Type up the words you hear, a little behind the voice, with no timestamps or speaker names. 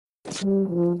Wake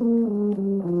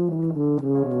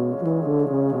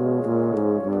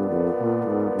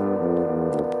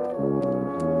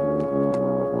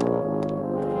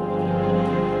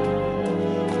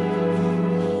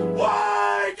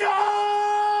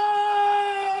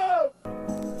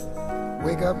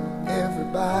up,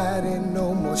 everybody,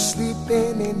 no more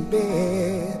sleeping in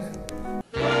bed.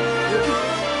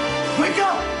 Wake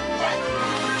up!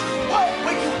 What?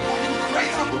 Wake up!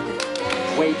 Wake up!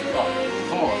 Wake up!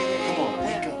 Come on!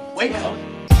 Wake up! Wake up!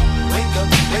 Wake up,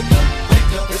 wake up,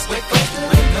 wake up, it's wake up,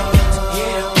 wake up.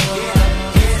 Yeah,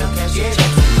 yeah, yeah, cash your checks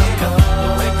and wake up.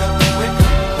 Wake up, wake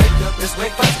up, wake up, it's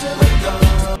wake up, wake up.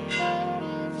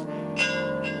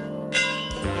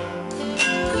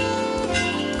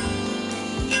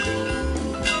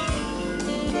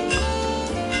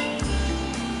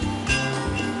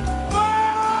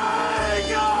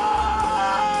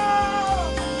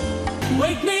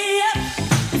 Wake me up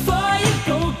before you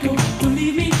go. Don't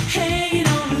leave me hanging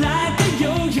on like a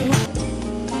yo-yo.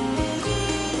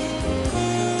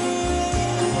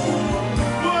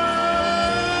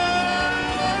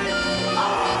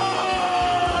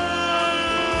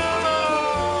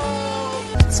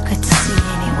 It's good to see you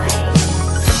anyway.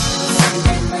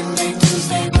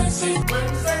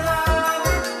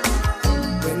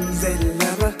 Wednesday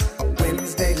lover,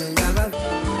 Wednesday lover.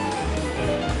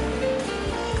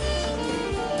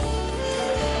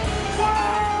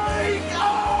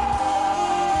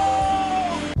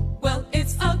 Well,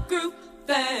 it's a group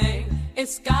thing.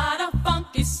 It's got a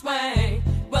funky sway.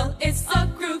 Well, it's a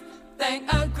group thing,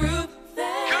 a group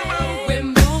thing. We're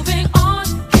moving on,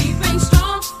 keeping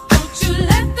strong. Don't you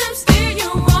let them steer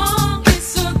you wrong.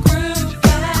 It's a group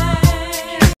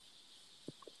thing.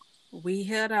 We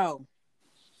here though.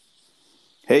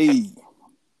 Hey,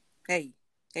 Hey.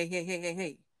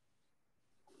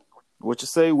 what you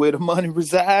say? Where the money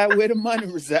reside? Where the money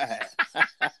reside?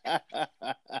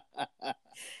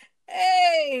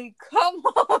 Hey, come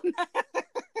on.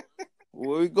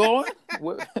 Where we going?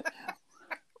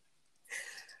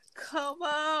 Come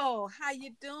on. How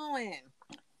you doing?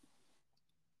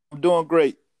 I'm doing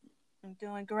great. I'm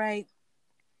doing great.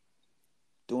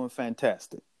 Doing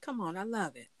fantastic. Come on, I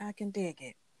love it. I can dig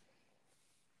it.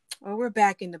 Well, we're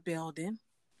back in the building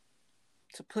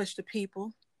to push the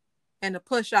people and to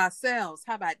push ourselves.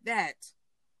 How about that?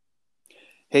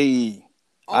 Hey,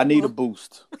 I need a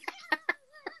boost.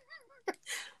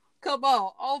 Come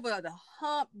on, over the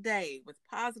hump day with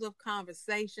positive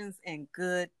conversations and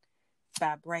good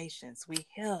vibrations. We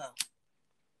here.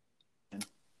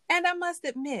 And I must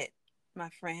admit, my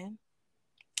friend,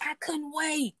 I couldn't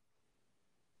wait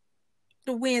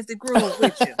to Wednesday Groove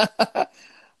with you.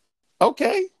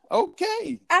 Okay. I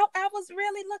was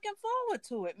really looking forward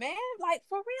to it, man. Like,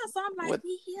 for real. So I'm like, What?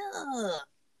 we here.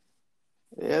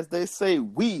 As they say,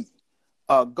 we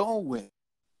are going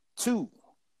to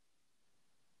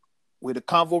where the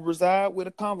convo reside, where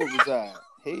the convo reside.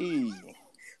 Hey.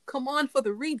 Come on for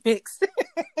the remix.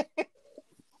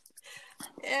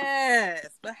 Yes.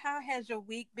 But how has your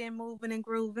week been moving and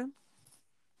grooving?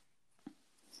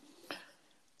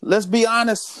 Let's be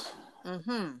honest.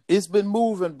 Mm-hmm. It's been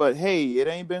moving, but hey, it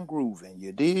ain't been grooving.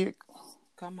 You dig?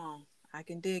 Come on. I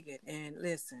can dig it. And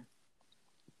listen,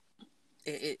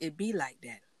 it be like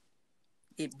that.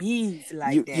 It be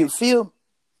like that.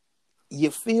 You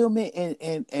feel me?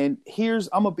 And here's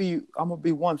I'm gonna be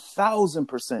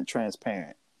 1000%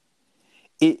 transparent.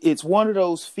 It's one of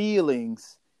those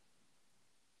feelings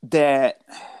that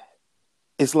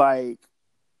it's like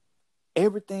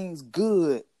everything's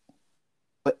good,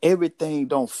 but everything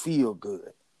don't feel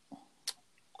good.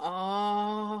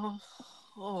 Oh.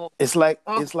 It's like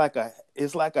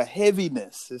a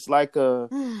heaviness. It's like a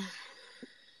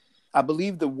I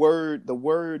believe the word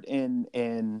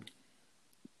in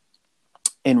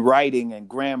writing and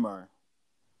grammar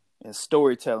and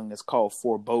storytelling is called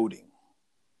foreboding.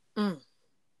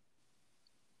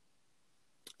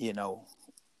 You know.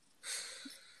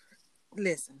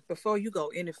 Listen, before you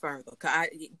go any further, cause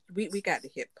we got to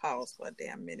hit pause for a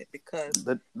damn minute, because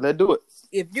Let's do it.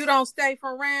 if you don't stay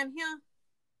from around here,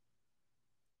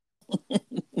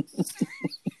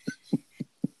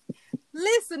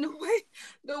 listen,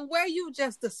 the way you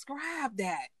just described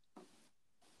that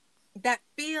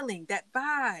feeling, that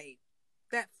vibe,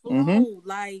 that flow,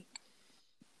 like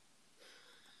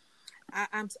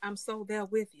I'm so there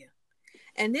with you.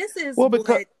 And this is go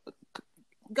ahead.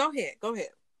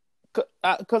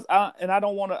 Because I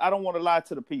don't want to lie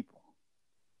to the people.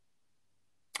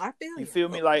 I feel you. You feel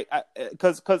me? Like,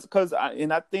 because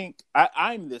I think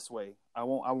I'm this way. I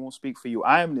won't speak for you.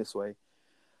 I am this way.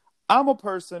 I'm a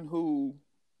person who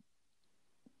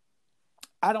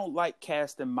I don't like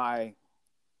casting my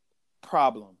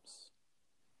problems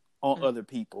on other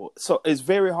people. So it's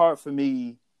very hard for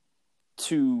me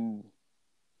to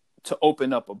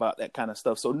open up about that kind of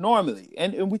stuff. So normally,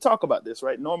 and we talk about this,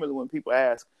 right? Normally when people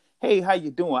ask, hey, how you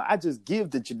doing? I just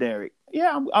give the generic,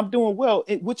 yeah, I'm doing well,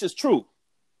 which is true.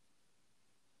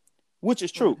 Which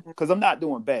is true, because I'm not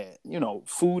doing bad. You know,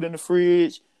 food in the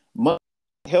fridge,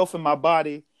 health in my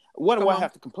body. What do I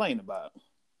have to complain about?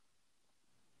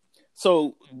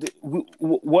 So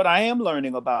what I am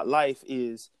learning about life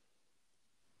is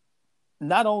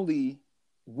not only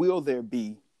will there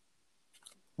be,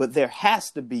 but there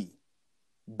has to be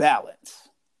balance.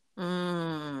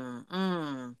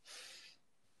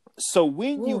 So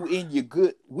when you in your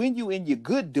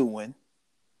good doing,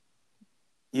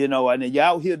 you know, and you're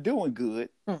out here doing good,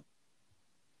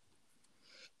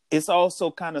 it's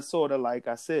also kind of sort of like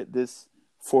I said, this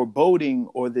foreboding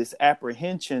or this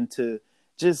apprehension to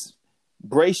just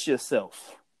brace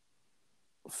yourself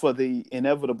for the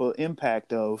inevitable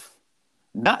impact of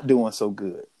not doing so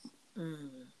good.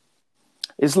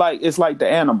 It's like the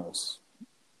animals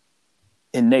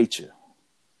in nature.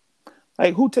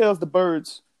 Like, who tells the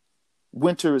birds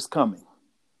winter is coming?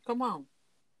 Come on.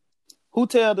 Who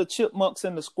tell the chipmunks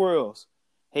and the squirrels,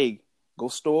 hey, go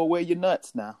store away your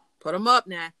nuts now? Put them up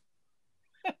now.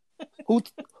 Who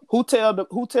tell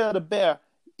the bear,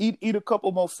 eat a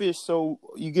couple more fish so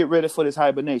you get ready for this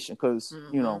hibernation? Because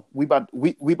you know we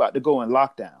about to go in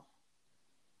lockdown,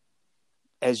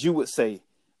 as you would say,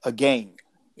 again.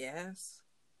 Yes.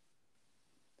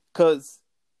 Because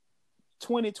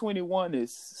 2021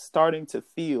 is starting to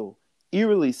feel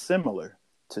eerily similar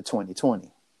to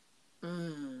 2020.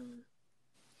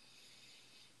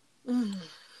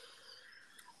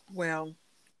 Well,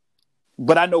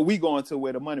 but I know we going to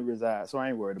where the money resides, so I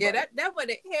ain't worried about it. Yeah, that's where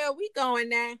the hell we going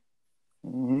now.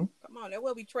 Come on, that's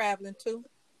where we traveling to.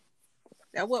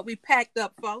 That's what we packed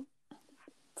up for.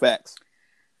 Facts.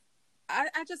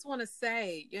 I just want to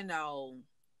say, you know,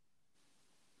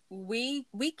 we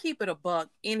keep it a buck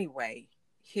anyway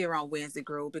here on Wednesday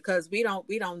Groove, because we don't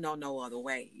know no other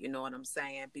way. You know what I'm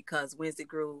saying? Because Wednesday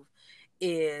Groove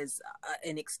is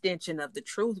an extension of the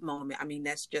truth moment. I mean,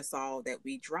 that's just all that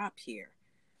we drop here.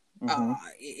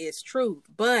 It's truth.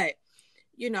 But,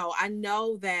 you know, I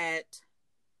know that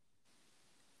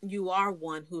you are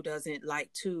one who doesn't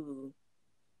like to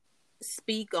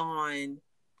speak on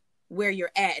where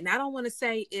you're at. And I don't want to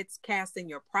say it's casting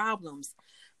your problems.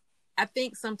 I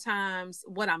think sometimes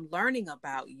what I'm learning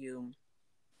about you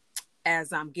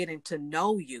as I'm getting to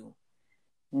know you,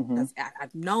 because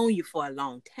I've known you for a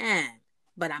long time,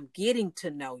 but I'm getting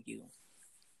to know you.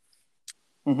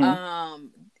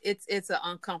 It's an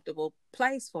uncomfortable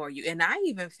place for you. And I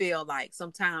even feel like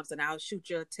sometimes, and I'll shoot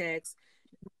you a text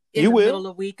in the middle of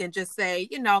the week and just say,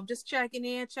 you know, just checking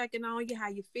on you, how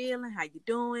you feeling, how you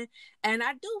doing. And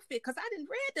I do feel, because I didn't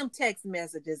read them text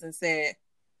messages and said,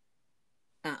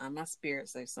 my spirit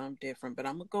says something different, but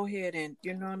I'm gonna go ahead and,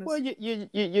 you know, well,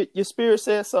 your spirit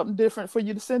says something different for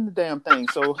you to send the damn thing.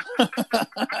 So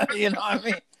you know what I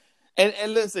mean.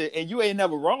 And listen, and you ain't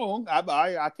never wrong.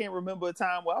 I can't remember a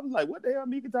time where I was like, what the hell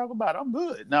me can talk about? I'm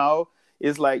good. No,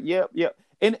 it's like, yep.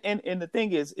 And the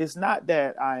thing is, it's not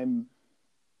that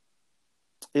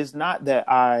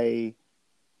I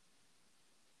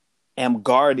am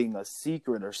guarding a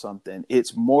secret or something.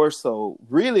 It's more so,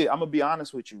 really, I'm gonna be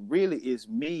honest with you, really is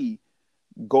me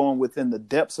going within the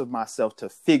depths of myself to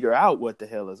figure out what the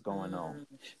hell is going on.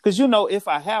 Because, you know, if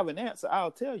I have an answer,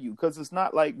 I'll tell you, because it's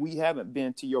not like we haven't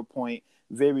been, to your point,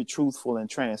 very truthful and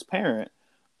transparent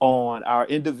on our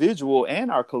individual and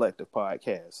our collective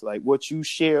podcast. Like, what you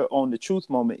share on the truth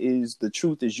moment is the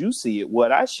truth as you see it.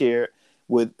 What I share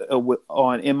with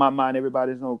on In My Mind,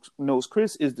 Everybody Knows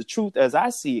Chris, is the truth as I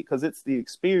see it, because it's the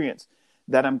experience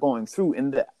that I'm going through.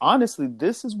 And honestly,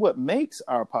 this is what makes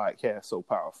our podcast so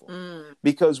powerful,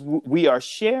 because we are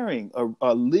sharing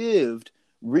a lived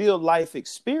real life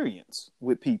experience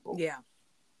with people. Yeah.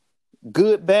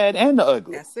 Good, bad, and the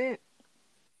ugly. That's it.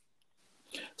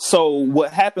 So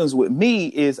what happens with me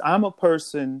is I'm a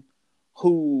person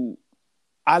who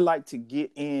I like to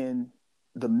get in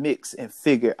the mix and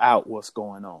figure out what's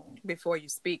going on before you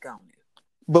speak on it.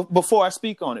 But before I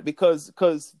speak on it, because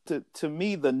to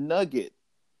me, the nugget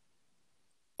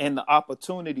and the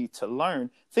opportunity to learn,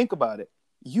 think about it.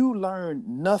 You learn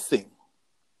nothing.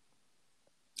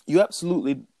 You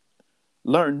absolutely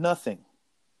learn nothing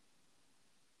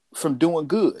from doing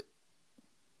good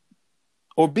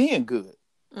or being good.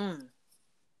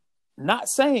 Not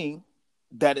saying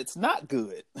that it's not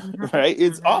good, right?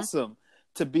 It's awesome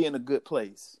to be in a good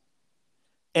place.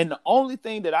 And the only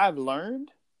thing that I've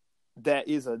learned that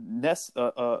is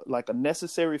like a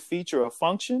necessary feature or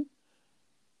function.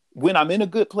 When I'm in a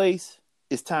good place,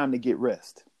 it's time to get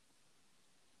rest.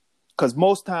 Because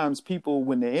most times people,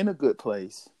 when they're in a good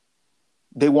place,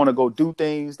 they want to go do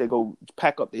things. They go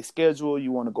pack up their schedule.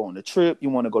 You want to go on a trip. You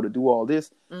want to go to do all this.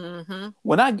 Mm-hmm.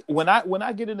 When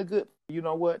I get in a good, you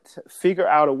know what? Figure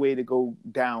out a way to go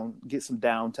down, get some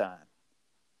downtime,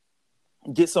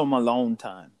 get some alone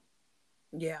time.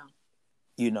 Yeah.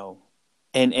 You know,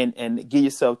 and give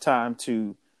yourself time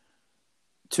to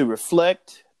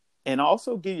reflect, and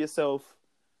also give yourself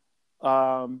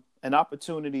an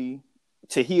opportunity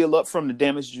to heal up from the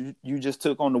damage you just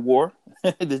took on the war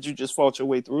that you just fought your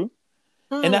way through.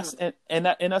 And that's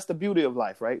that's the beauty of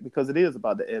life, right? Because it is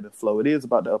about the ebb and flow. It is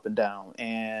about the up and down.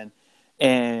 And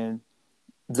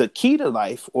the key to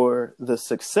life, or the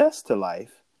success to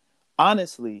life,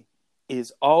 honestly,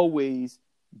 is always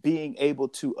being able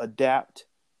to adapt,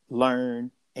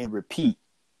 learn, and repeat.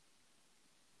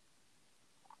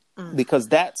 Because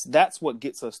that's what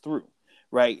gets us through,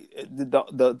 right?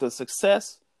 The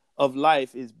success of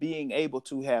life is being able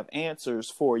to have answers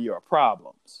for your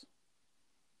problems.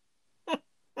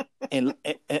 and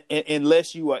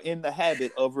unless you are in the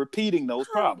habit of repeating those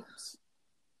problems.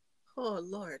 Oh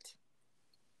Lord.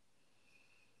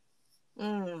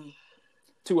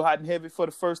 Too hot and heavy for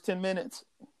the first 10 minutes.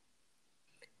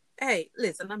 Hey,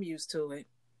 listen, I'm used to it.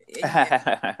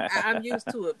 I'm used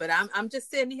to it, but I'm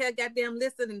just sitting here, goddamn,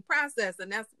 listening and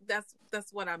processing.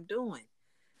 That's what I'm doing.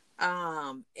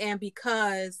 And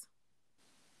because,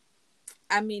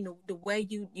 I mean, the way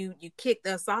you kicked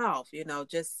us off, you know,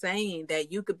 just saying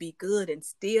that you could be good and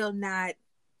still not,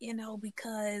 you know,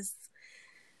 because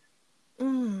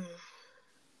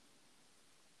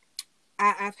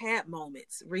I've had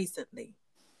moments recently,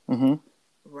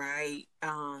 right?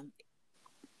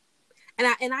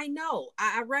 And I know,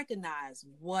 I recognize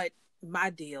what my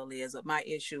deal is, what my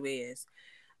issue is.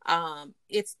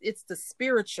 It's the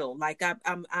spiritual. Like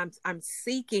I'm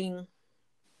seeking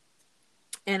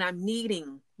and I'm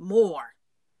needing more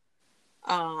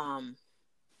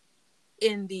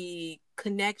in the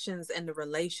connections and the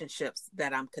relationships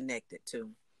that I'm connected to.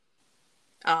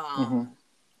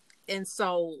 And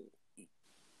so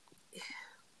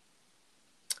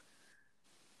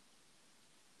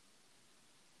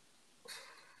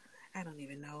I don't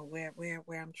even know where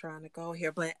I'm trying to go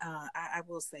here, but I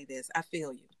will say this. I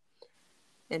feel you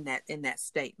in that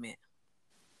statement,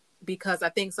 because I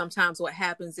think sometimes what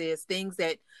happens is things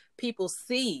that people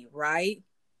see, right?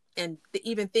 And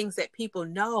even things that people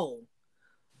know.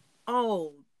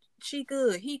 Oh, she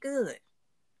good, he good.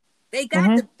 They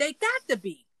got to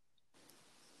be.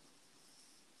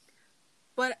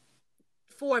 But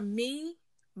for me,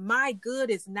 my good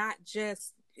is not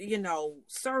just, you know,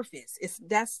 surface.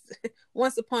 That's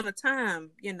once upon a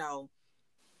time, you know,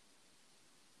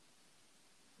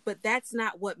 but that's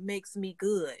not what makes me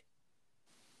good,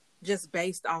 just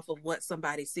based off of what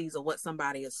somebody sees or what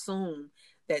somebody assumes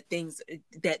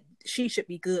that she should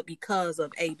be good because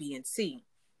of A, B, and C.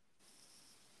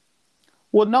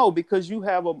 Well, no, because you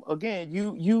have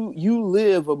you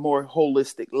live a more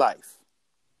holistic life.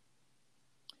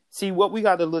 See, what we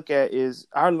got to look at is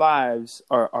our lives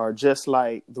are just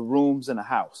like the rooms in a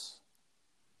house.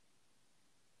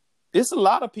 It's a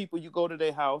lot of people, you go to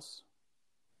their house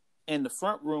and the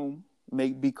front room may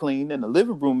be clean and the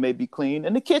living room may be clean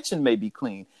and the kitchen may be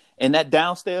clean and that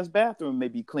downstairs bathroom may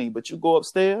be clean. But you go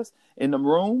upstairs in them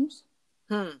rooms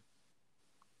and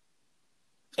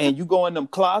you go in them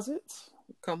closets.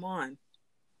 Come on.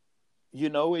 You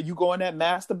know, and you go in that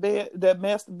master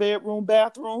bedroom,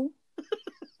 bathroom.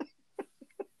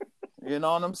 You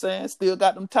know what I'm saying? Still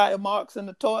got them tire marks in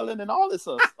the toilet and all this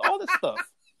stuff.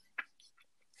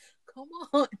 Come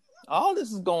on. All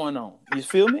this is going on. You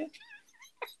feel me?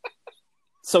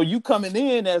 So you coming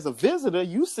in as a visitor,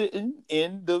 you sitting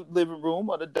in the living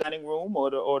room or the dining room or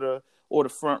the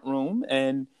front room,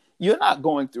 and you're not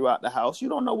going throughout the house. You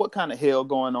don't know what kind of hell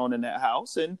going on in that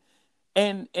house, and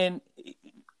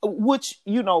which,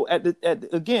 you know,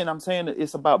 again, I'm saying that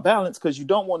it's about balance, because you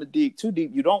don't want to dig too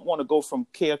deep. You don't want to go from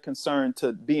care, concern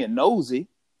to being nosy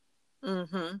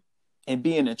and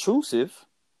being intrusive.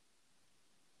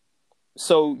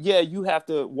 So, yeah, you have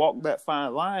to walk that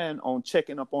fine line on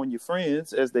checking up on your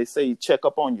friends. As they say, check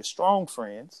up on your strong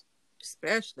friends.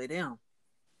 Especially them.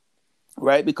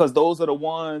 Right? Because those are the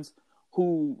ones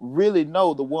who really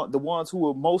know, the ones who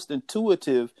are most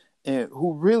intuitive and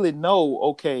who really know,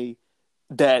 okay,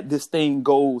 that this thing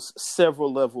goes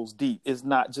several levels deep. It's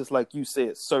not just, like you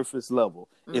said, surface level.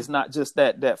 It's not just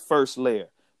that first layer,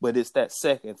 but it's that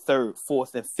second, third,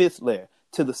 fourth, and fifth layer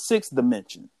to the sixth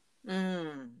dimension.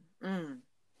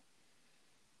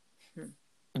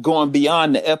 going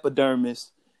beyond the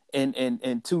epidermis and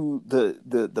to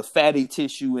the fatty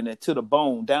tissue and then to the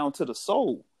bone, down to the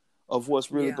soul of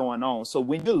what's really Yeah. going on. So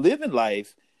when you're living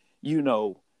life, you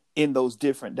know, in those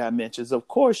different dimensions, of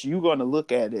course, you're going to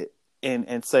look at it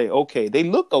and say, okay, they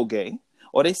look okay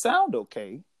or they sound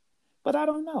okay, but I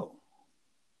don't know.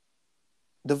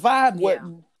 The vibe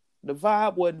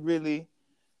wasn't really,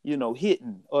 you know,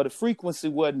 hitting, or the frequency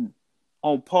wasn't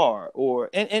on par, or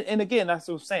and again, that's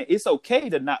what I'm saying. It's okay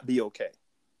to not be okay.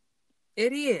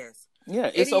 It is. Yeah,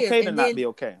 It it's is. okay to And not then, be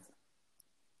okay.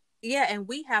 yeah, and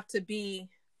we have to be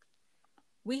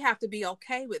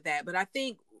okay with that. But I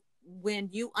think when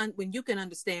you can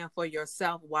understand for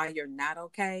yourself why you're not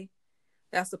okay,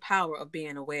 that's the power of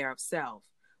being aware of self.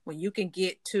 When you can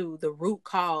get to the root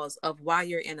cause of why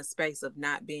you're in a space of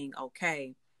not being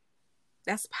okay,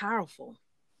 that's powerful.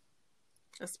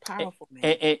 That's powerful, man.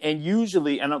 And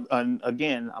usually, and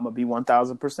again, I'm gonna be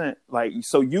 1000%. Like,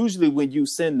 so usually when you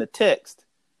send the text,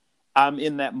 I'm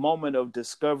in that moment of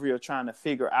discovery of trying to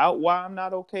figure out why I'm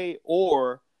not okay,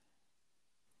 or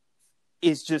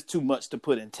it's just too much to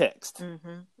put in text. Mm-hmm,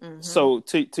 mm-hmm. So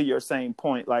to your same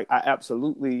point, like, I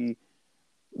absolutely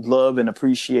love and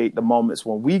appreciate the moments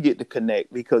when we get to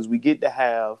connect, because we get to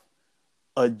have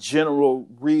a general,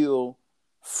 real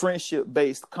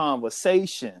friendship-based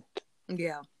conversation.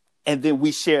 Yeah. And then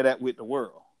we share that with the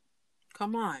world.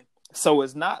 Come on. So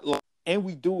it's not like, and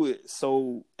we do it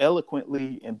so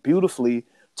eloquently and beautifully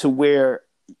to where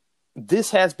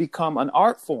this has become an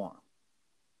art form.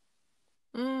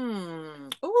 Ooh.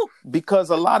 Because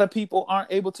a lot of people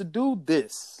aren't able to do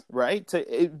this, right?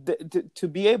 To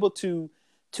be able to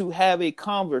have a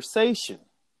conversation.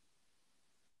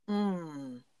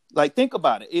 Like, think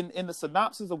about it. In the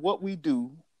synopsis of what we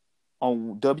do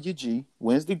on WG,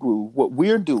 Wednesday Groove, what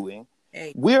we're doing,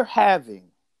 we're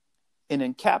having an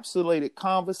encapsulated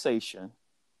conversation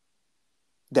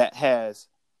that has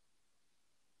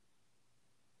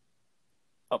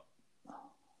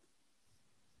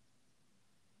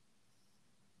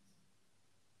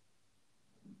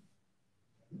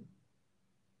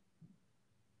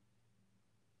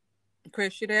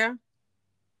Chris, you there?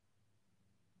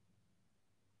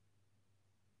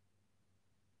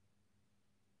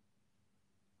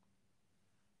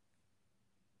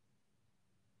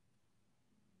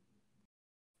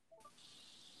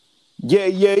 Yeah,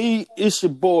 it's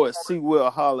your boy, C. Will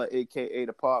Holla, a.k.a.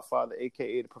 the Podfather,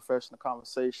 a.k.a. the Professional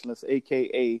Conversationalist,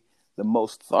 a.k.a. the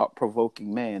most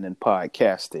thought-provoking man in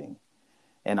podcasting.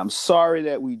 And I'm sorry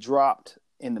that we dropped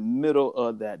in the middle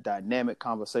of that dynamic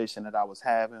conversation that I was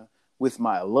having with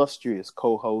my illustrious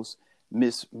co-host,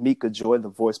 Miss Mika Joy, the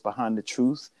voice behind the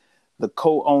truth, the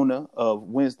co-owner of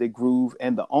Wednesday Groove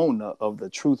and the owner of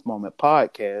the Truth Moment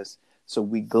podcast. So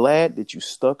we glad that you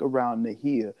stuck around to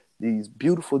hear these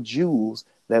beautiful jewels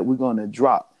that we're going to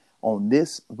drop on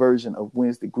this version of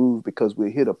Wednesday Groove, because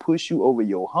we're here to push you over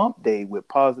your hump day with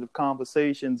positive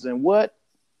conversations and what?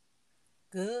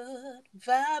 Good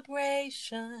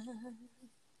vibrations.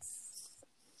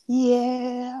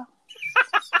 Yeah.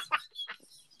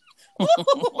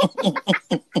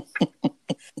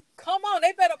 Come on,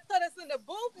 they better put us in the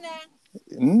booth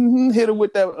now. Hit her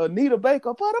with that Anita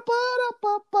Baker.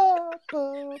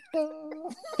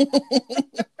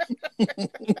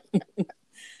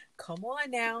 Come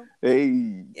on now.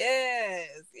 Hey.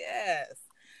 Yes.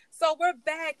 So we're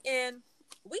back and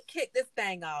we kicked this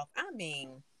thing off. I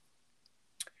mean,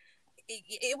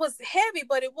 it was heavy,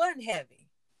 but it wasn't heavy.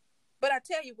 But I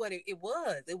tell you what, it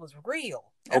was. It was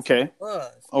real. That's Okay. what it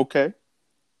was. Okay.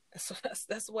 So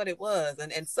that's what it was.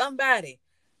 And somebody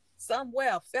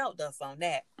somewhere felt us on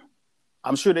that.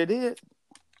 I'm sure they did.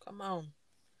 Come on.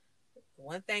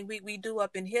 One thing we do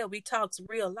up in here, we talk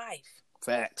real life.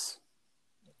 Facts.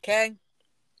 Okay.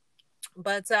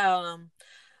 But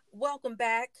welcome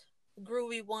back,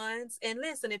 Groovy Ones. And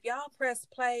listen, if y'all press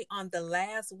play on the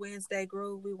last Wednesday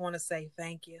Groove, we want to say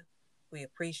thank you. We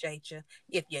appreciate you.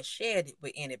 If you shared it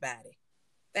with anybody,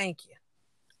 thank you.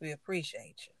 We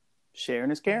appreciate you.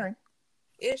 Sharing is caring.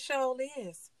 It sure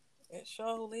is. It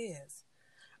sure is.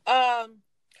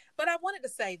 But I wanted to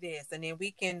say this, and then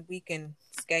we can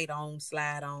skate on,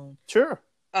 slide on. Sure.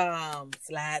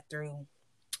 Slide through.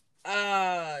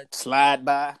 Slide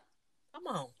by. Come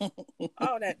on.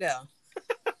 All that there.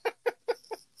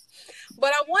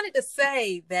 But I wanted to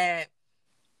say that,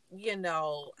 you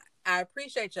know, I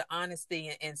appreciate your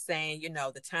honesty in saying, you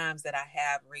know, the times that I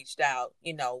have reached out,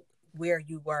 you know, where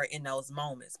you were in those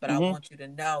moments. But I want you to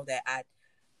know that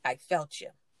I felt you.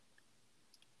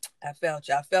 I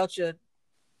felt you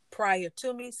prior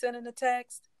to me sending the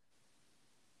text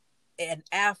and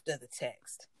after the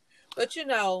text. But, you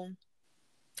know,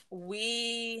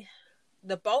 we,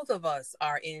 the both of us,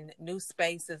 are in new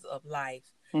spaces of life.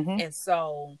 Mm-hmm. And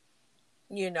so,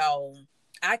 you know,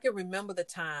 I can remember the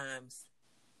times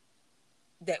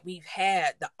that we've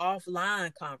had the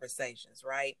offline conversations,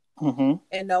 right? Mm-hmm.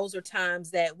 And those are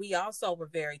times that we also were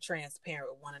very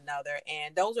transparent with one another.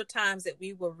 And those are times that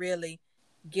we were really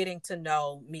getting to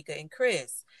know Mika and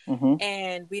Chris. Mm-hmm.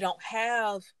 And we don't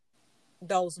have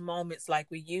those moments like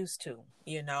we used to,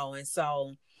 And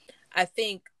so I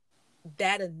think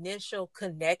that initial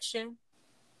connection,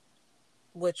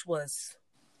 which was,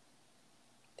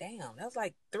 damn, that was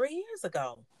like 3 years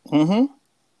ago. Mm-hmm.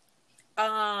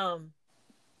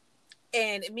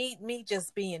 And me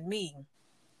just being me,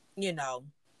 I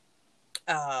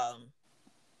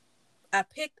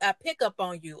pick up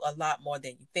on you a lot more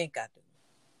than you think I do.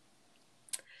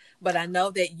 But I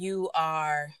know that you're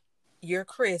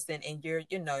Chris, and you're,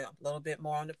 a little bit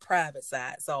more on the private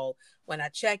side. So when I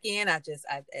check in, I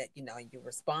you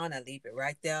respond, I leave it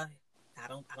right there. I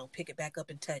don't pick it back up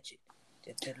and touch it.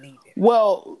 Just leave it.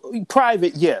 Well,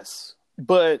 private, yes,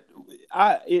 but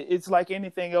it's like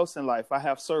anything else in life. I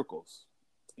have circles.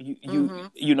 You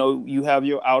have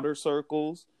your outer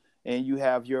circles, and you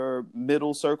have your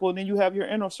middle circle, and then you have your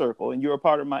inner circle, and you're a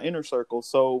part of my inner circle.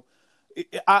 So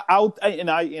I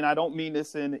don't mean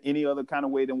this in any other kind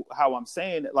of way than how I'm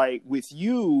saying it. Like with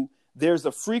you, there's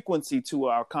a frequency to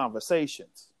our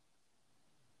conversations,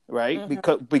 right?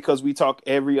 Mm-hmm. Because we talk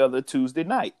every other Tuesday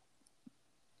night.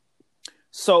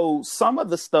 So some of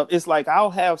the stuff is like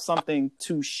I'll have something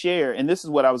to share, and this is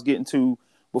what I was getting to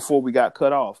before we got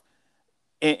cut off,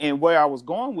 and where I was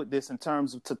going with this in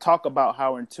terms of to talk about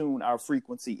how in tune our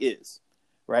frequency is,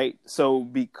 right? So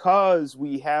because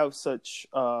we have such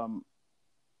a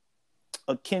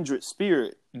kindred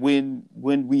spirit when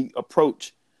we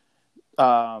approach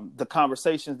the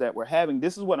conversations that we're having,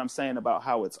 this is what I'm saying about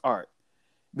how it's art,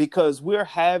 because we're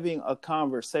having a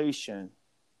conversation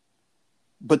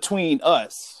between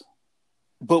us,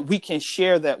 but we can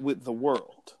share that with the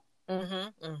world.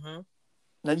 Mm-hmm, mm-hmm.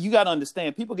 Now you got to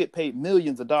understand, people get paid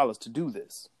millions of dollars to do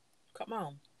this. Come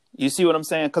on. You see what I'm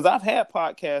saying? Because I've had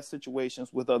podcast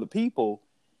situations with other people,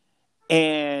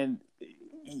 and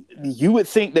you would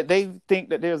think that they think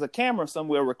that there's a camera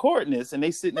somewhere recording this, and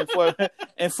they sitting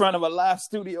in front of a live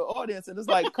studio audience, and it's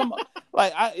like, come on,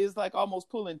 it's like almost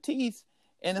pulling teeth.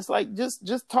 And it's like,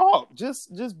 just talk,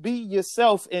 just be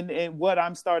yourself. And what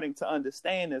I'm starting to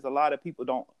understand is a lot of people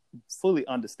don't fully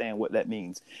understand what that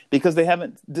means because they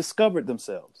haven't discovered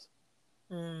themselves.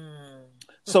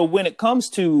 So when it comes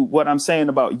to what I'm saying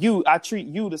about you, I treat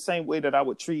you the same way that I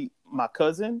would treat my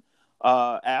cousin,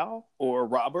 Al, or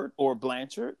Robert, or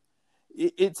Blanchard.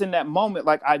 It's in that moment,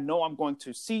 like, I know I'm going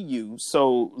to see you,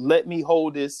 so let me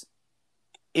hold this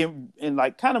in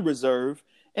like kind of reserve.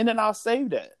 And then I'll save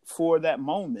that for that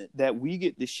moment that we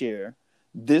get to share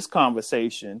this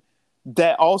conversation,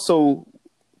 that also,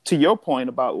 to your point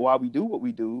about why we do what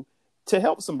we do, to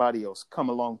help somebody else come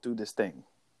along through this thing.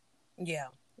 Yeah.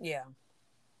 Yeah.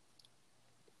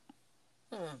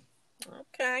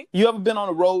 Okay. You ever been on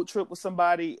a road trip with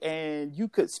somebody and you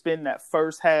could spend that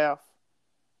first half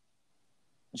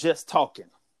just talking?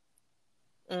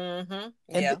 Mm-hmm.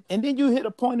 Yeah. And then you hit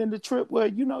a point in the trip where,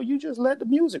 you just let the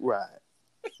music ride.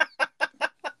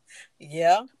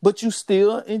 Yeah. But you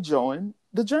still enjoying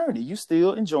the journey. You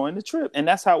still enjoying the trip. And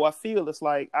that's how I feel. It's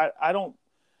like, I don't,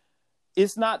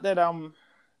 it's not that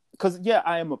because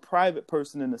I am a private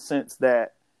person in the sense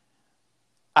that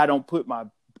I don't put my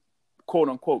quote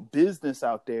unquote business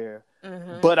out there,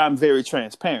 but I'm very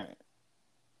transparent.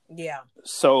 Yeah.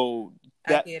 So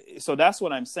that's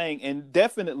what I'm saying. And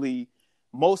definitely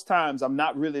most times I'm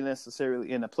not really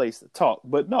necessarily in a place to talk,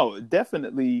 but no,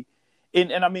 definitely.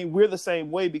 And I mean, we're the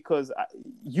same way, because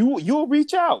you'll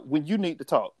reach out when you need to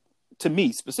talk to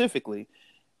me specifically.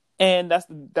 And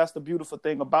that's the beautiful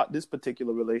thing about this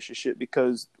particular relationship,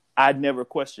 because I never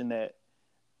question that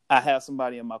I have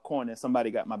somebody in my corner and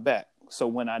somebody got my back. So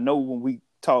when we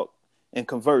talk and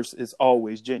converse, it's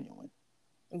always genuine.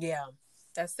 Yeah.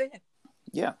 That's it.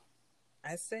 Yeah.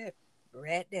 That's it.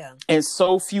 Right there. And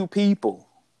so few people,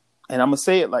 and I'm going to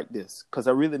say it like this because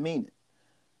I really mean it.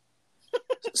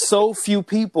 So few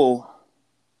people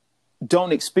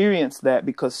don't experience that,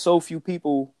 because so few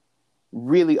people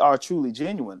really are truly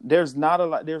genuine. There's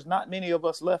not many of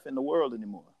us left in the world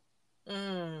anymore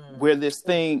where this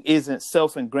thing isn't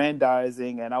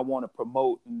self-aggrandizing and I want to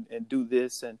promote and do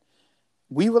this. And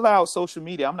we've allowed social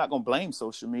media, I'm not going to blame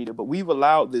social media, but we've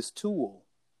allowed this tool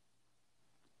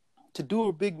to do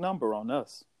a big number on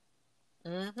us.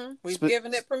 We've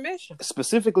given it permission.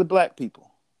 Specifically Black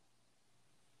people.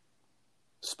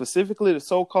 specifically the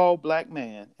so-called black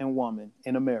man and woman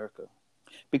in America,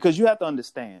 because you have to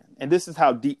understand, and this is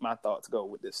how deep my thoughts go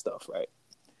with this stuff, right?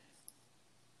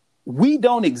 We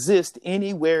don't exist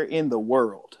anywhere in the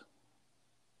world.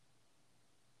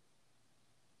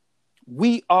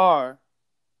 We are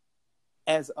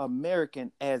as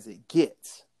American as it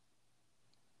gets.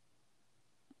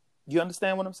 You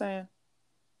understand what I'm saying?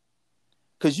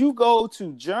 Because you go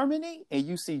to Germany and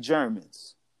you see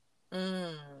Germans.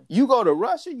 You go to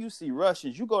Russia, you see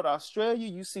Russians. You go to Australia,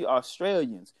 you see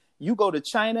Australians. You go to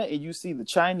China and you see the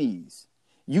Chinese.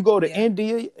 You go to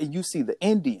India and you see the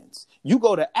Indians. You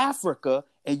go to Africa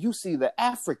and you see the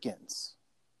Africans.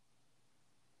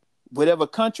 Whatever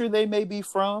country they may be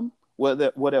from,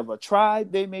 whatever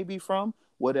tribe they may be from,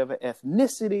 whatever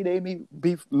ethnicity they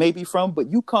may be from,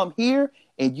 but you come here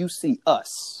and you see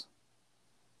us.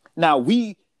 Now,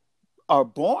 we are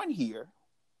born here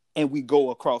and we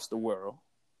go across the world,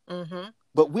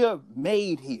 but we're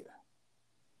made here.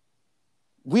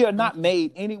 We are not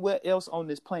made anywhere else on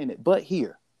this planet but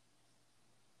here.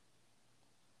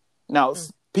 Now,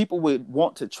 people would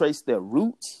want to trace their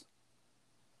roots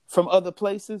from other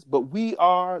places, but we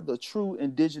are the true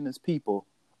indigenous people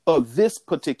of this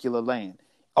particular land,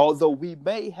 although we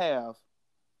may have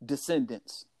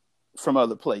descendants from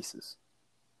other places.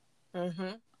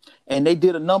 And they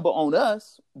did a number on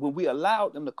us when we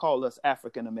allowed them to call us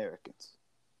African Americans.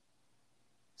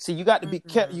 See, you got to be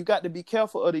you got to be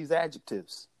careful of these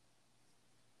adjectives.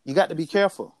 You got to be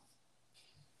careful.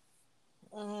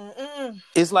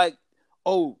 It's like,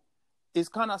 it's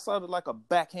kind of sort of like a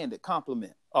backhanded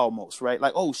compliment almost, right?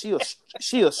 Like,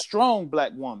 she a strong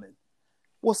black woman.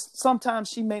 Well, sometimes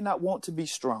she may not want to be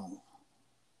strong.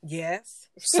 Yes.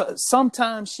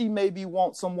 Sometimes she maybe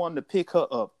want someone to pick her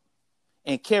up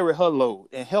and carry her load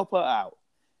and help her out.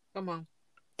 Come on.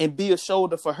 And be a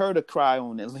shoulder for her to cry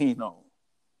on and lean on.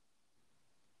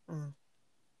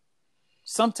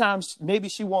 Sometimes maybe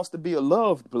she wants to be a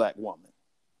loved black woman.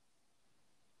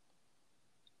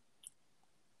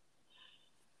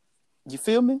 You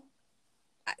feel me?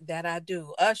 That I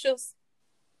do. Ushers.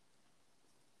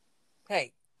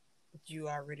 Hey, you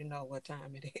already know what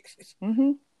time it is.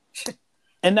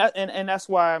 And that's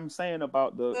why I'm saying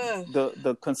about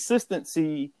the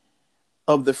consistency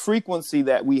of the frequency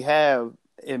that we have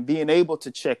and being able to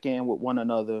check in with one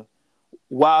another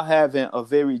while having a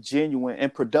very genuine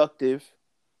and productive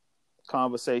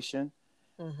conversation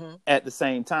at the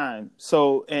same time.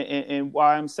 So, and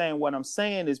why I'm saying what I'm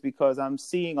saying is because I'm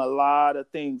seeing a lot of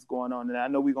things going on. And I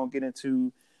know we're going to get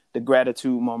into the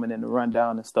gratitude moment and the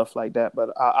rundown and stuff like that, but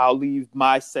I'll leave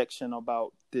my section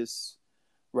about this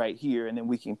right here, and then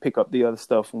we can pick up the other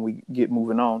stuff when we get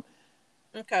moving on.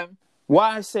 Okay.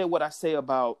 Why I say what I say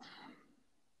about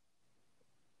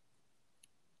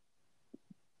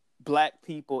black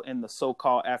people and the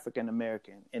so-called African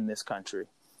American in this country.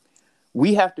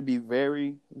 We have to be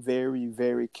very, very,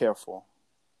 very careful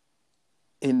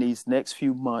in these next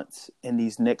few months, in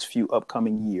these next few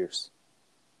upcoming years,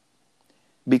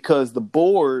 because the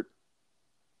board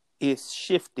is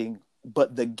shifting,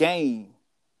 but the game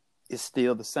is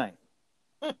still the same.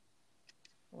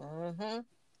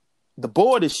 The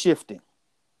board is shifting.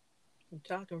 You're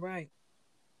talking right.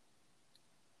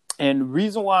 And the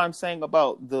reason why I'm saying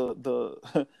about the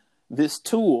this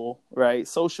tool, right,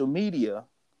 social media,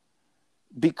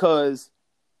 because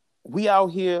we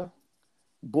out here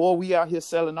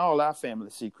selling all our family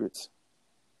secrets.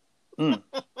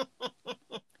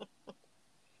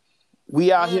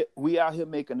 We out here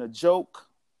making a joke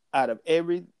out of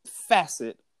every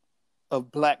facet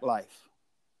of black life.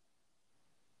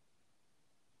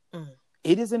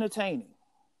 It is entertaining.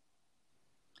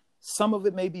 Some of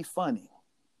it may be funny.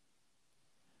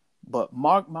 But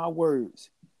mark my words,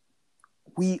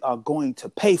 we are going to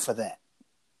pay for that.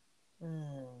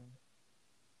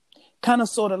 Kind of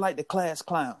sort of like the class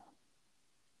clown.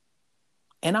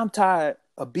 And I'm tired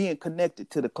of being connected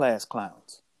to the class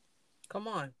clowns. Come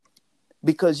on.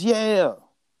 Because,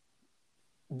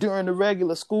 during the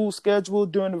regular school schedule,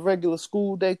 during the regular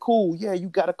school day, cool. Yeah, you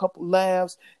got a couple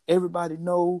laughs. Everybody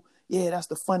know, that's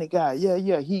the funny guy.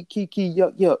 Yeah, he, kiki,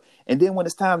 yuck. And then when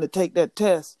it's time to take that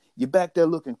test, you're back there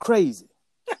looking crazy.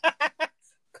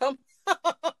 Come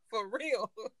on, for real.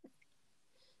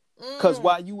 Because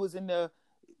while you was in there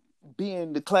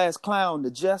being the class clown,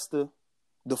 the jester,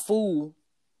 the fool,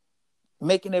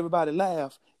 making everybody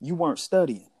laugh, you weren't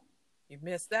studying. You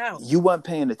missed out. You weren't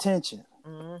paying attention.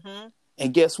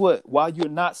 And guess what? While you're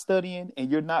not studying and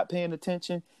you're not paying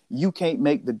attention, you can't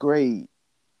make the grade.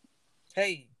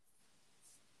 Hey.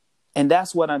 And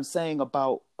that's what I'm saying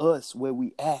about us, where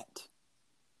we at.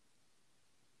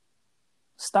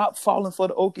 Stop falling for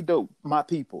the okie doke, my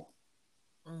people.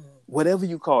 Whatever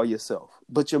you call yourself,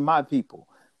 but you're my people.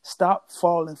 Stop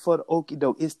falling for the okie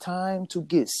doke. It's time to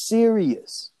get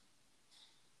serious.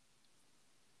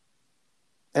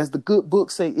 As the good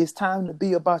book say, it's time to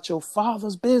be about your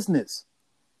Father's business.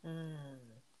 You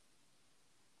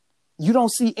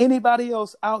don't see anybody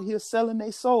else out here selling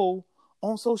their soul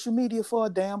on social media for a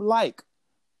damn like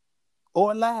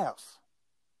or a laugh.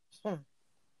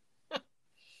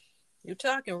 You're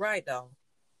talking right, though.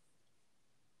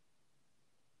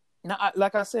 Now,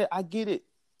 like I said, I get it.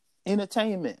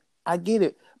 Entertainment. I get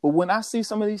it. But when I see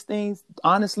some of these things,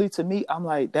 honestly, to me, I'm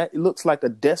like, that looks like a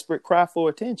desperate cry for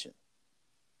attention.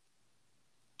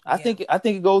 I think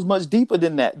it goes much deeper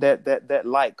than that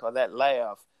like or that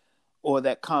laugh or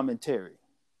that commentary.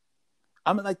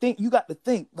 I mean, you got to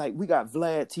think, like, we got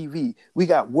Vlad TV, we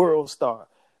got World Star.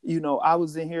 You know, I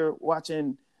was in here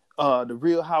watching the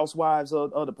Real Housewives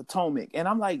of the Potomac, and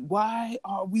I'm like, why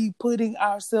are we putting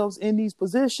ourselves in these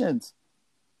positions?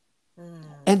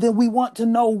 And then we want to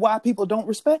know why people don't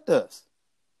respect us.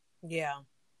 Yeah,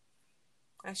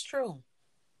 that's true.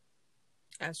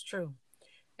 That's true.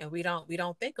 And we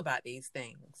don't think about these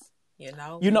things, you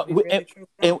know.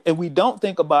 And we don't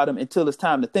think about them until it's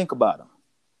time to think about them.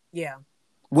 Yeah.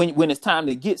 When it's time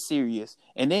to get serious,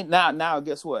 and then now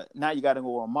guess what? Now you got to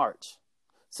go on march.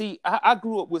 See, I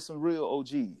grew up with some real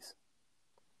OGs.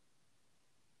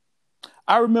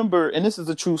 I remember, and this is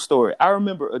a true story. I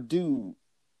remember a dude,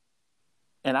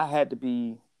 and I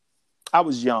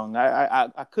was young.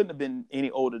 I couldn't have been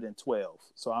any older than 12,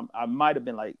 so I might have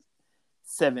been like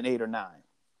 7, 8, or 9.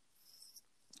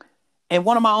 And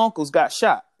one of my uncles got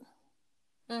shot.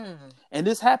 And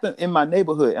this happened in my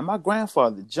neighborhood. And my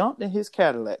grandfather jumped in his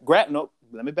Cadillac. Grabbed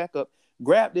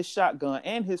this shotgun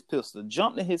and his pistol,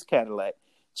 jumped in his Cadillac,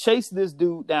 chased this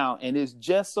dude down. And it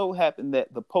just so happened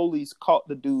that the police caught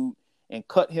the dude and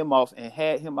cut him off and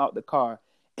had him out the car.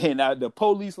 And the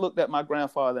police looked at my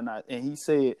grandfather and he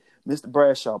said, "Mr.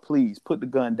 Bradshaw, please put the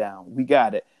gun down. We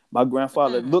got it." My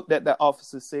grandfather looked at that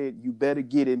officer and said, "You better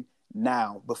get him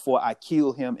now before I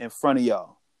kill him in front of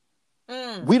y'all."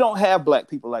 We don't have black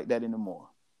people like that anymore.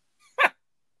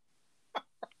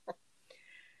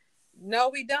 No,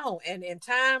 we don't. And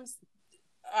times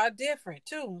are different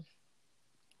too.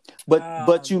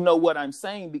 But you know what I'm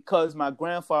saying? Because my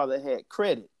grandfather had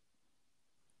credit.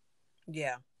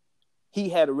 Yeah. He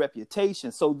had a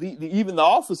reputation. So even the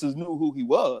officers knew who he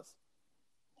was.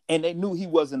 And they knew he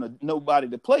wasn't nobody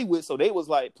to play with. So they was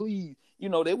like, please,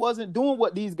 they wasn't doing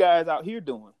what these guys out here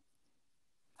doing.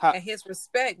 And his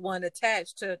respect wasn't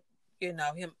attached to,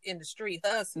 him in the street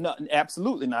hustling. No,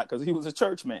 absolutely not, because he was a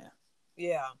church man.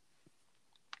 Yeah.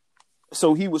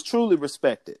 So he was truly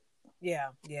respected. Yeah,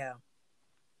 yeah.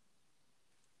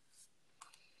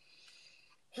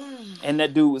 And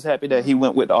that dude was happy that he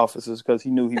went with the officers because he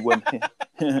knew he wasn't.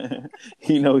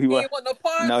 He wasn't. No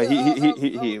parts. No,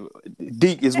 he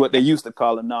Deke is what they used to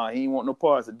call him. No, he ain't want no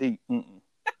parts of Deke.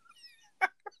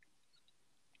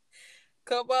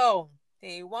 Come on. He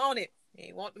ain't want it. He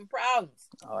ain't want them problems.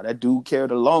 Oh, that dude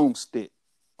carried a long stick.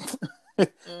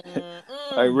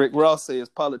 Like Rick Ross says,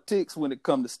 politics when it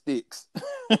comes to sticks.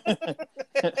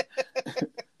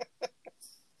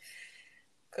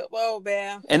 Come on,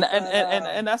 man.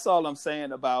 And that's all I'm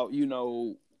saying about,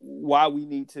 why we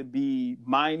need to be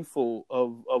mindful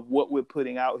of what we're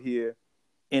putting out here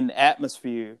in the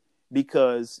atmosphere,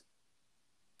 because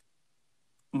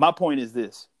my point is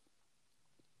this.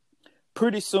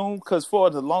 Pretty soon, because for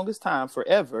the longest time,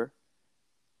 forever,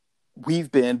 we've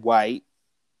been white,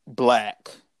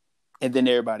 black, and then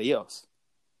everybody else.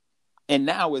 And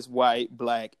now it's white,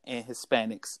 black, and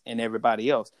Hispanics and everybody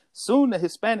else. Soon the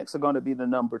Hispanics are going to be the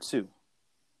number 2.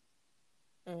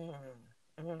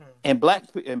 And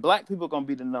black people are going to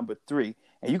be the number 3.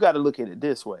 And you got to look at it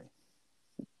this way.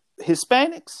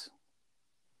 Hispanics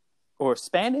or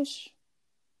Spanish,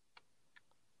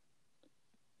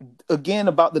 again,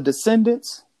 about the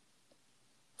descendants,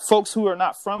 folks who are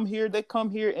not from here, they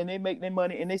come here and they make their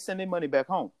money and they send their money back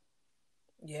home.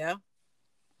 Yeah.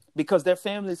 Because their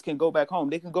families can go back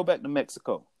home. They can go back to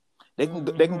Mexico. They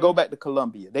can go back to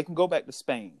Colombia. They can go back to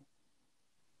Spain.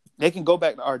 They can go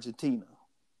back to Argentina.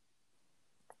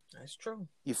 That's true.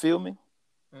 You feel me?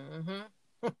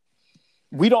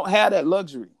 We don't have that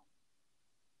luxury.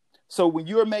 So when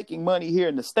you're making money here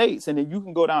in the States and then you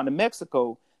can go down to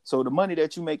Mexico, so the money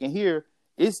that you're making here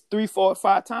is 3, 4,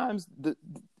 5 times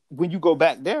when you go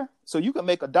back there. So you can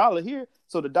make $1 here.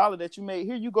 So the dollar that you made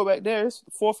here, you go back there, it's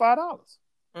 $4 or $5.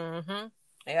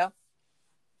 Yeah.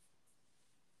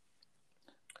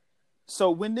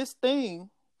 So when this thing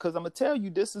because I'm gonna tell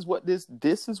you, this is what this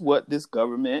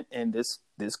government and this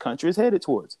country is headed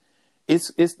towards.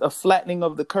 It's a flattening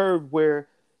of the curve where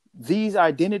these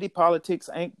identity politics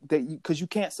ain't that, because you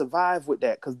can't survive with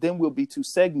that, because then we'll be too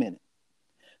segmented.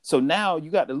 So now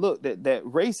you got to look that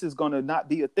race is going to not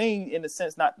be a thing, in the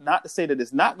sense, not to say that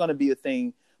it's not going to be a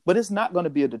thing, but it's not going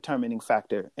to be a determining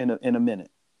factor in a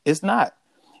minute. It's not.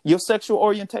 Your sexual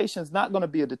orientation is not going to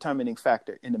be a determining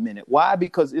factor in a minute. Why?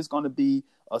 Because it's going to be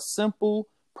a simple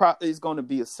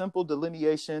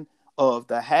delineation of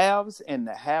the haves and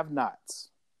the have-nots.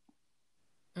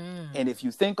 And if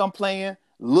you think I'm playing,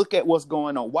 look at what's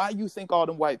going on. Why you think all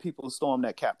them white people stormed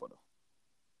that Capitol?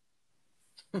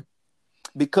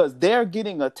 Because they're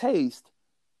getting a taste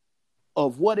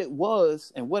of what it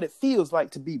was and what it feels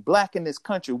like to be black in this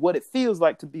country, what it feels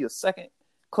like to be a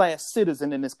second-class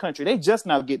citizen in this country. They just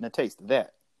now getting a taste of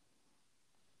that.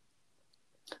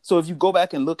 So if you go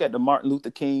back and look at the Martin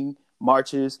Luther King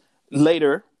marches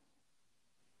later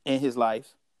in his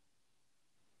life,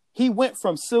 he went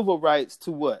from civil rights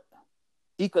to what?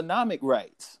 Economic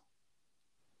rights.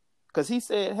 Because he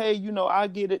said, hey, I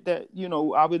get it that,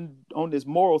 I've been on this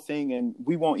moral thing and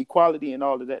we want equality and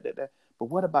all of that. But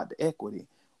what about the equity?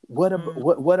 What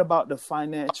about the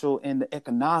financial and the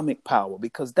economic power?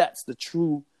 Because that's the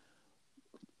true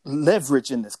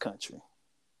leverage in this country.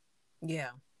 Yeah.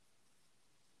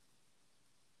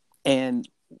 And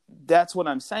that's what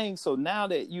I'm saying. So now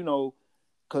that,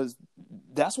 because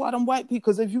that's why them white people,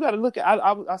 because if you got to look at,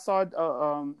 I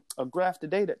saw a graph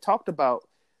today that talked about,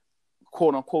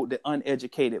 quote unquote, the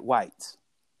uneducated whites.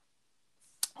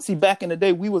 See, back in the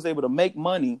day, we was able to make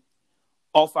money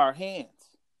off our hands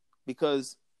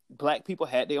because black people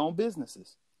had their own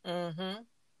businesses. Mm-hmm.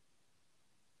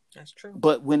 That's true.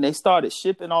 But when they started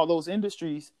shipping all those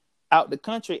industries out the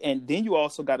country, and then you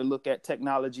also got to look at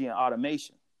technology and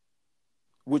automation,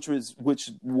 which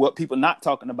what people not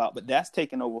talking about, but that's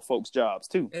taking over folks' jobs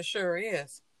too. It sure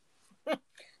is. A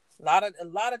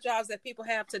lot of jobs that people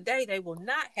have today, they will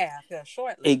not have here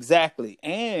shortly. Exactly.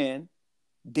 And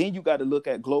then you got to look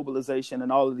at globalization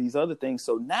and all of these other things.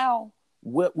 So now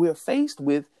what we're faced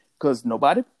with, because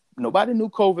nobody knew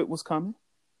COVID was coming,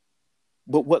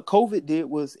 but what COVID did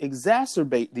was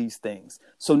exacerbate these things.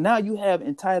 So now you have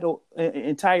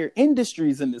entire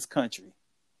industries in this country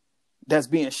that's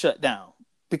being shut down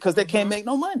because they can't make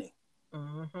no money.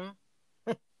 Mm-hmm.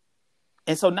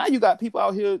 And so now you got people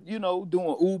out here,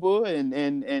 doing Uber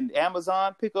and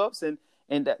Amazon pickups. And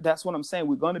that's what I'm saying.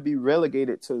 We're going to be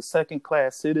relegated to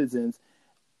second-class citizens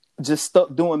just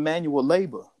stuck doing manual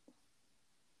labor.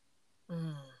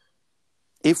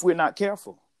 If we're not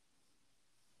careful.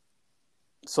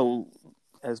 So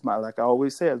like I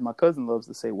always say, as my cousin loves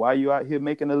to say, while you out here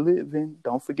making a living,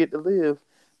 don't forget to live.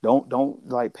 Don't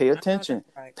like pay attention.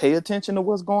 Right. Pay attention to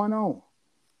what's going on.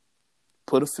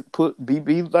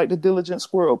 Be like the diligent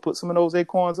squirrel. Put some of those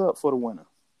acorns up for the winter.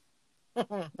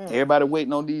 Everybody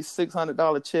waiting on these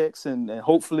 $600 checks and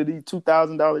hopefully these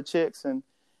 $2,000 checks and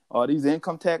all these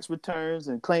income tax returns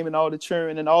and claiming all the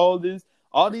churn and all these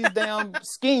damn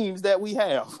schemes that we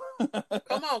have.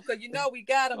 Come on, because we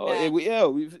got them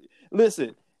now.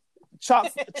 Listen, chock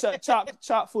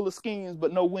full of schemes,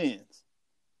 but no wins.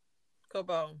 Come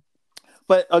on.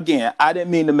 But again, I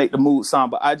didn't mean to make the mood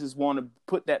somber. I just want to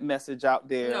put that message out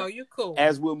there. No, you're cool.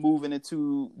 As we're moving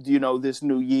into, this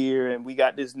new year, and we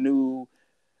got this new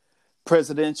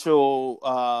presidential.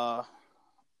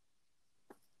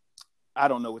 I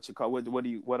don't know what you call it.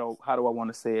 How do I want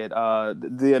to say it?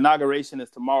 The inauguration is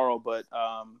tomorrow, but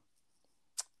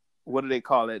what do they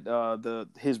call it?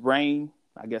 His reign.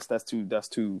 I guess that's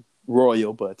too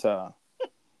royal, but.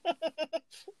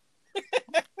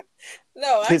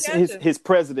 No, his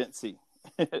presidency.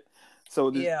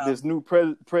 So this new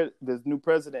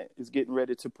president is getting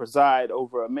ready to preside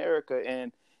over America,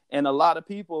 and a lot of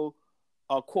people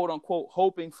are quote unquote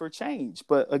hoping for change.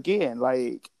 But again,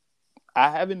 like I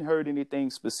haven't heard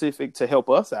anything specific to help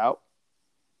us out.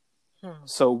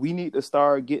 So we need to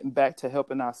start getting back to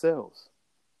helping ourselves.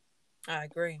 I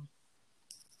agree.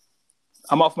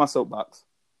 I'm off my soapbox.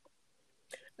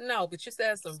 No, but you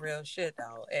said some real shit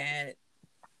though, and.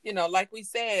 Like we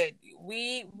said,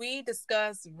 we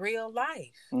discuss real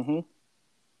life. Mm-hmm.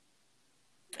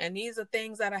 And these are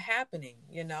things that are happening,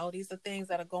 these are things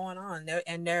that are going on.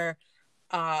 They're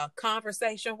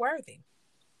conversation worthy.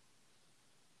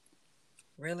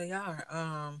 Really are.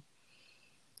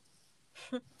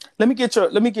 Let me get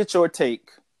your take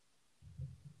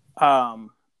on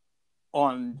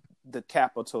the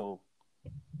Capitol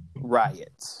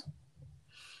riots.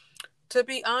 To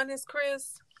be honest,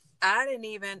 Chris, I didn't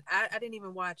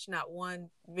even watch not one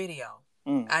video.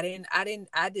 Mm.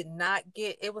 I did not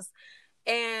get it was,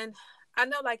 and I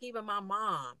know like even my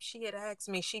mom, she had asked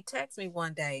me, she texted me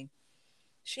one day,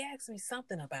 she asked me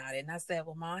something about it, and I said,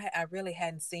 well, Mom, I really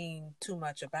hadn't seen too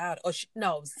much about it. Or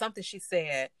no, it was something she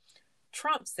said,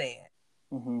 Trump said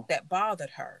Mm-hmm. that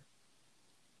bothered her.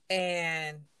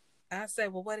 And I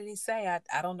said, well, what did he say?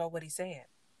 I don't know what he said.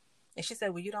 And she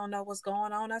said, well, you don't know what's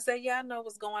going on? I said, yeah, I know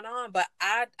what's going on, but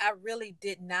I really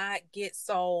did not get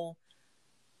so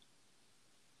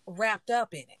wrapped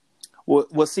up in it.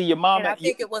 Well, see, your mom. And I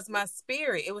think it was my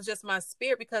spirit. It was just my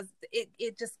spirit because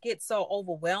it just gets so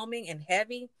overwhelming and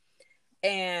heavy.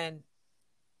 And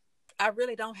I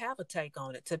really don't have a take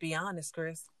on it, to be honest,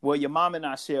 Chris. Well, your mom and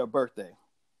I share a birthday.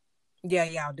 Yeah,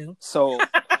 y'all do. So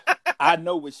I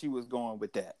know where she was going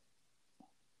with that.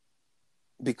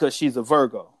 Because she's a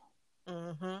Virgo.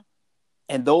 Mm-hmm.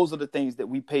 And those are the things that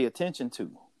we pay attention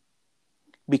to.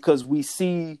 Because we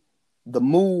see the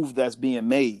move that's being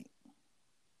made.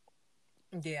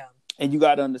 Yeah. And you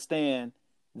got to understand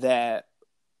that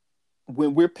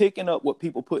when we're picking up what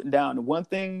people putting down, the one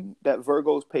thing that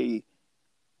Virgos pay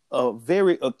a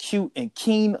very acute and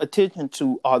keen attention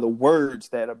to are the words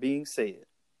that are being said.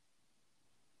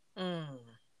 Mm.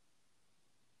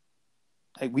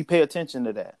 Like, we pay attention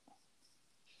to that.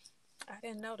 I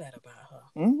didn't know that about her.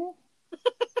 Mm-hmm.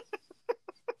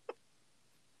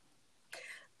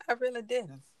 I really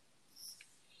didn't.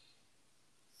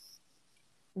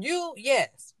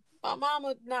 Yes. My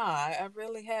mama, I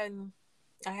really hadn't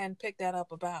picked that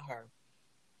up about her.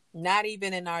 Not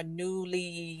even in our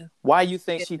newly. Why you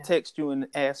think she texted you and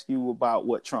asked you about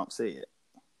what Trump said?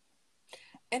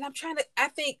 And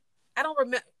I don't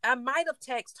remember. I might have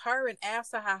texted her and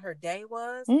asked her how her day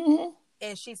was. Mm-hmm.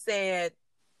 And she said,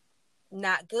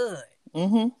 not good.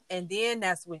 Mm-hmm. And then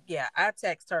that's when, I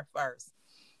texted her first.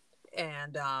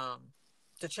 And,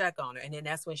 to check on her, and then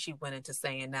that's when she went into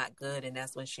saying not good, and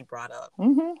that's when she brought up.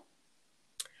 Mm-hmm.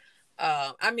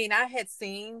 I mean, I had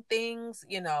seen things,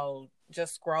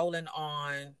 just scrolling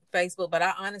on Facebook, but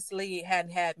I honestly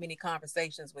hadn't had many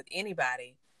conversations with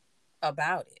anybody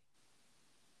about it.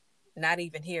 Not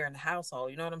even here in the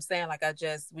household. You know what I'm saying? Like I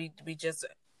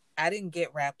didn't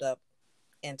get wrapped up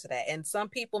into that. And some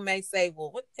people may say,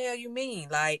 well, what the hell you mean?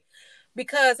 Like,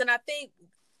 because, and I think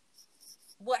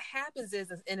what happens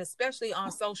is, and especially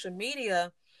on social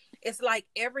media, it's like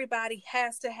everybody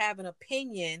has to have an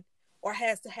opinion or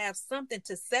has to have something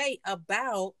to say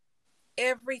about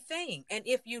everything. And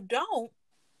if you don't,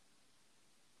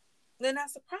 then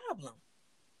that's a problem.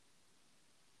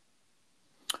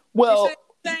 Well,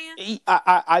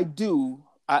 I do.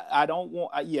 I don't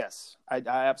want. Yes, I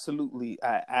absolutely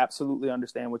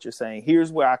understand what you're saying.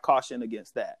 Here's where I caution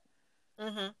against that.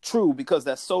 Mm-hmm. True, because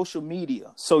that's social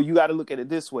media. So you got to look at it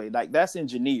this way. Like, that's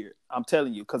engineered. I'm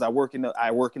telling you, because I work in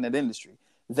that industry.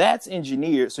 That's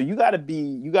engineered. So you got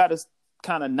to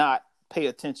kind of not pay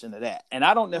attention to that. And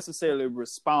I don't necessarily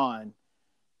respond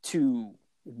to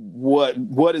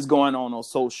what is going on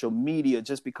social media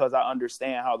just because I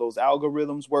understand how those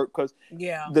algorithms work. Because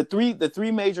the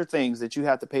three major things that you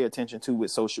have to pay attention to with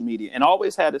social media, and I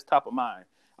always had this top of mind.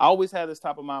 I always had this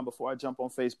top of mind before I jump on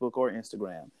Facebook or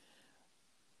Instagram.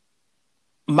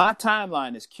 My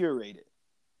timeline is curated.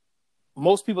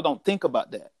 Most people don't think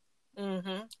about that.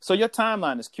 Mm-hmm. So your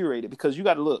timeline is curated because you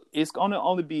got to look. It's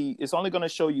only going to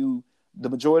show you the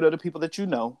majority of the people that you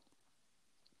know,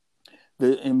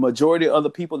 the majority of the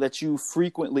people that you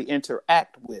frequently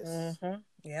interact with. Mm-hmm.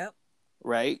 Yep.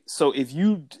 Right. So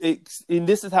and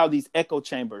this is how these echo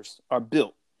chambers are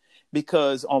built.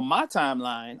 Because on my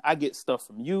timeline, I get stuff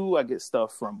from you, I get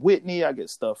stuff from Whitney, I get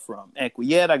stuff from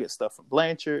Anquiette, I get stuff from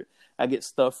Blanchard, I get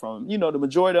stuff from, the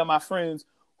majority of my friends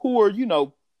who are,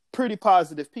 pretty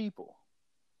positive people.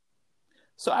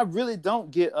 So I really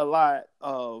don't get a lot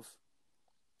of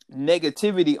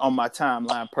negativity on my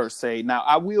timeline per se. Now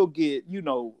I will get,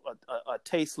 a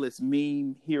tasteless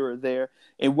meme here or there.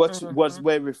 And what's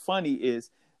very funny is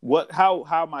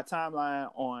how my timeline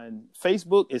on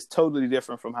Facebook is totally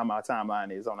different from how my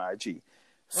timeline is on IG.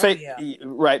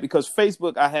 Right, because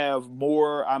Facebook,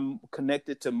 I'm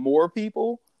connected to more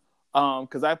people,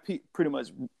 because I pretty much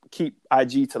keep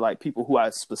IG to like people who I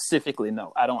specifically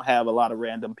know. I don't have a lot of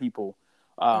random people,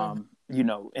 and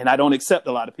I don't accept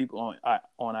a lot of people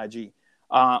on IG.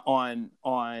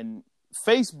 On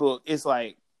Facebook, it's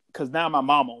like, because now my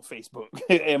mom on Facebook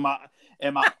and my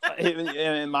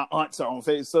aunts are on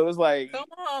Facebook, so it's like, come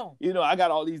on, I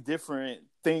got all these different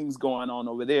things going on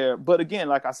over there. But again,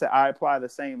 like I said, I apply the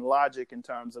same logic in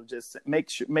terms of just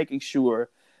making sure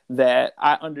that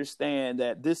I understand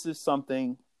that this is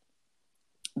something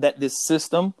that this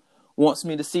system wants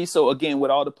me to see. So again, with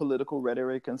all the political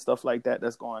rhetoric and stuff like that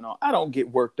that's going on, I don't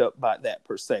get worked up by that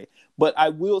per se. But I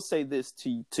will say this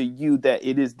to you, that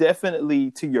it is definitely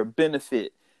to your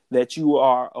benefit that you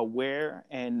are aware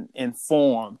and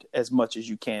informed as much as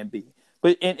you can be.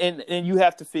 But and you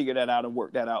have to figure that out and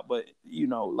work that out. But you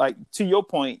know, like to your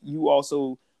point, you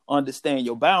also understand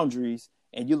your boundaries,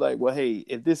 and you're like, well, hey,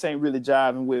 if this ain't really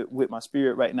jiving with my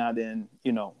spirit right now, then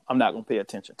you know I'm not gonna pay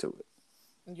attention to it.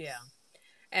 Yeah.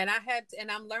 And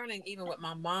I'm learning even with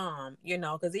my mom, you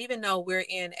know, because even though we're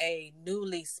in a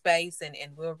newly space and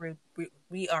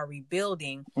we are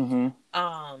rebuilding, Mm-hmm.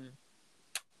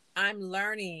 I'm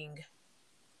learning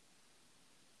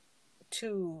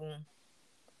to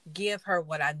give her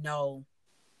what I know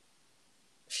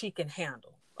she can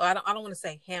handle. I don't want to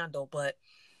say handle, but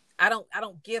I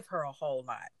don't give her a whole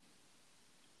lot,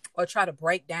 or try to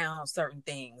break down certain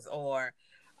things, or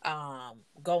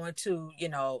go into, you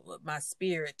know, my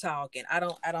spirit talk. And I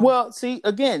don't Well, see,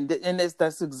 again, and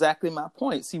that's exactly my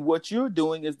point. See, what you're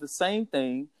doing is the same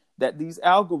thing that these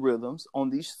algorithms on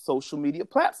these social media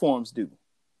platforms do.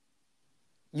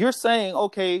 You're saying,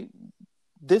 okay,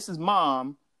 this is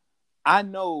mom. I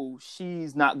know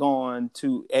she's not going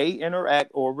to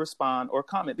interact or respond or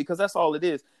comment, because that's all it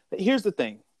is. But here's the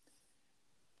thing.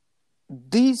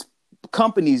 These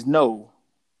companies know.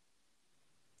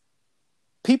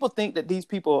 People think that these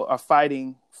people are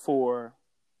fighting for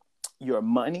your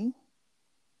money,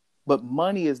 but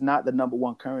money is not the number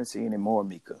one currency anymore,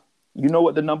 Mika. You know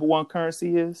what the number one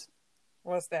currency is?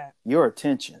 What's that? Your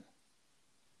attention.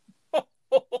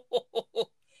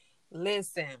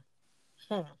 Listen.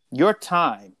 Your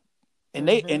time. And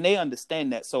they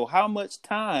understand that. So how much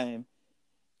time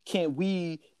can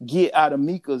we get out of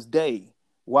Mika's day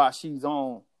while she's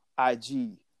on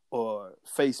IG or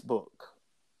Facebook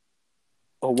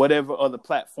or whatever other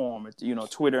platform, you know,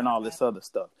 Twitter and all this other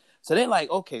stuff? So they're like,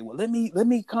 okay, well, let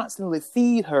me constantly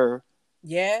feed her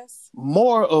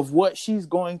more of what she's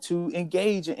going to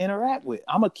engage and interact with.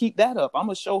 I'm gonna keep that up. I'm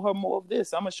gonna show her more of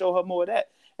this. I'm gonna show her more of that.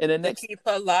 And then next, keep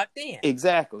her locked in.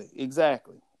 Exactly.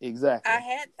 I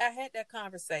had that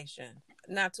conversation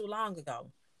not too long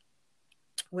ago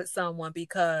with someone,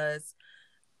 because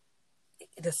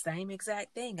the same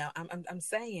exact thing. I'm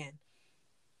saying,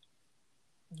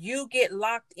 you get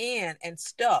locked in and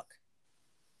stuck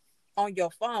on your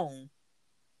phone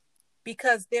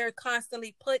because they're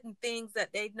constantly putting things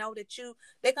that they know that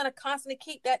they're going to constantly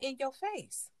keep that in your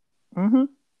face. Mm-hmm.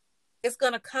 It's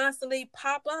going to constantly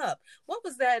pop up. What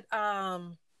was that?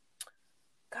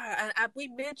 We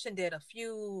mentioned it a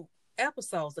few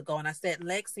episodes ago, and I said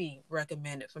Lexi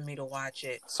recommended for me to watch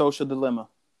it. Social Dilemma.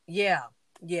 Yeah.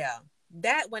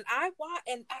 That when I watched,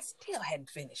 and I still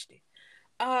hadn't finished it.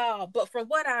 But from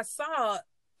what I saw,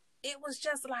 it was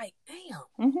just like,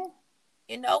 damn. Mm-hmm.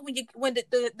 You know, when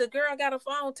the girl got her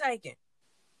phone taken.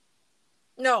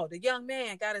 No, the young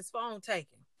man got his phone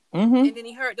taken. Mm-hmm. And then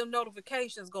he heard them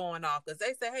notifications going off, because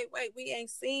they said, hey, wait, we ain't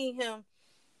seen him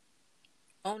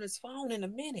on his phone in a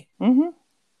minute. Mm-hmm.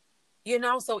 You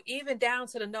know, so even down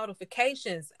to the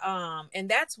notifications. And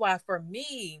that's why for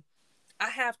me, I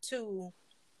have to,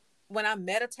 when I'm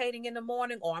meditating in the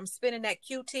morning, or I'm spending that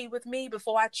QT with me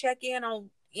before I check in on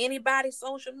anybody's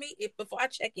social media, before I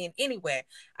check in anywhere,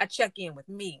 I check in with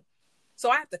me. So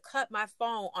I have to cut my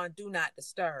phone on do not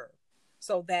disturb,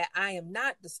 so that I am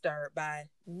not disturbed by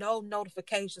no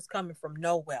notifications coming from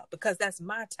nowhere, because that's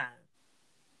my time.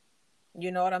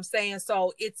 You know what I'm saying?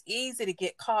 So it's easy to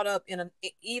get caught up in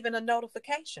even a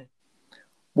notification.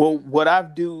 Well, what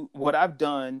I've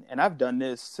done, and I've done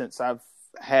this since I've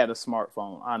had a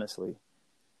smartphone, honestly.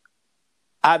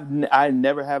 I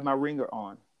never have my ringer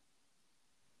on.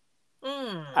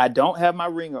 I don't have my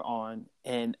ringer on,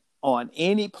 and on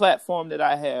any platform that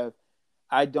I have,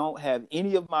 I don't have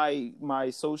any of my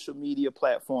social media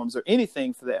platforms, or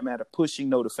anything for that matter, pushing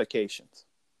notifications.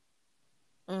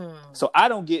 So I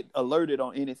don't get alerted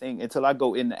on anything until I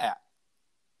go in the app.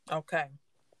 Okay.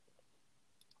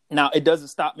 Now, it doesn't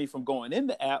stop me from going in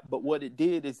the app, but what it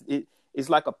did is it's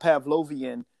like a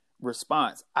Pavlovian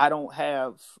response. I don't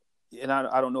have, and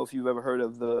I don't know if you've ever heard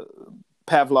of the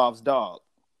Pavlov's dog,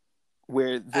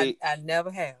 where I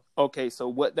never have. Okay, so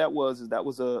what that was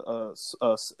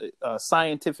a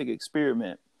scientific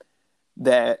experiment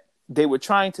that they were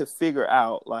trying to figure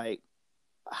out, like,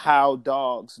 how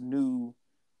dogs knew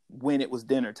when it was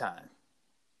dinner time.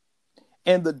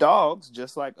 And the dogs,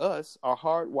 just like us, are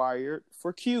hardwired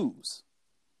for cues.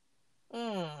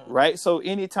 Right? So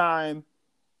anytime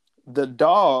the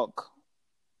dog,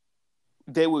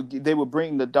 they would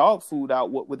bring the dog food out,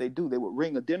 what would they do? They would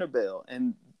ring a dinner bell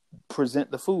and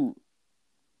present the food,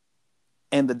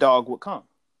 and the dog would come.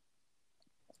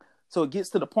 So it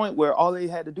gets to the point where all they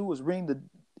had to do was ring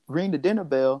the dinner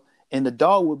bell, and the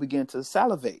dog would begin to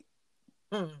salivate.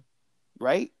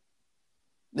 Right?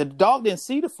 The dog didn't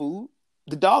see the food.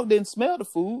 The dog didn't smell the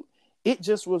food. It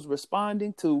just was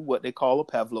responding to what they call a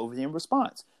Pavlovian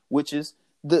response, which is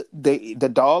the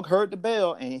dog heard the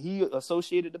bell and he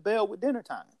associated the bell with dinner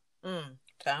time.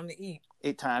 Time to eat.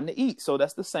 Time to eat. So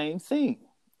that's the same thing,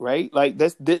 right? Like and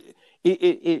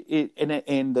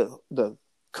the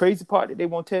crazy part that they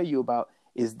won't tell you about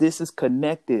is this is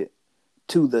connected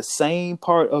to the same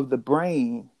part of the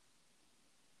brain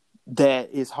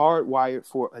that is hardwired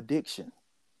for addiction,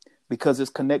 because it's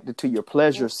connected to your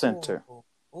pleasure center.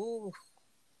 Ooh.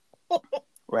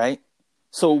 Right?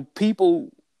 So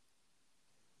people,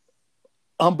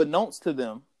 unbeknownst to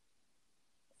them,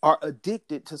 are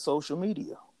addicted to social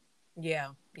media. Yeah.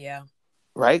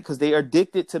 Right? Because they are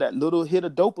addicted to that little hit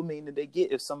of dopamine that they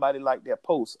get if somebody liked their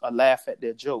post, or laugh at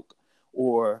their joke,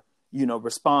 or,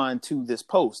 respond to this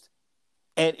post.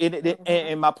 And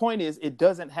and my point is, it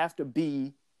doesn't have to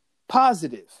be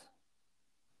positive.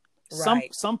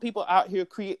 Right. Some people out here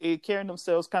carrying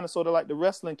themselves kind of sort of like the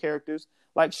wrestling characters,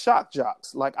 like shock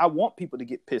jocks. Like, I want people to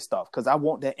get pissed off because I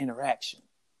want that interaction.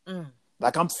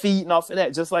 Like, I'm feeding off of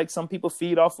that. Just like some people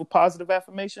feed off of positive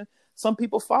affirmation, some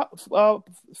people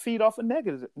feed off of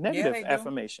negative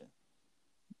affirmation.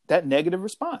 That negative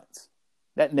response,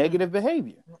 that negative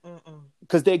behavior,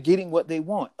 because they're getting what they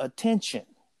want: attention.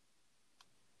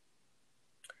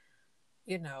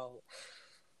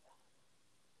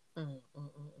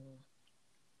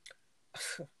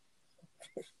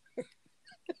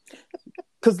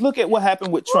 Because look at what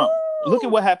happened with Trump. Look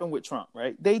at what happened with Trump,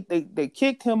 right? They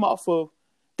kicked him off of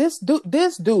this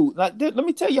dude. Like, let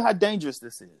me tell you how dangerous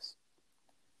this is.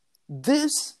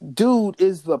 This dude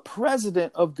is the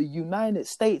president of the United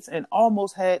States and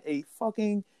almost had a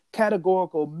fucking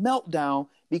categorical meltdown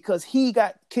because he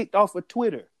got kicked off of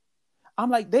Twitter. I'm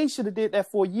like, they should have did that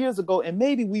 4 years ago, and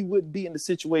maybe we wouldn't be in the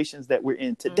situations that we're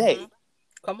in today.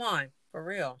 Come on, for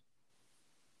real.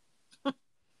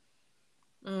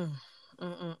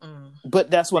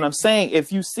 But that's what I'm saying.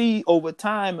 If you see over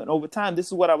time, this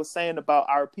is what I was saying about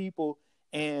our people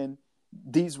and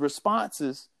these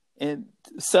responses and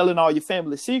selling all your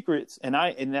family secrets. And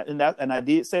I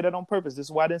did say that on purpose. This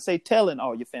is why I didn't say telling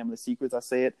all your family secrets. I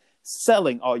said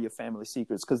selling all your family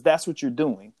secrets, because that's what you're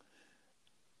doing.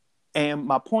 And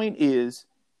my point is,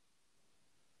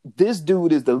 this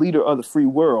dude is the leader of the free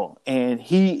world, and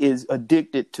he is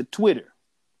addicted to Twitter.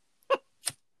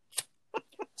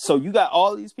 So you got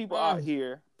all these people out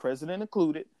here, president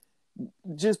included,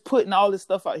 just putting all this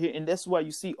stuff out here. And that's why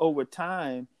you see over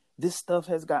time, this stuff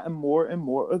has gotten more and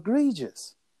more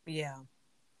egregious. Yeah.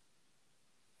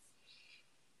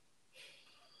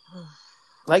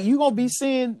 Like, you're going to be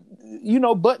seeing,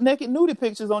 butt naked nudie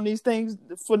pictures on these things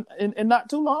in not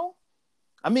too long.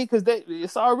 I mean, because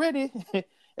it's already,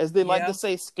 as they like to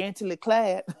say, scantily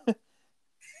clad.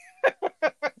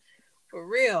 For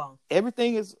real.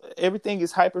 Everything is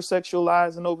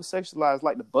hypersexualized and oversexualized,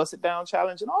 like the Bust It Down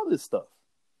challenge and all this stuff.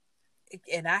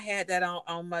 And I had that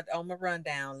on my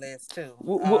rundown list too.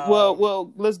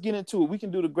 Well, let's get into it. We can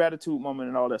do the gratitude moment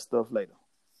and all that stuff later.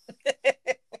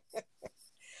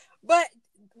 But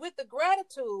with the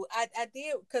gratitude, I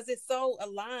did, because it's so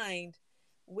aligned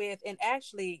with, and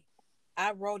actually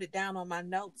I wrote it down on my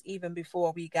notes even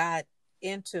before we got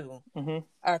into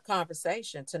our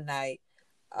conversation tonight.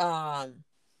 So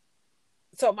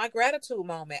my gratitude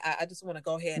moment, I just want to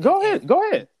go ahead. Go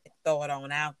ahead. Throw it on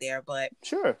out there, but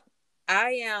sure.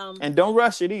 I am, and don't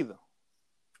rush it either.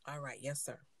 All right, yes,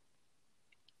 sir.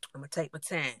 I'm gonna take my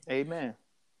time. Amen.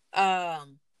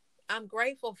 I'm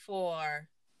grateful for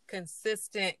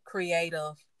consistent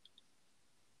creative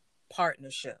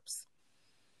partnerships.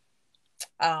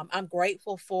 I'm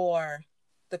grateful for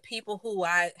the people who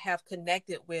I have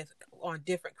connected with on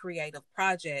different creative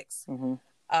projects.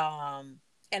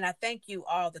 And I thank you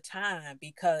all the time,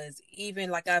 because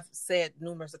even like I've said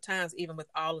numerous of times, even with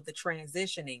all of the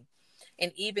transitioning,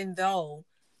 and even though,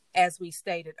 as we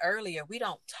stated earlier, we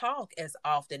don't talk as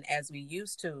often as we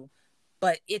used to,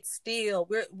 but it's still,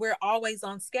 we're always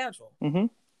on schedule.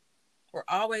 We're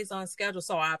always on schedule.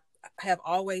 So I have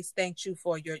always thanked you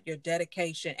for your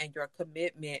dedication and your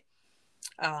commitment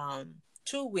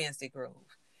to Wednesday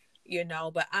Groove,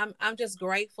 but I'm just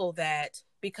grateful that,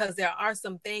 because there are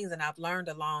some things, and I've learned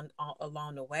along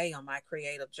the way on my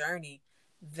creative journey,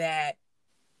 that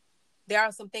there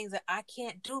are some things that I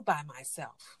can't do by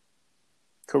myself.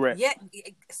 Correct. Yeah,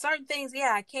 certain things,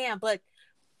 I can, but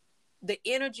the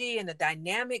energy and the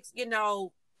dynamics,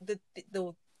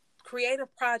 the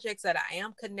creative projects that I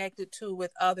am connected to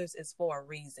with others is for a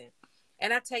reason.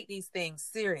 and I take these things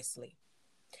seriously.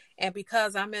 And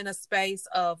because I'm in a space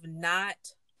of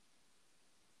not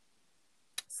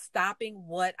stopping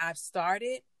what I've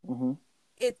started, Mm-hmm.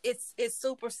 it's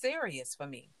super serious for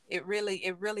me. It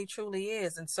really truly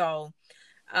is. And so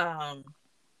um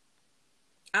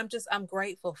I'm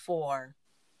grateful for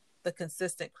the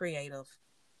consistent creative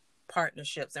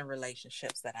partnerships and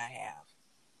relationships that I have,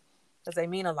 because they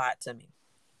mean a lot to me.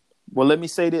 Well, let me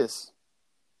say this.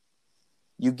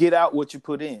 You get out what you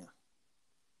put in.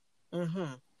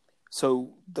 Mm-hmm.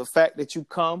 So the fact that you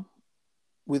come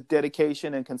with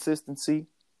dedication and consistency,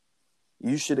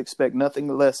 you should expect nothing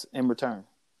less in return.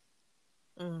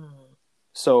 Mm.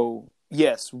 So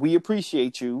yes, we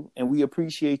appreciate you, and we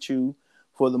appreciate you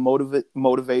for the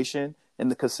motivation and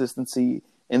the consistency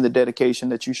and the dedication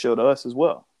that you show to us as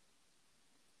well.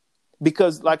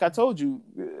 Because like I told you,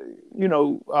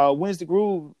 Wednesday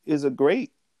Groove is a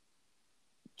great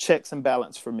checks and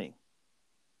balance for me.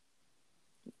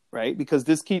 Right? Because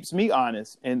this keeps me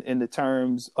honest in the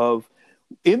terms of,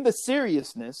 in the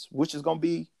seriousness, which is going to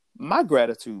be my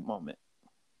gratitude moment.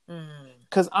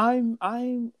 Because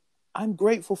I'm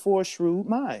grateful for a shrewd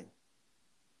mind.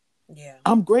 Yeah.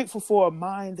 I'm grateful for a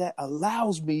mind that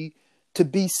allows me to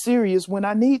be serious when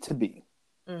I need to be.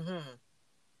 Mm-hmm.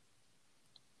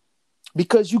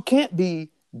 Because you can't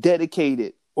be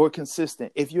dedicated or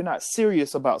consistent if you're not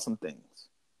serious about some things.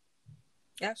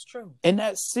 That's true. And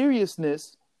that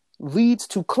seriousness leads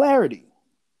to clarity.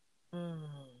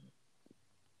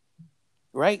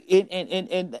 Right?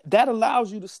 And that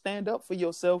allows you to stand up for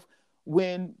yourself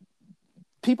when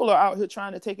people are out here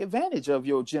trying to take advantage of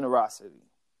your generosity.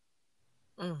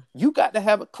 You got to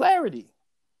have a clarity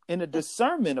and a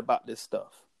discernment about this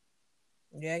stuff.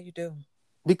 Yeah, you do.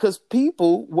 Because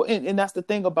people, and that's the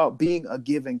thing about being a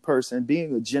giving person,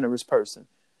 being a generous person,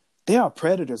 there are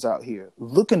predators out here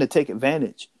looking to take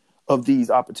advantage of these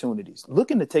opportunities,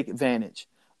 looking to take advantage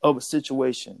of a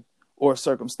situation or a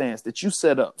circumstance that you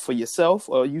set up for yourself,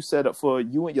 or you set up for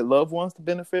you and your loved ones to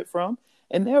benefit from.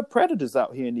 And there are predators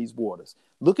out here in these waters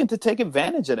looking to take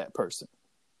advantage of that person.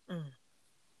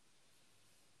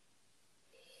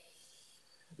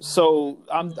 So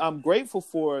I'm grateful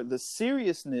for the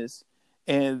seriousness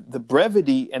and the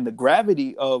brevity and the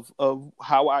gravity of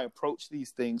how I approach these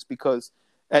things, because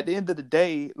at the end of the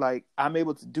day, like, I'm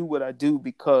able to do what I do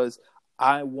because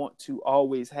I want to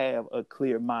always have a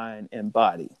clear mind and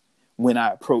body when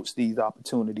I approach these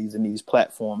opportunities and these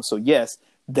platforms. So yes,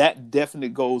 that definitely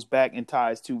goes back and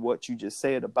ties to what you just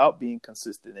said about being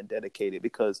consistent and dedicated,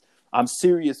 because I'm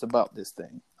serious about this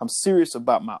thing. I'm serious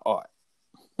about my art.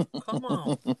 Come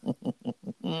on.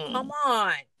 Come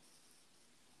on.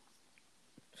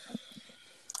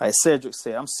 Like Cedric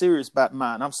said, I'm serious about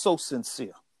mine. I'm so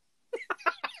sincere.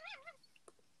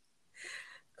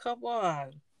 Come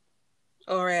on.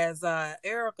 Or as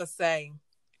Erica say,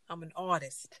 I'm an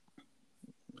artist.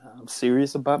 I'm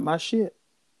serious about my shit.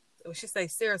 Or she say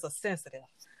serious or sensitive?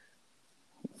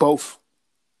 Both.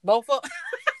 Both of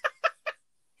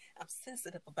I'm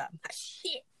sensitive about my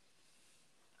shit.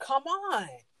 Come on.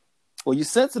 Well, you're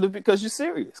sensitive because you're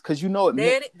serious. Because you know it.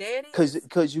 There it is.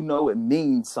 Because you know it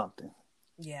means something.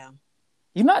 Yeah.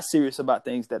 You're not serious about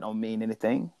things that don't mean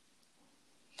anything.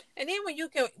 And then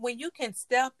when you can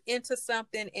step into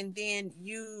something and then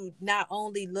you not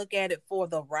only look at it for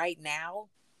the right now,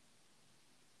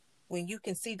 when you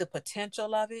can see the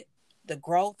potential of it, the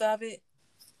growth of it.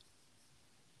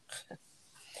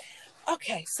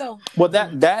 Okay, so Well,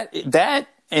 that,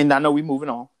 and I know we're moving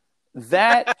on.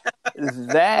 That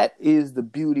is the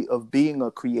beauty of being a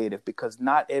creative, because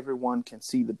not everyone can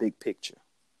see the big picture.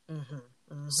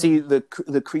 See,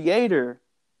 the creator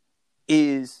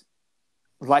is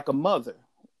like a mother.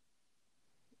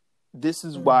 This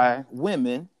is why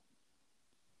women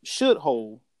should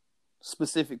hold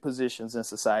specific positions in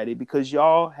society, because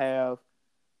y'all have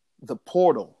the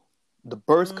portal, the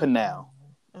birth canal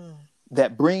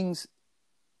that brings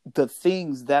the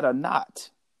things that are not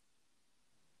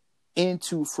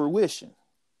into fruition.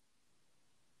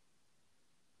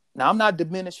 Now, I'm not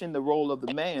diminishing the role of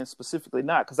the man, specifically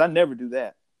not, because I never do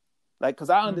that. Like, because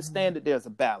I understand that there's a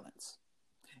balance.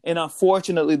 And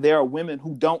unfortunately, there are women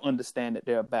who don't understand that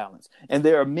there's a balance. And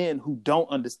there are men who don't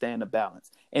understand the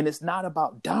balance. And it's not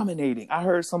about dominating. I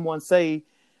heard someone say,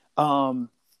 for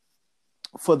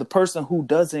the person who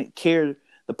doesn't care,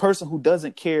 the person who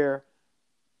doesn't care,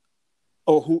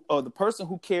 or the person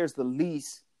who cares the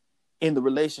least in the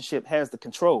relationship has the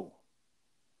control.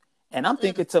 And I'm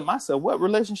thinking to myself, what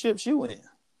relationships you in?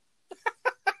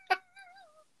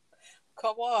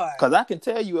 come on. Because I can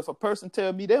tell you, if a person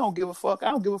tell me they don't give a fuck,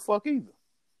 I don't give a fuck either.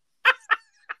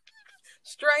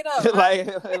 Straight up,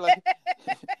 right? like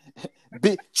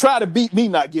try to beat me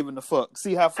not giving a fuck.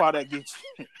 See how far that gets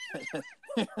you.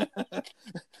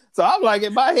 So I'm like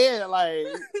in my head, like,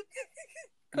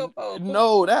 Come on.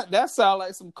 no, that sounds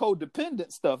like some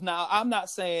codependent stuff. Now I'm not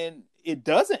saying it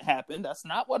doesn't happen. That's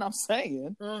not what I'm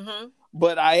saying. Mm-hmm.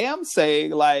 But I am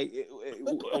saying, like,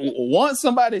 once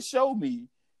somebody show me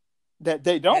that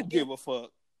they don't give a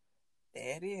fuck,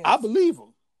 that is. I believe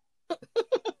them.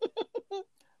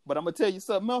 But I'm gonna tell you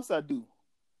something else I do.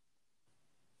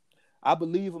 I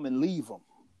believe them and leave them.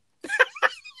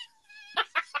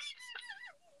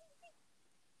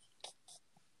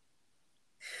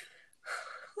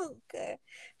 Okay.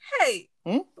 Hey,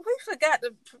 Hmm? we forgot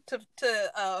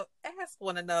to ask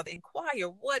one another, inquire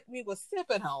what we were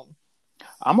sipping on.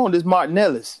 I'm on this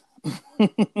Martinellis.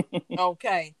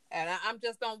 Okay, and I'm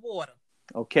just on water.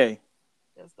 Okay.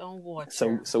 Just on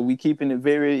water. So we keeping it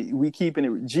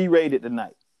G-rated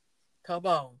tonight. Come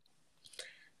on.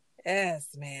 Yes,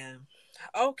 man.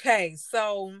 Okay,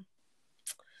 so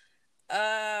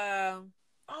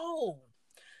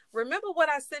remember what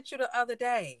I sent you the other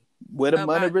day? Where the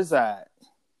money reside.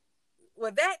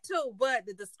 Well, that too, but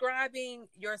the describing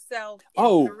yourself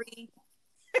Oh. three.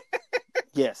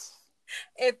 Yes.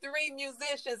 And three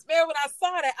musicians. Man, when I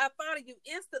saw that, I thought of you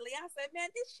instantly. I said, man,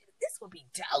 this would be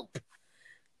dope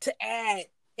to add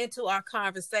into our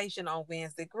conversation on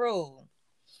Wednesday Groove.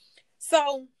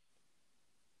 So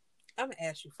I'm gonna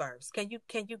ask you first. Can you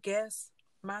guess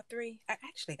my three? I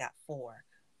actually got four.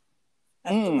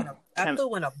 I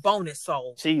threw in a bonus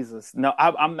soul. Jesus, no,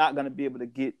 I'm not gonna be able to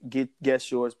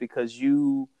guess yours because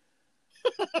you're.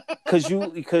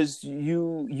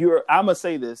 I'm gonna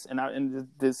say this, and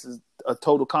this is a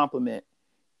total compliment.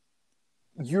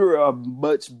 You're a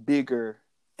much bigger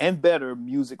and better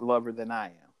music lover than I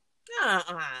am.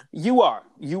 You are.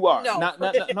 No.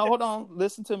 No, hold on.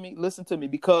 Listen to me,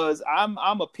 because I'm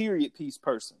a period piece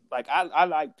person. Like I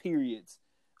like periods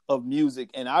of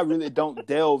music, and I really don't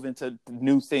delve into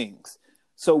new things.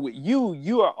 So with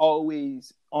you are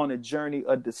always on a journey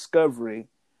of discovery.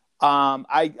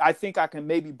 I think I can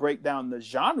maybe break down the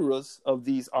genres of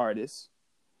these artists.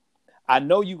 I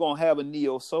know you're gonna have a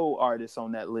neo soul artist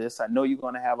on that list. I know you're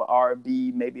gonna have an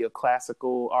R&B, maybe a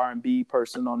classical R&B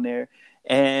person on there,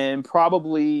 and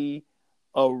probably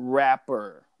a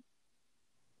rapper.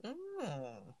 You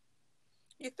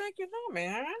think you know,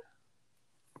 man?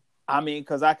 I mean,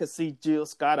 because I could see Jill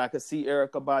Scott, I could see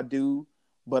Erykah Badu,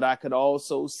 but I could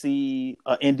also see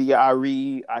India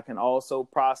Arie. I can also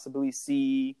possibly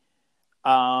see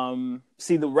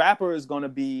the rapper is going to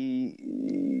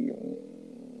be,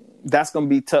 that's going to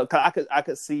be tough. I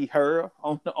could see her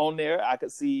on there. I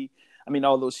could see, I mean,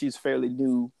 although she's fairly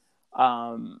new,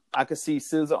 I could see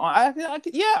SZA on. I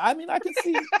could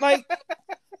see like,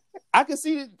 I could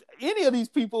see any of these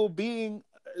people being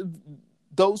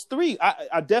those three.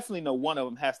 I definitely know one of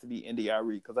them has to be India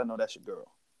Arie, because I know that's your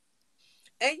girl.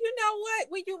 And you know what?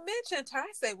 When you mentioned her,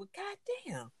 I said, well,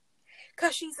 goddamn,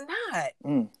 because she's not.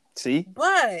 See?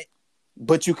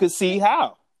 But you could see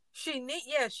how. She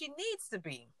needs to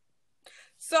be.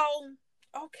 So,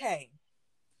 okay.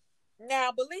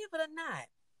 Now, believe it or not,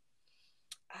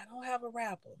 I don't have a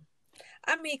rapper.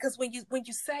 I mean, because when you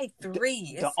say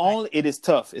three, it is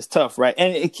tough. It's tough, right?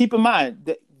 And keep in mind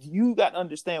that you got to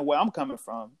understand where I'm coming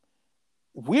from.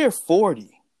 We're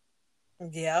 40.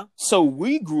 Yeah. So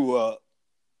we grew up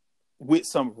with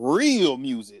some real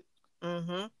music.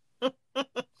 Mm-hmm.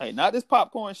 Hey, not this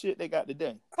popcorn shit they got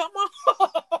today. Come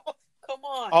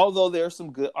on. Although there's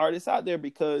some good artists out there,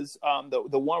 because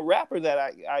the one rapper that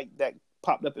I that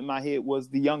popped up in my head was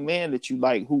the young man that you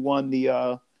like, who won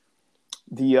the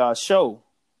show.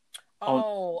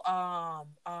 Because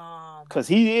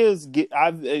he is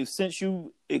since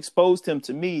you exposed him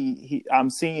to me, I'm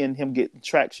seeing him get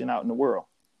traction out in the world.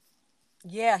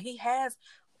 Yeah, he has.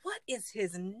 What is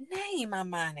his name? My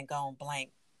mind is gone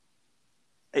blank.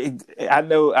 I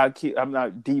know. I'm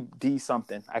not D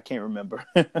something. I can't remember.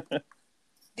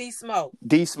 D Smoke.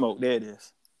 D Smoke. There it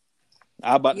is.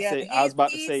 I was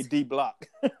about to say D Block.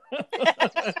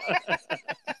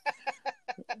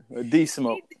 D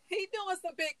Smoke. He doing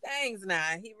some big things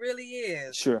now. He really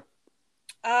is. Sure.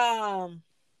 Wow,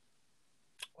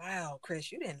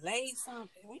 Chris, you didn't lay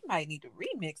something. We might need to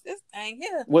remix this thing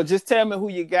here. Well, just tell me who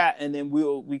you got, and then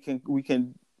we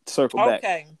can circle back.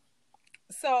 Okay.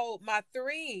 So my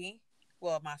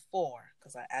four,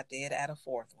 because I did add a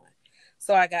fourth one.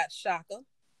 So I got Shaka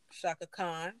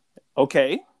Khan.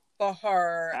 Okay. For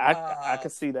her, I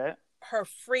could see that. Her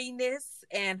freeness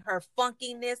and her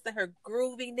funkiness and her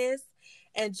grooviness,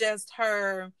 and just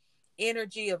her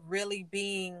energy of really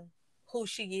being who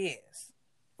she is.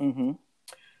 Mm-hmm.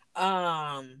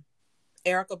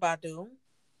 Erica Badu.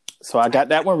 So I got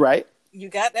that one right. You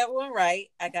got that one right.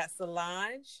 I got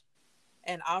Solange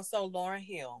and also Lauryn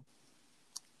Hill.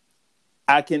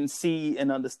 I can see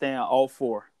and understand all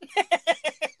four.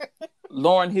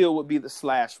 Lauryn Hill would be the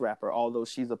slash rapper, although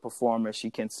she's a performer. She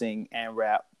can sing and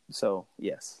rap. So,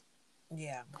 yes.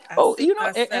 Yeah.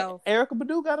 Erica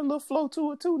Badu got a little flow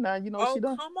to it, too. Now, she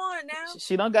done. Come on now.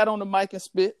 She done got on the mic and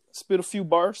spit a few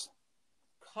bars.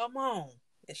 Come on.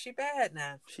 Is she bad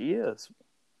now? She is.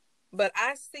 But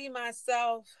I see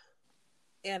myself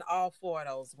in all four of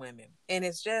those women. And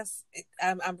it's just,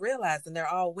 I'm realizing they're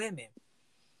all women.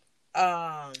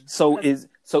 So is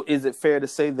it fair to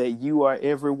say that you are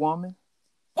every woman?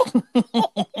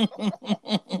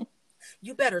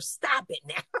 You better stop it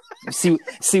now. See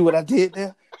what I did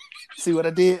there? See what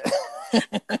I did?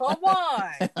 Come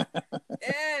on.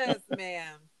 Yes,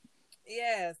 ma'am.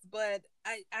 Yes, but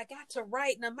I got to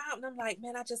writing them out and I'm like,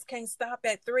 man, I just can't stop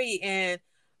at 3. And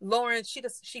Lauren, she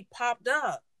popped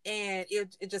up and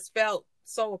it just felt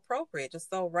so appropriate, just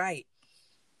so right.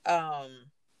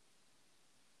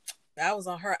 I was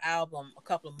on her album a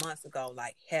couple of months ago,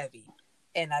 like Heavy,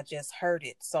 and I just heard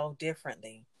it so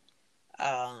differently.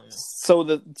 So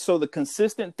the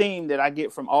consistent theme that I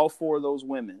get from all four of those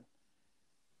women: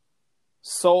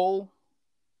 soul,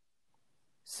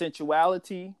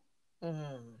 sensuality,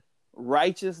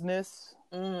 righteousness,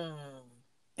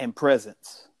 and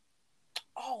presence.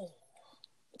 Oh,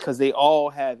 because they all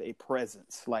have a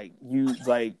presence. Like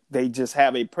they just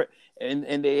have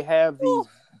and they have these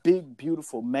big,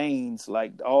 beautiful manes,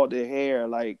 like all their hair.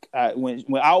 Like when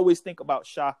I always think about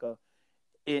Shaka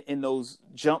in those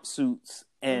jumpsuits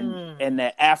and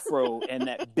that afro and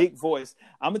that big voice.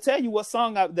 I'm gonna tell you what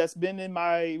song that's been in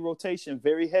my rotation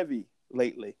very heavy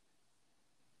lately.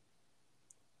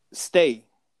 Stay,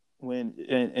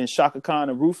 and Shaka Khan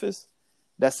and Rufus.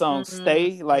 That song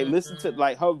Stay, like listen to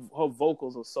like her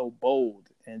vocals are so bold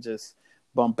and just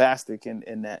bombastic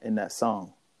in that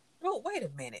song. Oh, wait a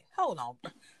minute. Hold on,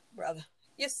 brother.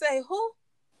 You say who?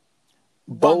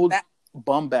 Bold,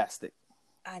 bombastic.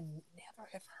 I never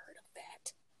have heard of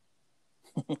that.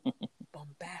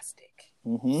 Bombastic.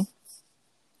 Mm-hmm.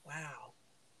 Wow.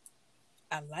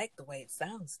 I like the way it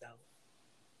sounds though.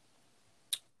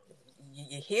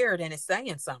 You hear it and it's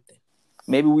saying something.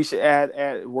 Maybe we should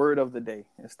add word of the day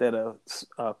instead of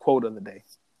quote of the day.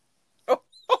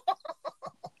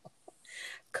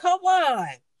 Come on.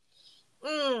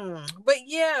 But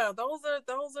yeah,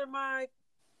 those are my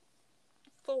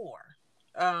 4.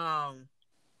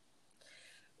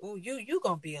 You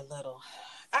gonna be a little.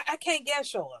 I can't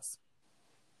guess yours.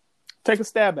 Take a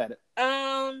stab at it.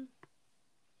 Oh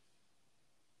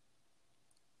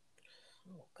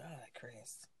God,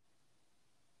 Chris.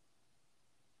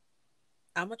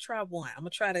 I'm gonna try one. I'm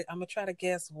gonna try to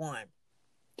guess one.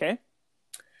 Okay.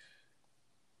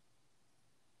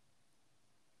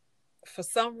 For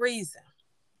some reason,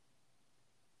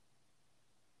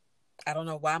 I don't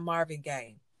know why Marvin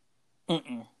Gaye.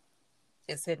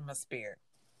 It's hitting my spirit.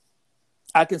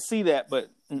 I can see that, but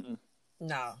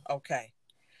no. Okay.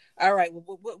 All right.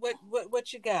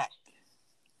 What you got?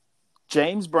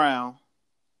 James Brown.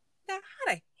 Now,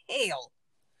 how the hell?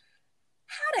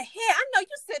 I know you're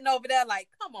sitting over there like,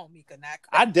 come on, Mika. Now,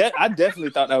 I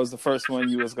definitely thought that was the first one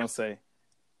you was gonna say.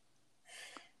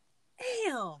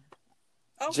 Damn.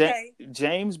 Okay.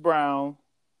 James Brown,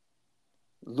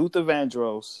 Luther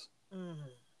Vandross,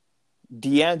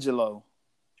 D'Angelo.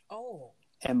 Oh.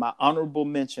 And my honorable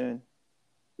mention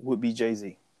would be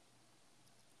Jay-Z.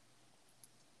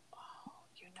 Oh,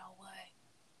 you know what?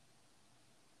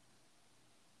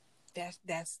 That's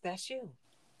you.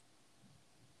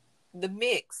 The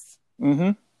mix.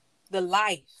 Mm-hmm. The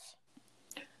life.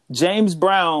 James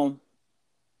Brown,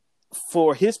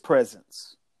 for his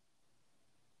presence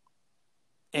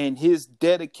and his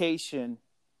dedication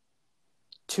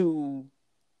to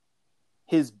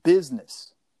his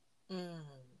business.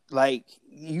 Like,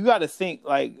 you got to think,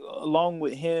 like, along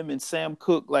with him and Sam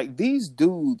Cooke, like, these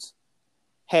dudes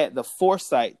had the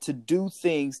foresight to do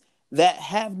things that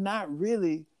have not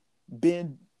really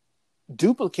been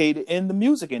duplicated in the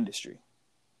music industry.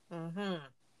 Mm-hmm.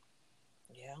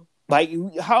 Yeah. Like,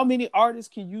 how many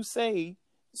artists can you say,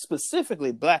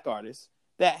 specifically black artists,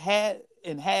 that had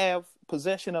and have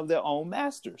possession of their own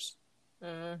masters?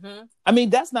 Mm-hmm. I mean,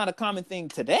 that's not a common thing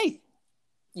today.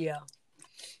 Yeah.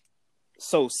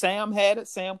 So Sam had it,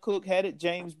 Sam Cooke had it,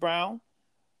 James Brown.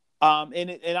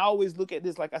 And I always look at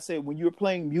this, like I said, when you're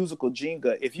playing musical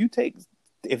Jenga, if you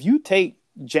take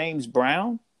James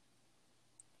Brown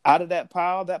out of that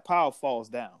pile falls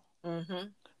down. Mm-hmm.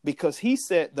 Because he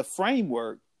set the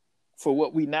framework for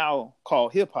what we now call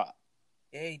hip hop.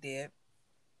 Yeah, he did.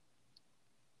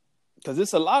 Because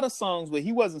it's a lot of songs where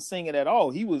he wasn't singing at all.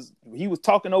 He was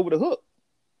talking over the hook.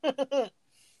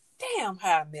 Damn,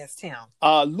 how I missed him.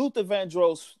 Luther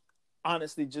Vandross,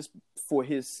 honestly, just for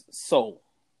his soul.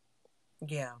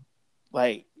 Yeah.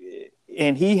 Like,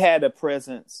 and he had a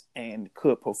presence and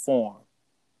could perform.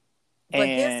 But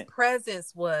his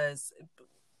presence was,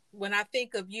 when I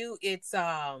think of you, it's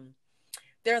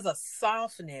there's a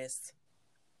softness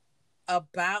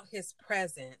about his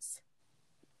presence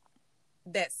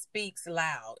that speaks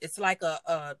loud. It's like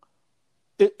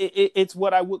it's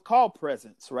what I would call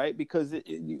presence, right? Because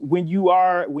when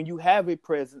you have a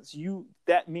presence,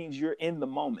 that means you're in the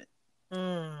moment.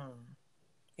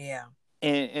 Yeah.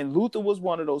 And Luther was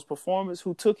one of those performers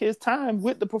who took his time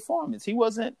with the performance. It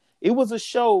was a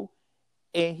show,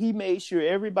 and he made sure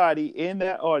everybody in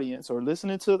that audience or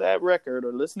listening to that record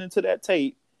or listening to that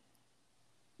tape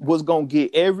was going to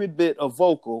get every bit of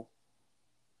vocal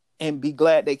and be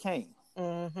glad they came.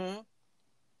 Mm-hmm.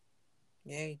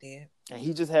 Yeah, he did. And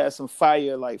he just had some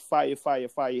fire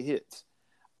hits.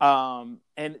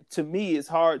 And to me, it's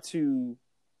hard to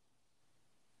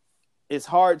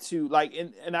like,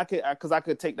 and I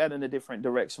could take that in a different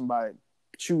direction by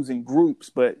choosing groups,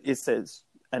 but it says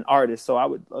an artist. So I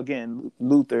would, again,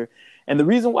 Luther. And the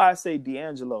reason why I say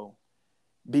D'Angelo,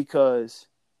 because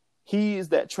he is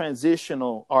that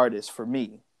transitional artist for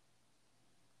me.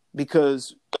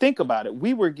 Because think about it.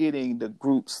 We were getting the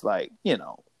groups like,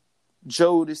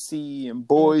 Jodeci and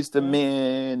Boyz II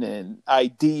Men and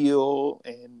Ideal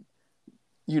and,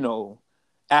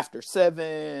 After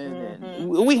Seven. And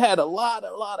we had a lot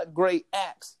of great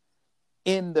acts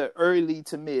in the early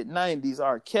to mid 90s.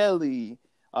 R. Kelly,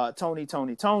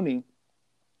 Tony.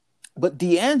 But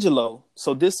D'Angelo,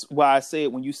 so this is why I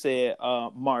said when you said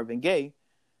Marvin Gaye,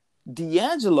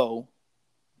 D'Angelo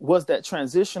was that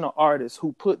transitional artist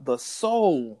who put the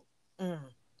soul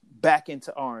back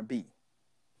into R&B.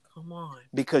 Come on.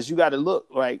 Because you got to look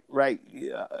right.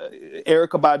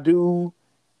 Erykah Badu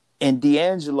and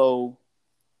D'Angelo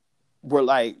were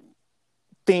like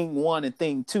thing one and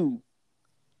thing two,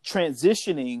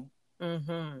 transitioning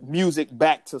music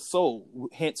back to soul,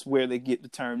 hence where they get the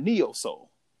term neo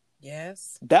soul.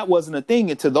 Yes. That wasn't a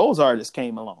thing until those artists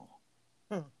came along.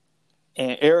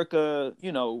 And Erykah,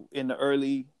 in the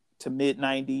early to mid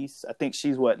 90s, I think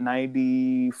she's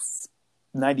 90,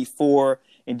 94,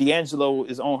 and D'Angelo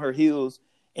is on her heels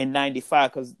in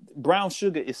 95 because Brown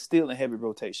Sugar is still in heavy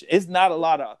rotation. It's not a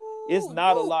lot of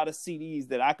CDs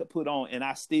that I could put on and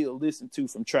I still listen to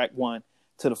from track one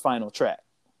to the final track.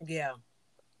 Yeah.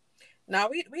 No,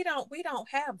 we don't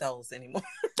have those anymore.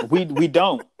 we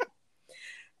don't.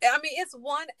 I mean, it's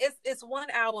one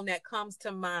album that comes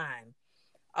to mind.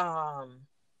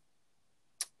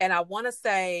 And I want to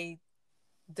say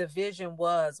Division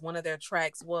was one of their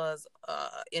tracks was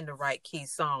in the right key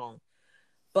song,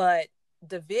 but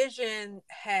Division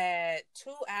had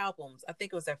two albums. I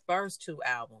think it was their first two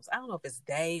albums. I don't know if it's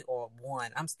Day or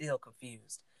One. I'm still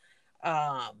confused.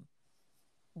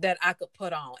 That I could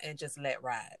put on and just let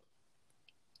ride.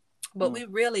 But we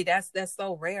really, that's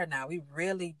so rare now. We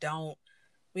really don't.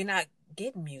 We're not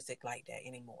getting music like that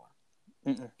anymore.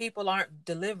 People aren't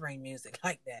delivering music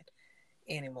like that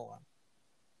anymore.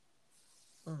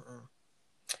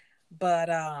 But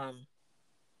I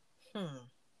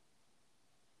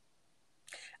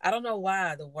don't know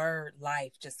why the word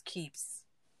life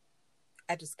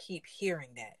I just keep hearing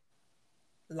that.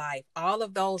 Life. All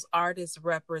of those artists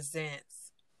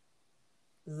represents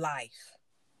life.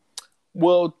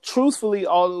 Well, truthfully,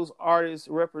 all those artists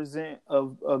represent a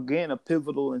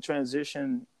pivotal and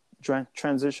transitional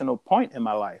point in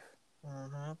my life.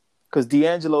 Because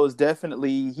D'Angelo is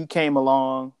definitely, he came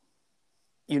along,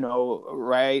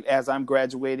 right as I'm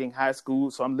graduating high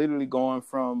school. So I'm literally going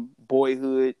from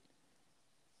boyhood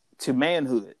to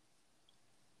manhood.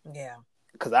 Yeah.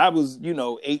 Because I was,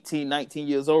 18, 19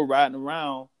 years old riding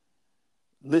around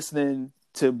listening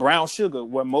to Brown Sugar,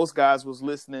 where most guys was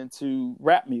listening to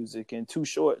rap music and Too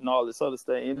Short and all this other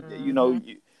stuff. And,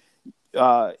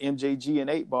 MJG and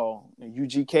 8 Ball and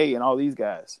UGK and all these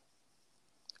guys.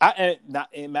 And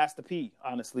Master P,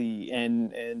 honestly,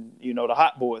 and the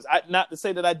Hot Boys. Not to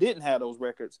say that I didn't have those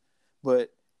records,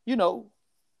 but every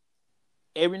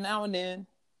now and then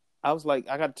I was like,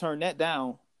 I got to turn that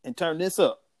down and turn this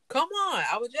up. Come on,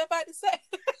 I was just about to say,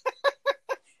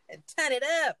 and turn it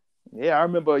up. Yeah, I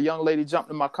remember a young lady jumped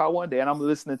in my car one day, and I'm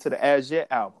listening to the As Yet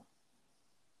album.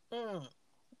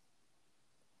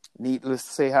 Needless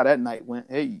to say how that night went.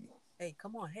 Hey,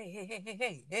 come on,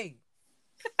 hey.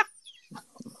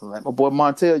 Like my boy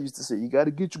Montel used to say, you got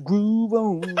to get your groove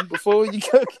on before you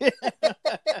cook it.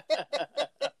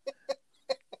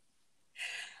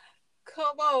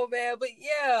 Come on, man. But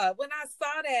yeah, when I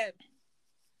saw that,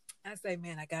 I say,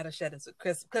 man, I gotta share this with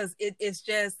Chris because it's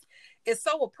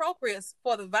so appropriate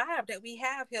for the vibe that we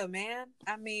have here, man.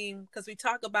 I mean, because we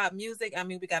talk about music. I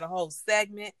mean, we got a whole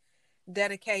segment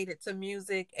dedicated to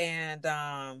music, and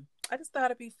I just thought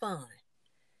it'd be fun.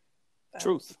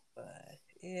 Truth. But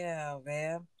yeah,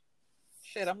 man.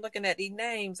 Shit, I'm looking at these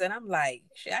names and I'm like,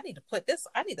 shit, I need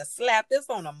to slap this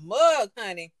on a mug,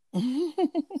 honey.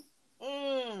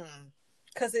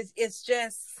 Cause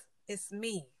it's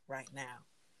me right now.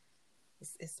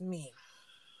 It's me.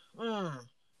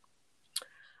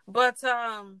 But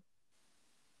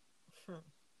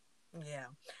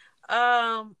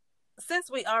yeah.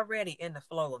 Since we already in the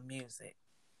flow of music,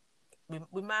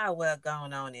 we might as well go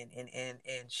on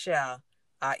and share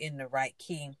in the right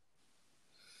key.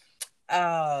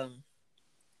 I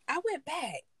went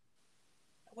back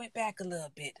a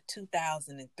little bit to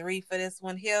 2003 for this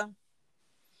one here.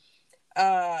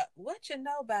 What you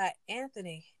know about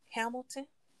Anthony Hamilton?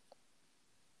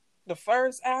 The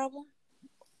first album?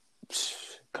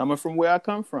 Coming from where I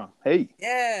come from. Hey.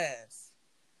 Yes.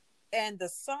 And the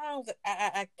song that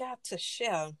I got to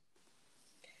share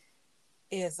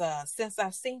is Since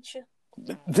I've Seen You.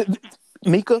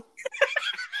 Mika?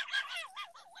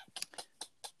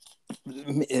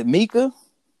 Mika?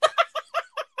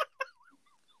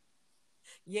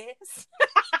 Yes.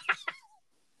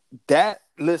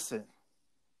 Listen,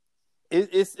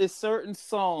 it's certain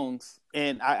songs,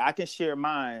 and I can share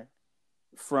mine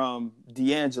from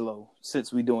D'Angelo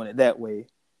since we're doing it that way.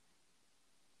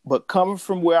 But coming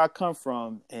from where I come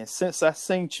from, and Since I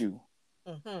Seen You,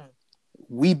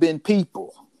 we been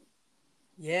people.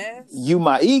 Yes. You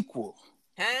my equal.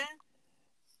 Huh?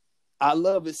 I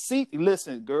love it. See,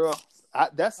 listen, girl,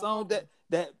 that song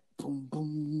that boom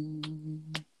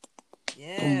boom,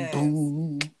 yes. boom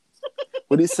boom.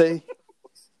 What did it say?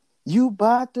 You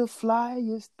bought the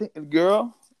flyest thing,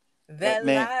 girl. That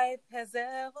man, life has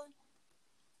ever.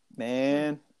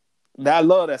 Man, I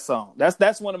love that song.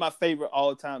 That's one of my favorite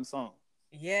all time songs.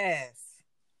 Yes.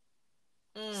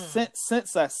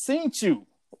 Since I Seen You.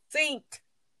 Synced.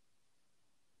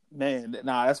 Man,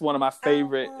 that's one of my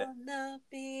favorite. I wanna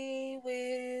be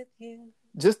with you.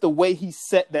 Just the way he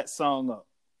set that song up.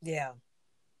 Yeah.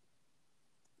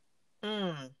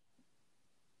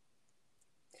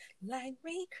 Like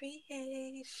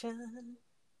recreation.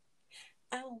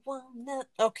 I wanna.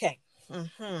 Okay.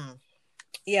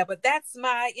 Yeah, but that's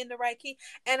my In the Right Key.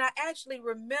 And I actually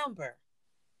remember,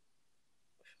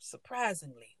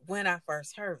 surprisingly, when I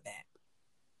first heard that.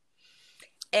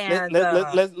 And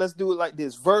let's do it like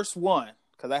this. Verse 1,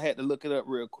 because I had to look it up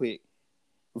real quick.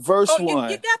 Verse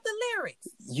 1. You got the lyrics.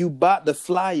 You bought the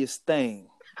flyest thing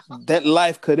that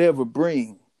life could ever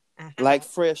bring. Like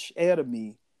fresh air to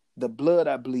me, the blood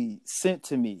I bleed sent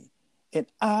to me. And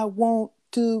I want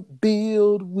to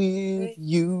build with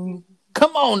you.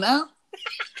 Come on now.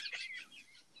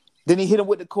 Then he hit him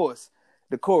with the chorus.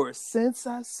 The chorus, since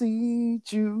I see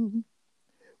you,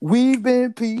 we've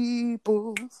been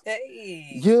people.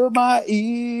 Hey. You're my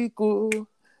equal.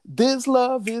 This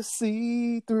love is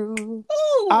see-through.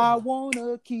 Ooh. I want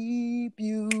to keep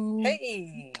you.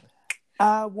 Hey.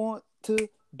 I want to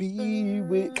be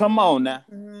with. Come on now.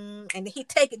 And he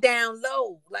take it down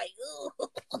low. Like, ooh.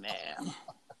 Man.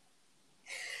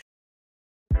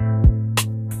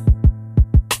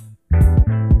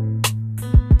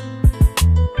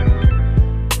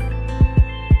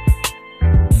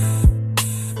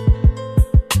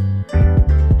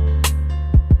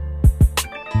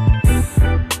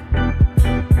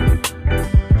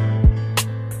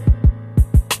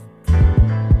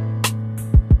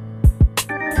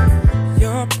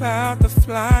 You're about the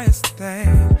flyest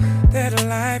thing that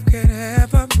life could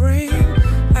ever bring.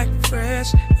 Like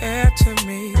fresh air to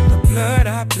me, the blood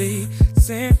I bleed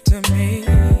sent to me.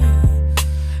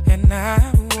 And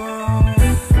I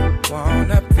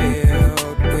wanna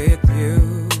build with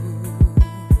you.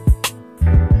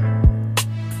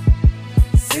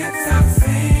 Since I've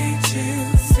seen you,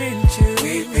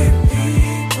 we've been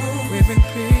people.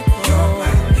 You're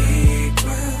my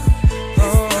equal.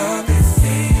 This love is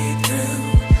see-through.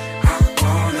 I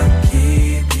wanna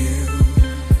keep you.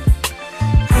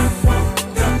 I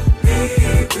wanna be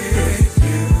with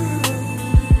you.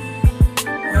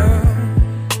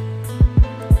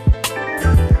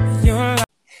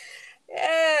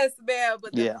 Yes, man.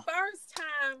 But the Yeah. first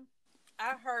time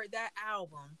I heard that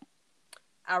album,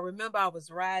 I remember I was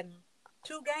riding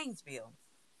to Gainesville.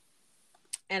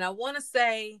 And I want to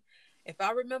say, if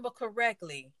I remember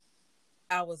correctly,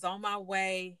 I was on my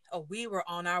way, or we were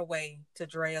on our way to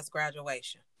Drea's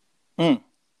graduation. Mm.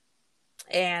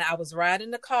 And I was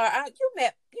riding the car. You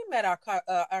met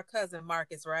our cousin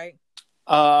Marcus, right?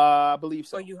 I believe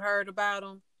so. Or you heard about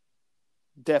him?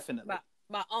 Definitely.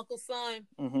 My uncle's son.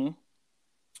 Mm-hmm.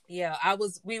 Yeah,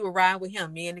 we were riding with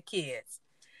him, me and the kids.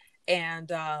 And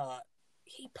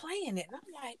he playing it. And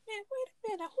I'm like, man, wait a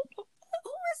minute.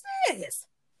 Who is this?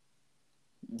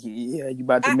 Yeah, you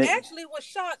about to I make... actually was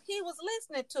shocked he was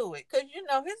listening to it. Because,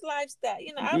 his lifestyle,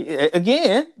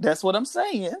 Again, that's what I'm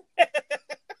saying.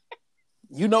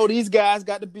 These guys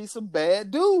got to be some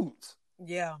bad dudes.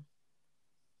 Yeah.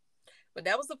 But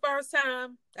that was the first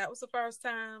time.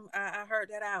 I heard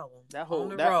that album. That whole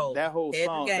song. That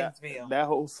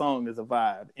whole song is a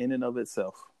vibe in and of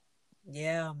itself.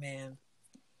 Yeah, man.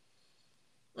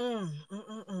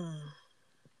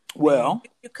 Well, man,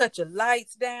 you cut your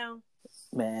lights down,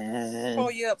 man.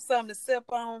 Pour you up something to sip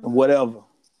on, whatever,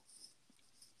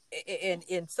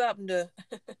 and something to.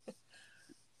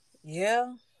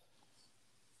 Yeah.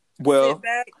 Well,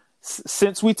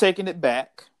 since we taking it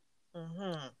back.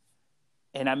 Mm-hmm.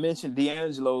 And I mentioned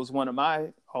D'Angelo is one of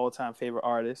my all-time favorite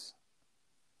artists.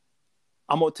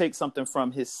 I'm going to take something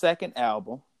from his second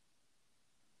album,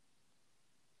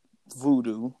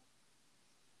 Voodoo.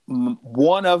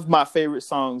 One of my favorite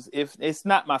songs, if it's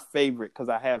not my favorite because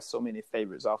I have so many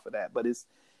favorites off of that, but it's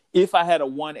if I had a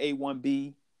 1A,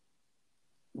 1B,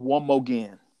 One More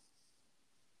Again.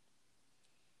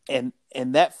 And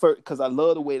that first, because I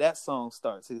love the way that song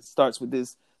starts. It starts with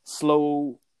this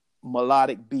slow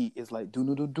melodic beat. Is like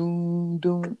doom doom doom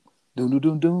doom doom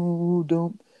doom doom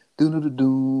doom doom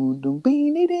doom doom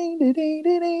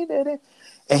doom.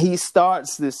 And he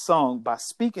starts this song by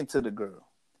speaking to the girl.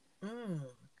 I'm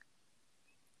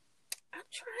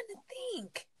trying to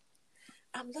think.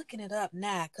 I'm looking it up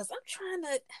now because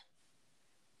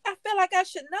I feel like I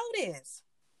should know this.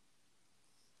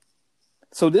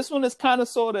 So this one is kind of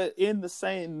sort of in the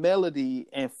same melody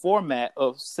and format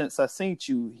of Since I Seen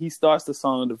You. He starts the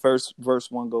song, the verse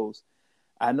one goes,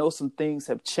 I know some things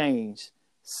have changed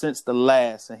since the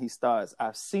last. And he starts,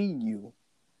 I've seen you.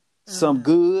 Some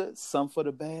good, some for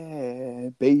the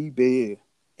bad, baby.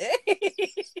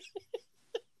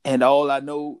 And all I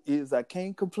know is I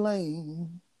can't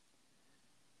complain.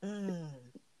 And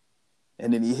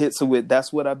then he hits her with,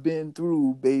 that's what I've been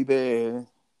through, baby.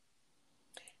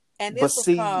 And this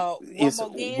was called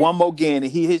One More Again.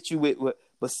 And he hits you with,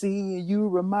 but seeing you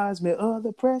reminds me of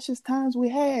the precious times we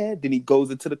had. Then he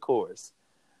goes into the chorus.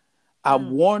 I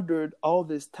wondered all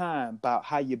this time about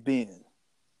how you been.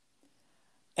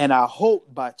 And I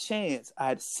hoped by chance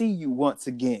I'd see you once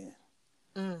again.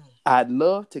 I'd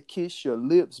love to kiss your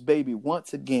lips, baby,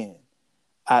 once again.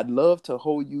 I'd love to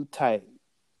hold you tight.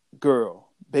 Girl,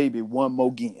 baby, one more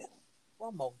again.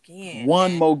 One more again.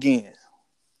 One more again.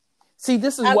 See,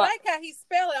 this is I why. like how he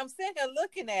spelled it. I'm sitting here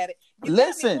looking at it. You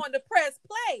listen, got me wanting to press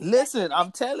play. Listen,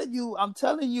 I'm telling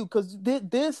you, because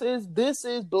this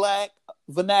is black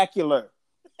vernacular.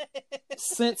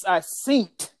 Since I seen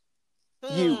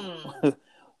you,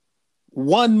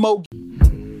 one more.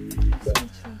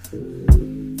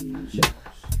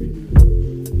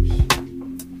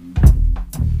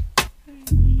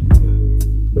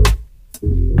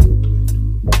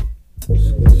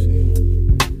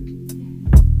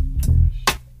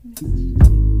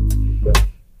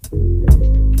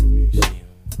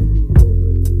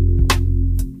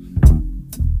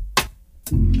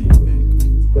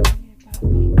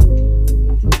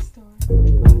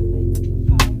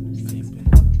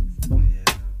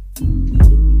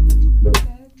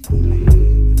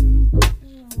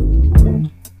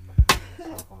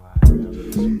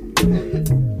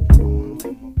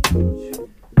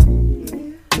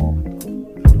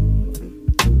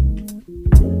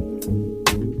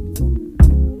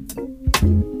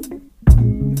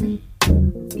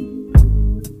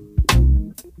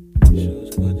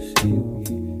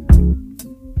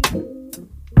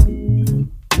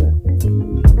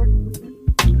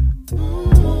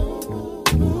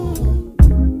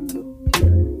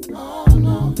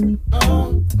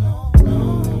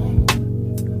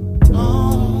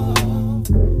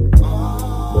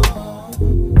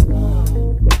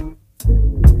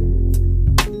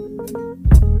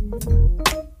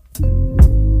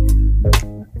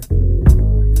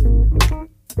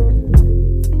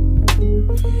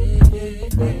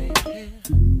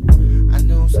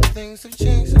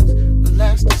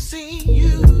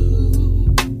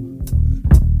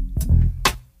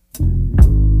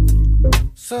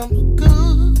 Some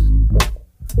good,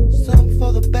 some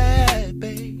for the bad,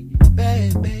 baby,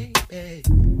 bad, baby.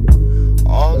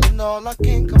 All in all, I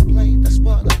can't complain. That's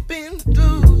what I've been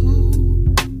through.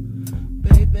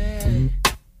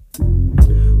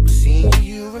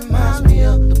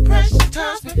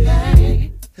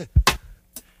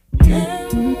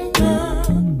 And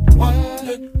I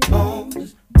wondered all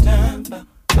this time about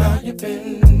how you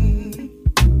been.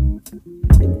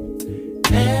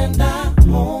 And I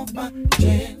hope my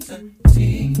chance to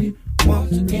see you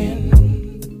once again.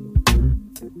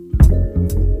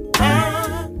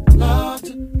 I love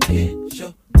to kiss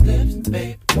your lips,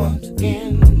 babe, once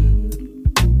again.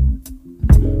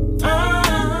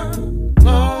 I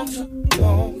long to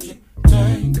want you,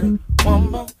 tangle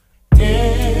one more.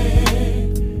 Yeah,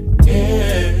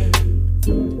 yeah.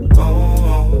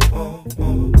 Oh, oh,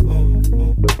 oh,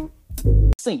 oh, oh.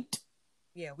 Saint.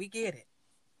 Yeah, we get it.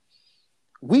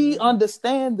 We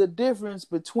understand the difference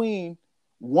between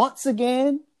once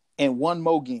again and one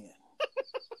more again.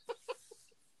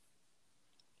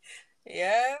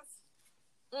 Yes.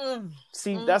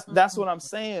 See, that's what I'm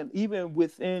saying. Even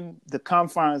within the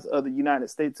confines of the United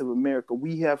States of America,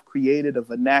 we have created a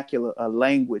vernacular, a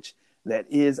language that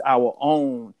is our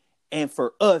own, and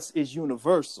for us is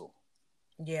universal.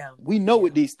 Yeah. We know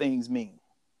what these things mean.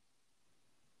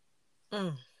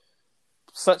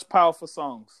 Such powerful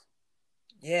songs.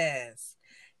 Yes.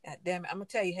 God damn it. I'm gonna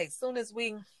tell you, hey, soon as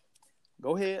we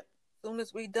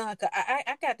done, cause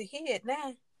I got to hear it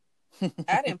now.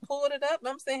 I didn't pull it up.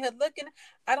 I'm sitting here looking.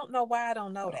 I don't know why I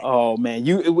don't know that. Oh man,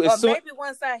 maybe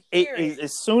once I hear it.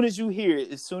 As soon as you hear it,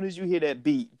 as soon as you hear that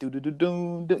beat, do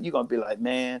you're gonna be like,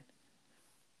 man.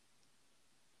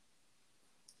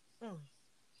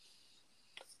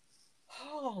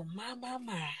 Oh my.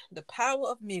 The power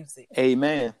of music.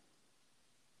 Amen.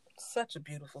 Such a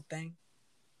beautiful thing.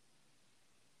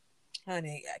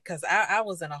 Honey, because I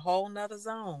was in a whole nother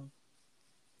zone.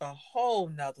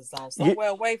 Somewhere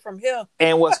away from here.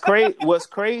 And what's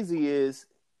crazy is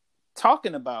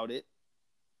talking about it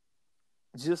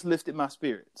just lifted my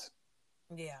spirits.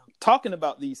 Yeah. Talking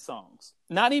about these songs,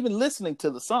 not even listening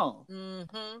to the song,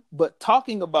 but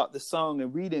talking about the song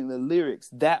and reading the lyrics,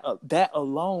 that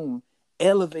alone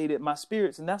elevated my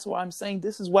spirits. And that's why I'm saying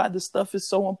this is why this stuff is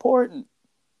so important.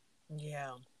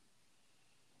 Yeah.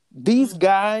 These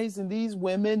guys and these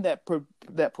women that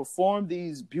perform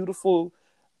these beautiful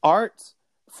arts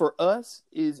for us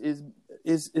is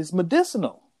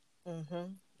medicinal.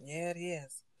 Yeah, it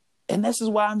is. And that's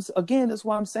why I'm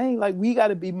saying, like, we got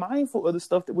to be mindful of the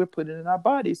stuff that we're putting in our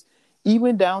bodies,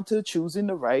 even down to choosing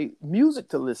the right music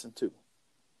to listen to.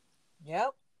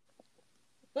 Yep.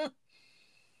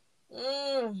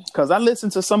 Because I listen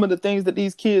to some of the things that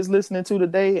these kids listening to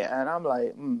today, and I'm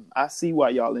like, I see why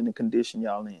y'all in the condition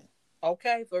y'all in.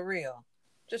 Okay, for real.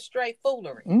 Just straight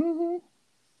foolery.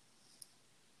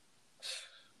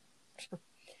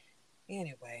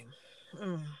 Anyway,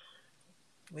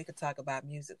 we could talk about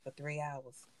music for 3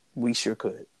 hours. We sure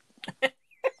could.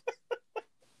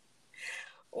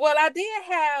 Well, I did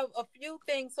have a few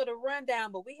things to the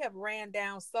rundown, but we have ran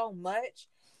down so much.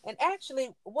 And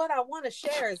actually, what I want to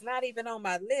share is not even on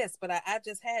my list, but I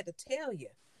just had to tell you.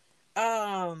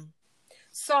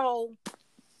 So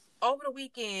over the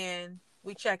weekend,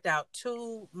 we checked out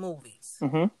 2 movies.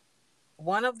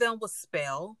 One of them was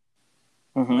Spell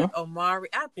with Omari.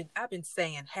 I've been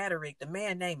saying Hatterick. The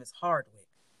man's name is Hardwick.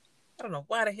 I don't know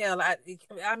why the hell. I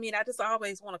just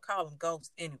always want to call him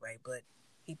Ghost anyway, but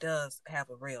he does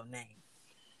have a real name.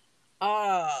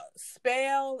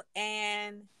 Spell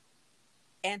and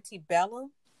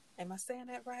Antebellum. Am I saying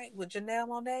that right? With Janelle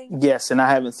Monáe? Yes, and I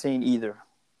haven't seen either.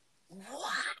 Wow.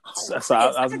 So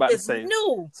I was about to say.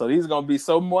 New. So these are gonna be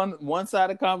so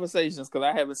one-sided conversations because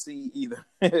I haven't seen either.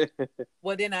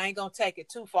 Well, then I ain't gonna take it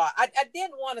too far. I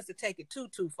didn't want us to take it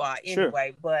too far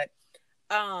anyway, but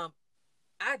I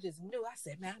just knew. I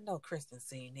said, man, I know Kristen's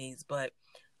seen these, but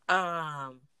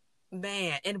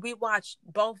man, and we watched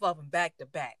both of them back to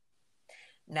back.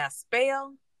 Now,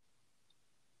 Spell.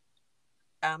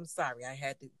 I'm sorry, we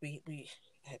had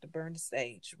to burn the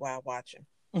stage while watching.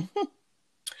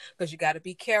 Because you got to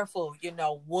be careful,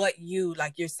 what you,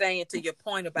 like you're saying to your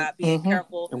point about being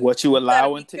careful. And what you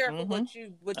allow into. Be careful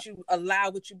what you allow,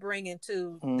 what you bring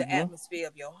into the atmosphere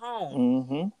of your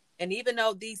home. And even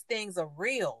though these things are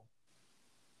real,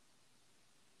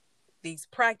 these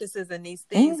practices and these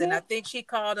things, and I think she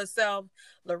called herself,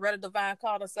 Loretta Devine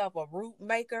called herself a root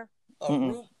maker,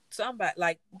 root somebody.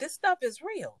 Like, this stuff is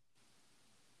real.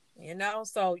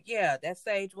 So yeah, that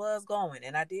sage was going,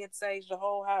 and I did sage the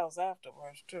whole house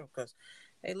afterwards too. Because,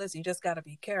 hey, listen, you just got to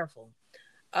be careful.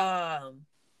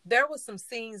 There was some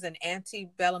scenes in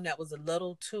Antebellum that was a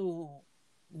little too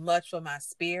much for my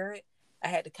spirit. I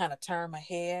had to kind of turn my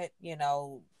head,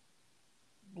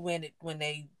 when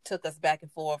they took us back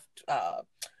and forth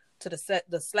to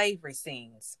the slavery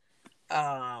scenes.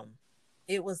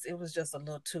 It was just a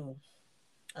little too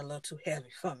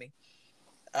heavy for me.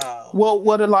 Well,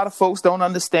 what a lot of folks don't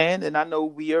understand, and I know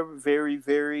we are very,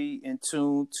 very in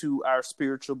tune to our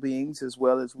spiritual beings as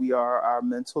well as we are our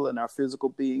mental and our physical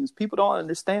beings. People don't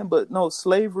understand, but no,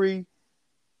 slavery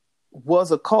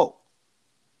was a cult.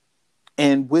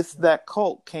 And with that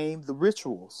cult came the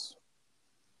rituals.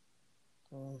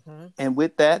 Mm-hmm. And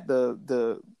with that,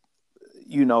 the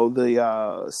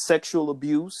sexual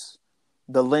abuse,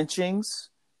 the lynchings,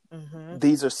 Mm-hmm.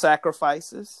 these are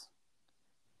sacrifices,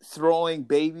 throwing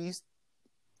babies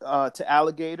to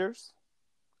alligators,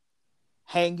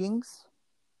 hangings.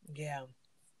 Yeah.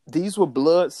 These were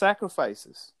blood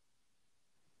sacrifices.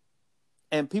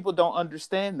 And people don't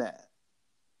understand that.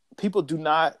 People do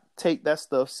not take that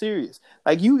stuff serious.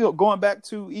 Like you going back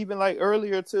to even like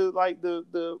earlier to like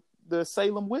the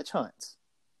Salem witch hunts.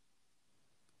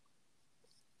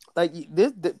 Like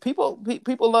this, people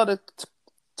love to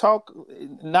talk,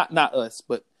 not us,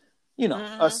 but you know,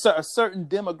 Mm-hmm. a certain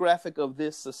demographic of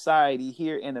this society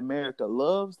here in America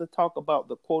loves to talk about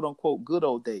the quote unquote good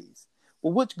old days.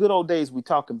 Well, which good old days we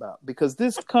talking about? Because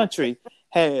this country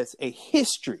has a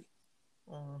history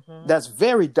Mm-hmm. that's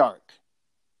very dark.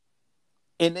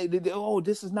 And oh,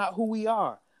 this is not who we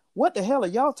are. What the hell are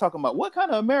y'all talking about? What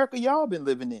kind of America y'all been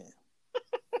living in?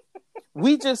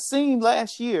 We just seen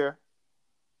last year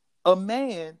a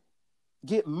man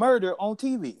get murdered on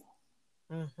TV.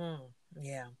 Mm-hmm.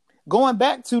 Yeah. Going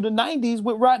back to the 90s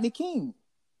with Rodney King.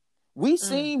 We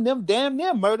seen them damn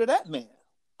near murder that man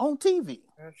on TV.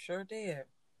 I sure did.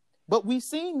 But we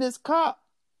seen this cop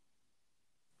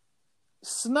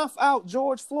snuff out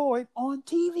George Floyd on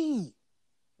TV.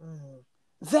 Mm.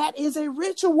 That is a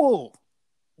ritual.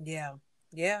 Yeah.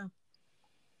 Yeah.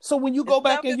 So when you This go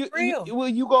back stuff and is real.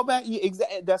 you go back,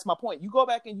 that's my point. You go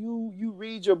back and you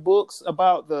read your books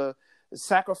about the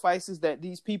sacrifices that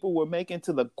these people were making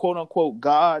to the quote unquote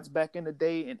gods back in the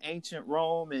day in ancient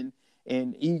Rome and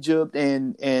in Egypt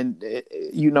and in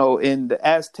the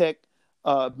Aztec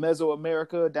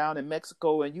Mesoamerica down in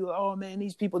Mexico, and oh man,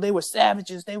 these people, they were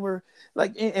savages. They were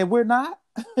like, and we're not.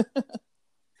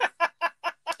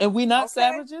 And we not Okay.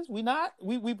 savages.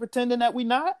 We pretending that we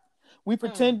not. We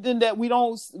pretending that we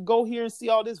don't go here and see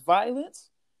all this violence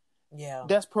Yeah.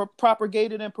 that's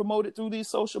propagated and promoted through these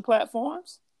social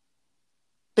platforms.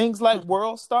 Things like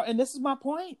World Star. And this is my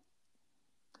point.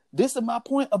 This is my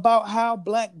point about how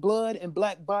black blood and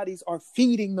black bodies are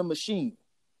feeding the machine.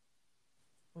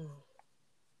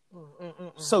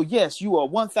 So yes, you are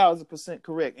 1,000%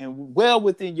 correct and well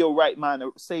within your right mind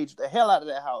to sage the hell out of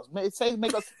that house.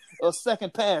 Make a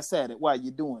second pass at it while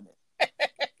you're doing it.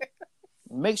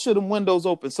 Make sure them windows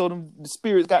open so the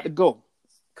spirits got to go.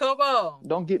 Come on.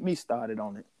 Don't get me started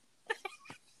on it.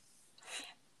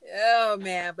 Oh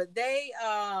man, but they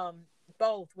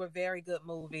both were very good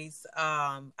movies.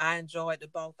 I enjoyed the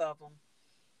both of them,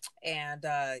 and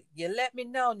you let me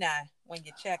know now when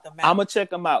you check them out. I'm gonna check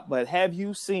them out. But have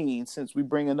you seen, since we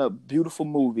bringing up beautiful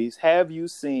movies, have you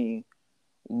seen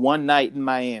One Night in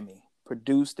Miami,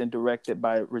 produced and directed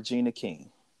by Regina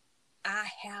King? I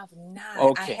have not.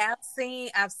 Okay.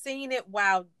 I've seen it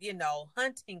while,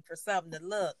 hunting for something to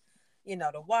look,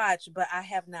 to watch, but I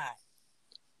have not.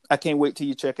 I can't wait till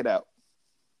you check it out.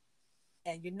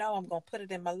 And I'm going to put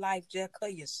it in my life just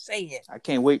because you say it. I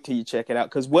can't wait till you check it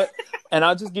out. And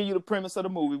I'll just give you the premise of the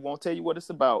movie. Won't tell you what it's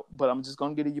about, but I'm just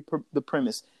going to give you the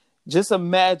premise. Just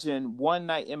imagine one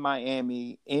night in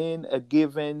Miami in a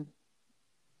given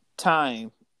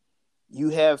time. You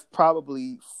have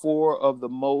probably 4 of the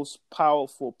most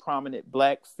powerful, prominent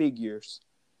black figures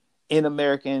in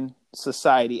American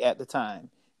society at the time.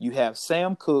 You have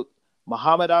Sam Cooke,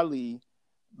 Muhammad Ali,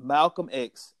 Malcolm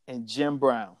X, and Jim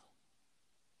Brown.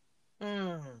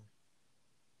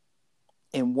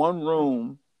 In one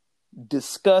room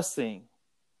discussing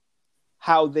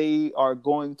how they are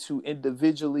going to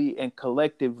individually and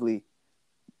collectively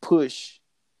push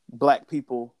black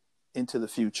people into the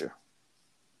future.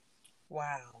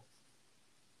 Wow.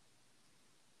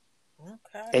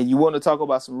 Okay. And you want to talk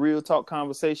about some real talk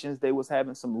conversations? They was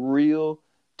having some real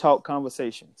talk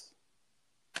conversations.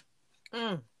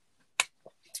 I'm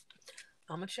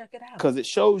gonna check it out because it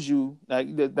shows you,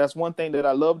 like, that's one thing that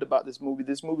I loved about this movie.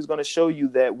 This movie is going to show you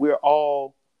that we're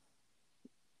all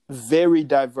very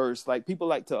diverse. Like, people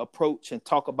like to approach and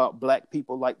talk about black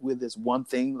people like we're this one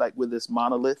thing, like we're this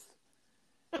monolith.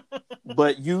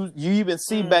 But you even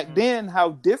see back then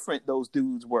how different those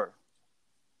dudes were.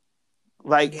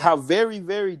 Like, how very,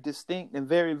 very distinct and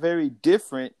very, very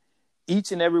different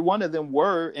each and every one of them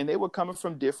were, and they were coming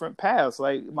from different paths.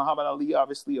 Like Muhammad Ali,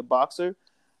 obviously a boxer.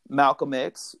 Malcolm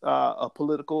X, a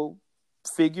political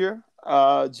figure.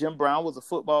 Jim Brown was a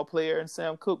football player, and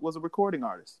Sam Cooke was a recording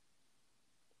artist.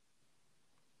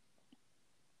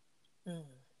 Mm.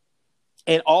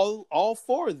 And all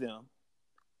four of them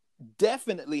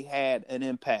definitely had an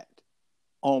impact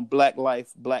on Black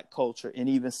life, Black culture, and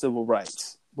even civil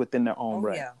rights within their own Oh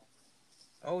right. yeah.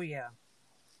 Oh yeah.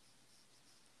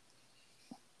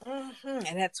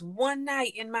 And that's One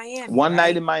Night in Miami, One Night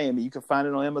right? in Miami. You can find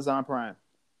it on Amazon Prime.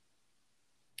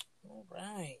 All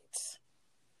right.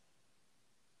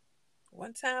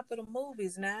 One time for the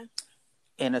movies now.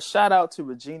 And a shout out to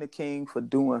Regina King for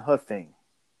doing her thing.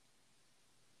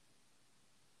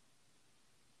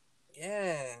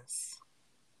 Yes.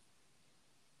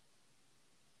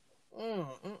 Yeah,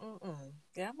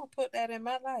 I'm gonna put that in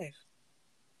my life.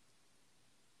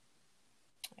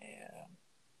 Yeah.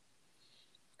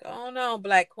 Go on,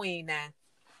 Black Queen now.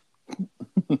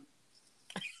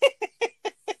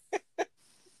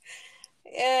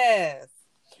 Yes.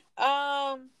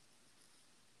 Um,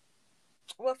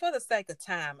 well, for the sake of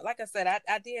time, like I said,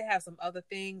 I did have some other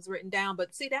things written down,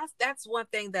 but see, that's one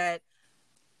thing that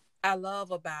I love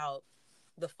about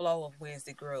the flow of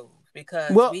Wednesday Groove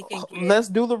because we can Well, get let's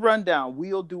do the rundown.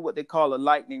 We'll do what they call a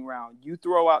lightning round. You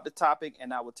throw out the topic,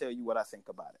 and I will tell you what I think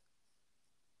about it.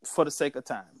 For the sake of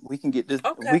time, we can get this. We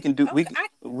okay, can do. okay,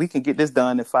 We can get this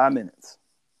done in 5 minutes.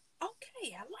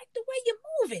 okay. I like the way you're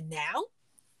moving now.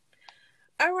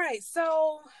 All right,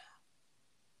 so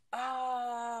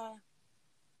uh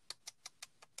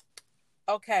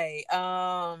okay,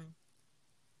 the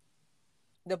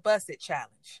Busted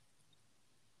Challenge.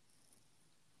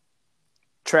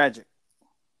 Tragic.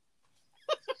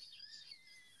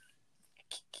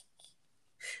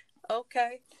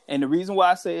 Okay. And the reason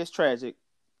why I say it's tragic,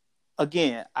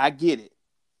 again, I get it.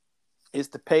 It's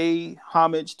to pay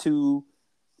homage to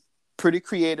pretty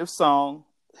creative song,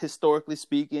 historically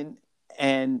speaking,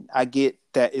 and I get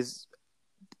that is,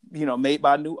 made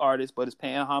by a new artist, but it's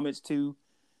paying homage to,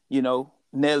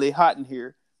 Nelly Houghton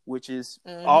here, which is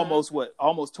Mm-hmm.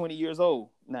 almost 20 years old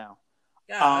now.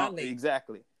 Golly.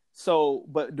 Exactly. So,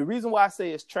 but the reason why I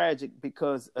say it's tragic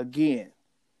because again,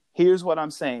 here's what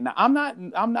I'm saying. Now, I'm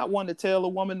not one to tell a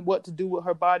woman what to do with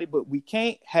her body, but we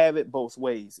can't have it both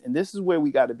ways. And this is where we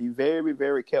got to be very,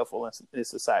 very careful in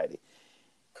society.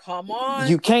 Come on.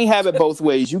 You can't have it both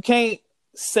ways. You can't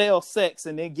sell sex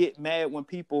and then get mad when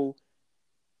people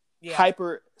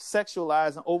hyper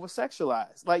sexualize and over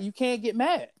sexualize. Like, you can't get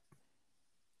mad.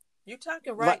 You're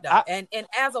talking right Like, though. And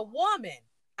as a woman,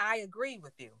 I agree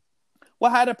with you.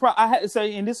 Well, I had to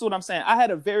say, and this is what I'm saying. I had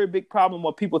a very big problem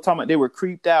with people talking about they were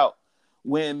creeped out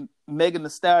when Megan Thee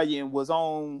Stallion was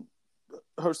on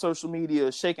her social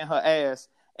media shaking her ass,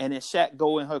 and then Shaq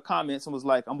go in her comments and was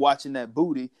like, "I'm watching that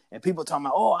booty," and people talking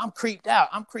about, "Oh, I'm creeped out.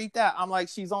 I'm creeped out." I'm like,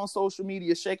 she's on social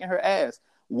media shaking her ass.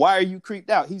 Why are you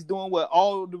creeped out? He's doing what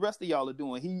all the rest of y'all are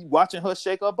doing. He watching her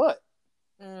shake her butt.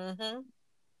 Mm-hmm.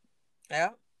 Yeah.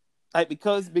 Like,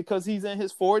 because he's in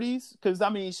his 40s. Because I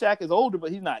mean, Shaq is older, but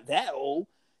he's not that old.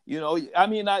 I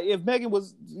mean, if Megan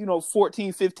was,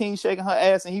 14, 15 shaking her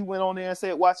ass and he went on there and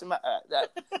said, watching my,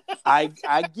 I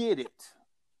get it.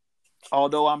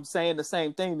 Although I'm saying the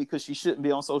same thing because she shouldn't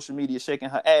be on social media shaking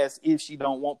her ass if she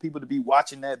don't want people to be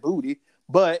watching that booty.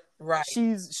 But right.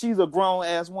 she's a grown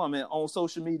ass woman on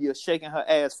social media shaking her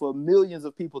ass for millions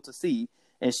of people to see.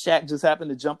 And Shaq just happened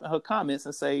to jump in her comments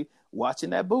and say, watching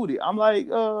that booty. I'm like,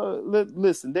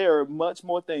 listen, there are much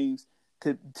more things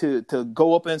to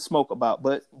go up and smoke about.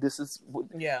 But this is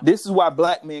why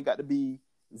Black men got to be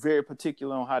very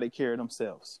particular on how they carry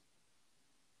themselves.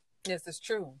 This is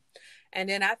true. And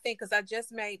then I think, because I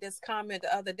just made this comment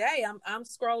the other day, I'm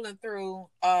scrolling through,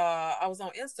 I was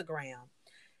on Instagram,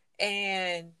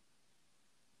 and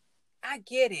I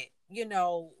get it,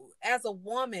 as a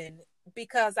woman,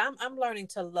 because I'm learning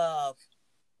to love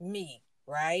me,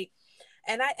 right?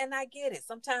 And I get it.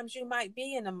 Sometimes you might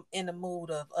be in the mood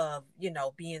of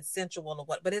being sensual or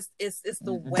what, but it's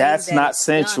the way that's not it's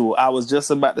sensual. done. I was just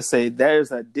about to say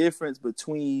there's a difference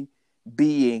between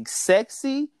being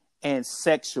sexy and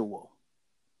sexual.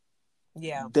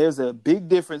 Yeah. There's a big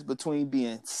difference between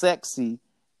being sexy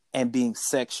and being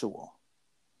sexual.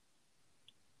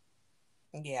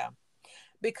 Yeah.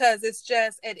 Because it's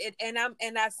just and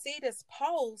I see this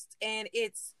post, and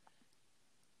it's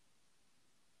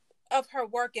of her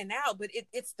working out, but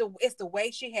it's the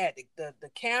way she had the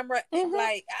camera. Mm-hmm.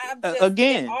 Like, I'm just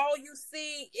again, all you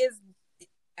see is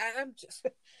I'm just,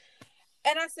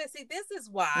 and I said, see, this is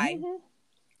why. Mm-hmm.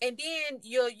 And then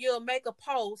you'll make a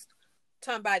post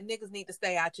talking about niggas need to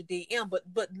stay out your DM, but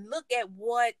look at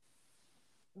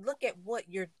what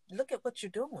you're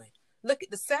doing. Look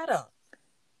at the setup.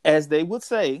 As they would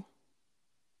say,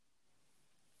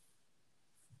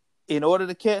 in order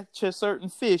to catch a certain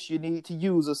fish, you need to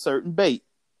use a certain bait.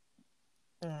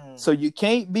 Mm. So you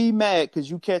can't be mad because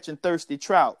you catching thirsty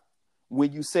trout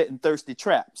when you setting thirsty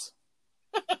traps.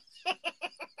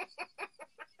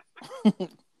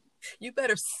 You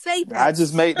better say I that.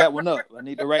 just made that one up. I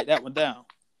need to write that one down.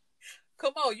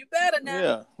 Come on, you better now.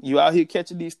 Yeah, you out here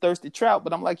catching these thirsty trout,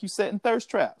 but I'm like, you setting thirst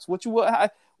traps. What you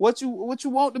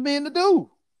want the men to do?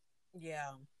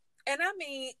 Yeah. And I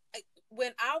mean,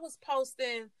 when I was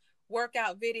posting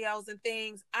workout videos and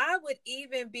things, I would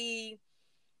be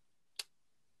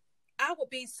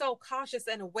so cautious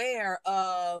and aware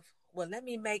of, well, let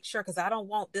me make sure, because I don't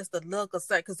want this to look a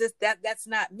certain, because that's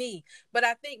not me. But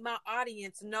I think my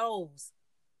audience knows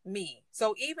me.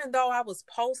 So even though I was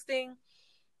posting,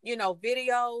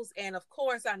 videos, and of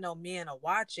course I know men are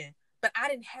watching, but I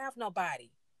didn't have nobody.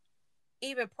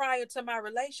 Even prior to my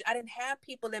relation, I didn't have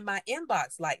people in my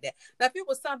inbox like that. Now, if it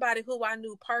was somebody who I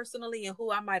knew personally and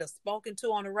who I might have spoken to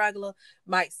on a regular,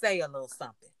 might say a little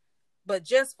something. But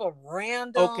just for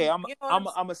Okay, random, I'm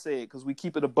gonna say it because we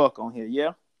keep it a buck on here.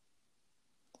 Yeah,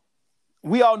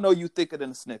 we all know you thicker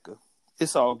than a Snicker.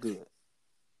 It's all good.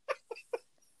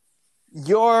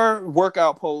 Your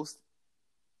workout posts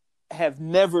have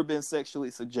never been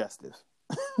sexually suggestive,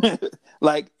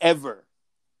 like ever.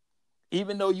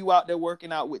 Even though you out there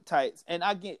working out with tights, and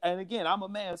again, I'm a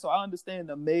man, so I understand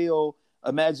the male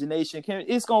imagination.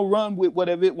 It's gonna run with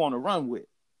whatever it want to run with.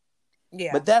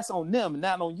 Yeah. But that's on them,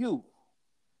 not on you.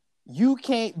 You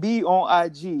can't be on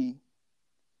IG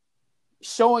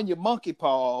showing your monkey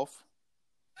paw off.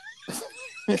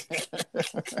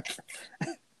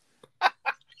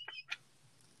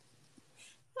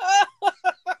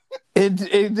 And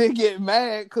then get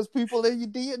mad because people in your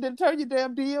DM, then turn your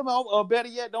damn DM on, or better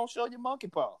yet, don't show your monkey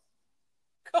paw.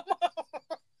 Come on.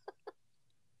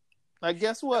 Like,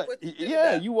 guess what?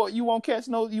 Yeah, you won't catch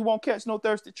no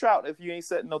thirsty trout if you ain't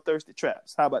setting no thirsty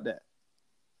traps. How about that?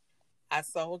 I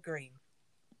so agree.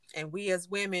 And we as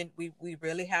women, we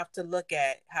really have to look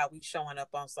at how we showing up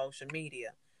on social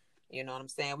media. You know what I'm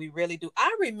saying? We really do.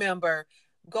 I remember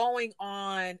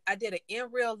I did an in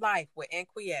real life with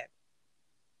Inquiet.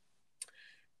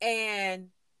 And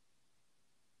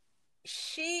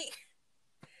she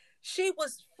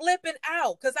was flipping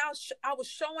out because I was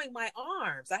showing my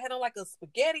arms. I had on like a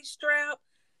spaghetti strap.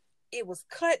 It was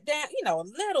cut down, a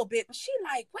little bit. But she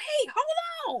like, wait, hold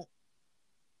on.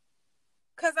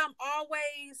 Because I'm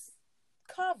always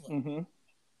covered. Mm-hmm.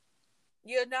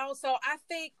 So I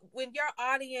think when your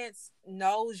audience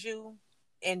knows you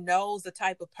and knows the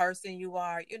type of person you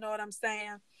are, you know what I'm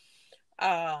saying?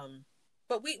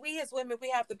 But we as women, we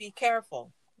have to be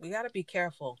careful. We got to be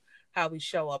careful how we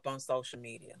show up on social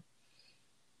media.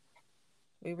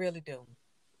 We really do.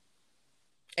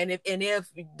 And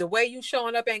if the way you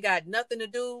showing up ain't got nothing to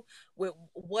do with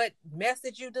what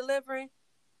message you delivering,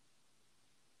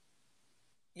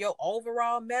 your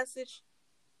overall message,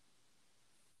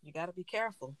 you got to be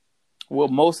careful. Well,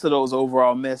 most of those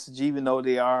overall messages, even though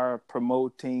they are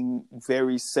promoting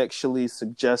very sexually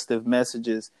suggestive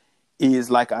messages, is,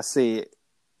 like I said,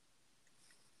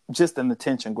 just an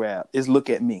attention grab. Is look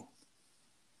at me.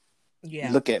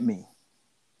 Yeah. Look at me.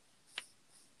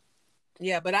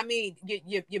 Yeah, but I mean,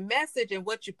 your message and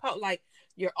what you post, like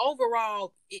your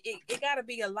overall, it got to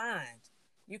be aligned.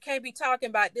 You can't be talking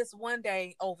about this one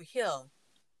day over here,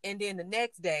 and then the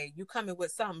next day you coming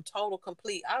with something total,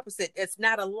 complete opposite. It's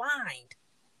not aligned.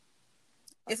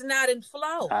 It's not in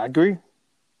flow. I agree.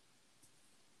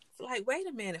 It's like, wait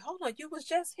a minute, hold on. You was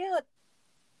just here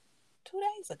 2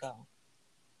 days ago.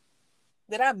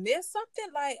 Did I miss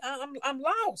something? Like I'm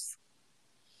lost.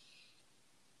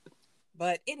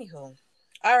 But anywho,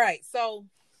 all right. So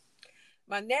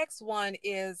my next one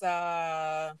is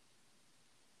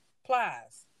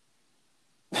plies.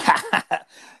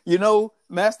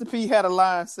 Master P had a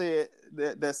line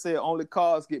that said only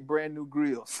cars get brand new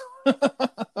grills.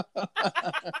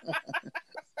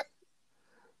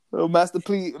 So Master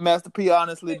P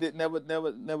honestly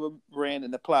never ran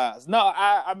into plies. No,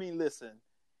 I mean, listen,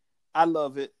 I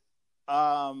love it.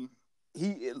 And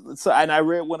I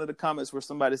read one of the comments where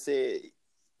somebody said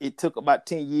it took about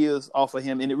 10 years off of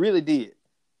him, and it really did.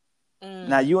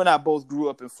 Now, you and I both grew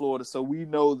up in Florida, so we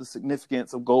know the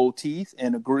significance of gold teeth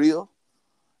and a grill,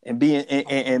 and being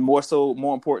and more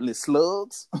importantly,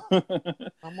 slugs.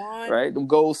 Come on, right? Them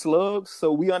gold slugs.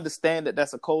 So we understand that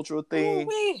that's a cultural thing.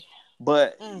 Ooh-wee.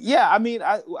 But yeah, I mean,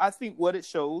 I think what it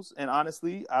shows, and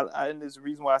honestly, and there's a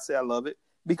reason why I say I love it,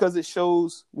 because it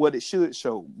shows what it should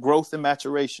show: growth and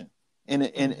maturation in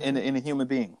a human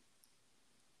being.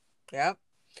 Yep.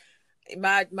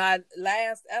 My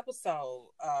last episode,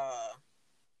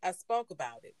 I spoke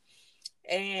about it.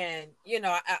 And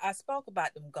I spoke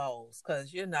about them goals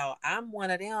because I'm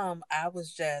one of them.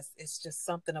 It's just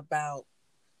something about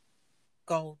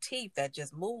gold teeth that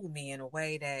just moved me in a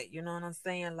way that, you know what I'm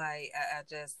saying? Like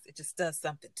it just does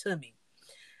something to me.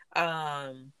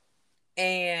 And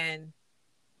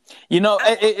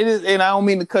it is, and I don't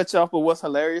mean to cut you off, but what's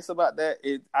hilarious about that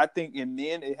is I think in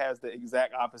men it has the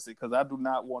exact opposite because I do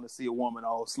not want to see a woman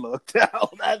all slugged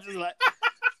out. I just like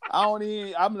I don't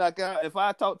even. I'm like if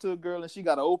I talk to a girl and she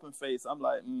got an open face, I'm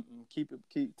like,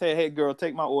 hey girl,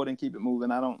 take my order and keep it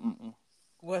moving. I don't. Mm-mm.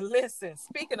 Well, listen,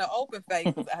 speaking of open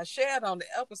faces, I shared on the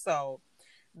episode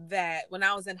that when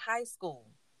I was in high school,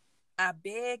 I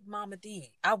begged Mama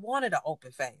D. I wanted an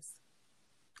open face.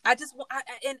 And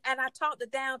I talked her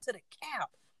down to the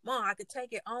cap. Mom, I could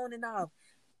take it on and off.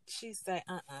 She said,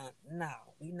 no,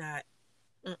 we not.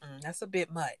 That's a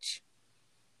bit much.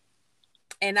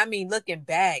 And I mean, looking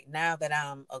back now that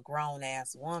I'm a grown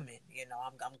ass woman,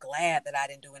 I'm glad that I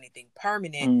didn't do anything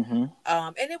permanent. Mm-hmm.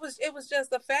 And it was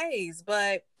just a phase,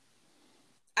 but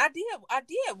I did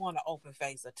want an open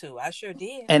face or two. I sure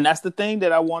did. And that's the thing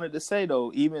that I wanted to say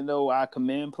though. Even though I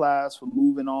commend Plies for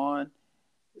moving on,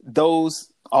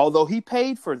 those, although he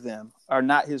paid for them, are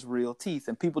not his real teeth,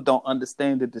 and people don't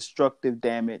understand the destructive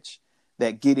damage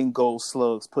that getting gold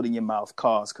slugs put in your mouth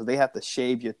cause because they have to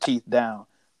shave your teeth down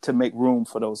to make room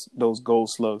for those gold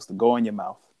slugs to go in your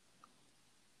mouth.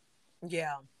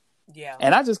 Yeah.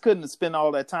 And I just couldn't spend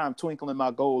all that time twinkling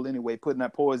my gold anyway, putting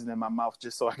that poison in my mouth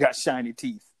just so I got shiny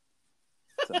teeth.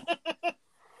 So.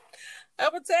 I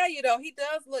would tell you though, he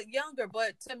does look younger,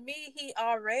 but to me,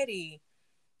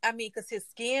 because his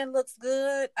skin looks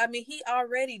good. I mean, he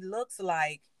already looks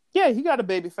like. Yeah, he got a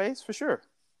baby face for sure.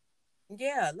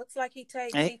 Yeah, looks like he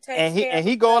takes care of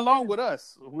he go along with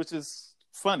us, which is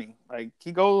funny. Like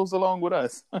he goes along with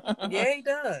us. Yeah, he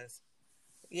does.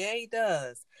 Yeah, he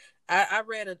does. I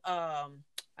read it. I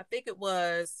don't think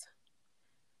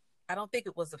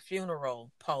it was a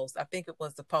funeral post. I think it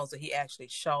was the post that he actually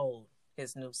showed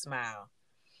his new smile,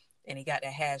 and he got the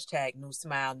hashtag new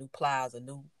smile, new plies, or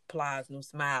new plies, new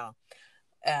smile.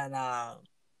 And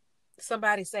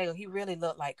somebody say, "Oh, he really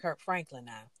looked like Kirk Franklin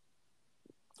now."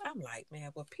 I'm like,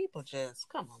 man, well, people just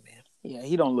come on, man. Yeah,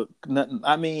 he don't look nothing.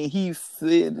 I mean,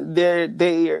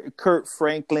 they're Kirk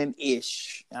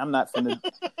Franklin-ish. I'm not finna.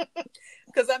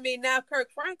 Because I mean, now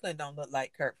Kirk Franklin don't look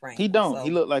like Kirk Franklin. He don't. So.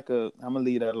 He look like a. I'm gonna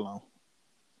leave that alone.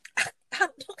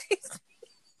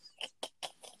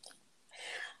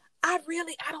 I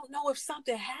don't know if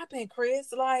something happened,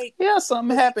 Chris. Like, yeah,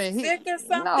 something happened. Sick or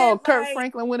something? No, Kirk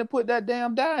Franklin went and put that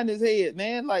damn dye in his head,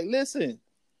 man. Like, listen,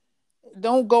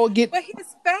 don't go get. But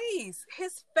his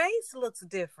face looks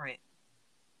different.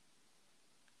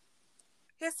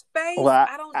 His face, well,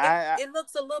 it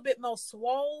looks a little bit more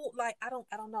swole. Like, I don't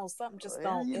know. Something just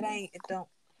don't. It don't.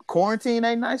 Quarantine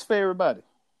ain't nice for everybody.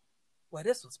 Well,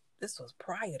 this was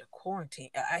prior to quarantine.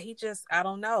 I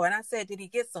don't know. And I said, did he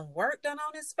get some work done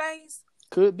on his face?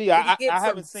 Could be. I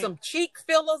haven't seen some cheek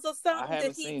fillers or something. I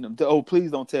haven't seen him. Oh, please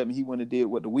don't tell me he went and did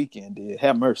what the Weeknd did.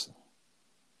 Have mercy.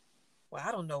 Well,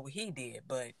 I don't know what he did,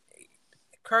 but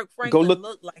Kirk Franklin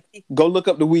looked like he... Go look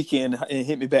up the Weeknd and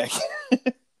hit me back.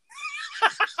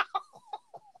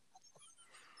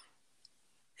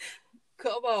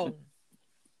 Come on.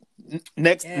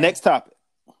 Next topic.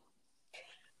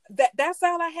 That's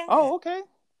all I had. Oh, okay.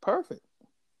 Perfect.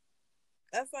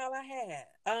 That's all I had.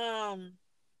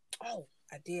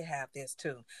 I did have this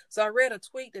too. So I read a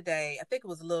tweet today. I think it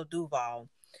was Lil Duval.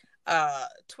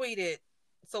 Tweeted,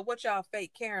 so what y'all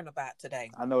fake caring about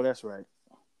today? I know that's right.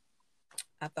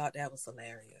 I thought that was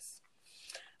hilarious.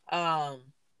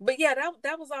 But yeah,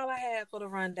 that was all I had for the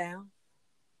rundown.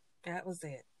 That was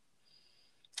it.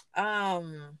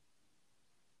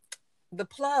 The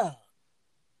plug.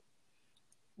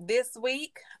 This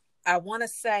week, I want to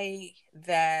say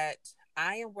that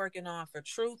I am working on for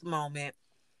Truth Moment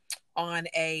on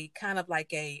a kind of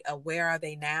like a where are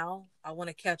they now? I want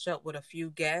to catch up with a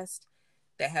few guests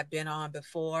that have been on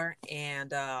before, and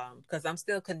because I'm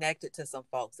still connected to some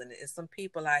folks, and it's some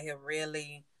people out here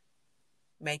really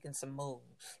making some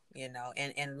moves,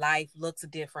 and life looks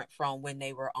different from when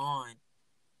they were on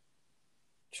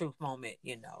Truth Moment,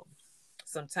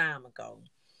 some time ago.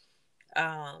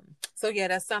 So yeah,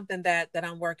 that's something that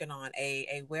I'm working on,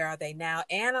 a where are they now?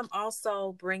 And I'm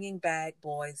also bringing back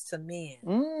Boys to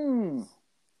Men.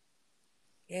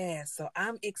 Yeah, so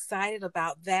I'm excited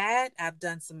about that. I've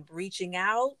done some reaching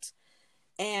out,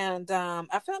 and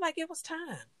I felt like it was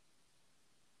time.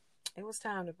 It was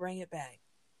time to bring it back.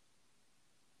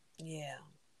 Yeah.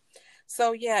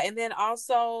 So yeah, and then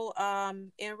also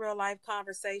in real life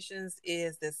conversations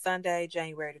is this Sunday,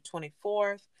 January the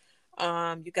 24th.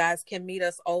 You guys can meet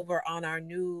us over on our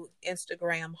new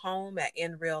Instagram home at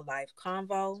In Real Life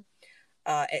Convo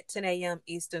at 10 a.m.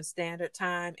 Eastern Standard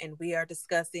Time, and we are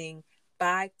discussing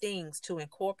 5 things to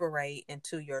incorporate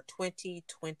into your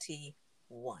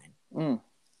 2021.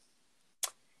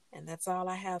 And that's all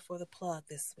I have for the plug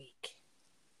this week.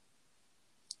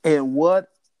 And what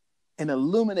an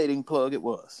illuminating plug it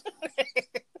was.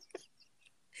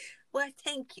 Well,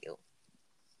 thank you.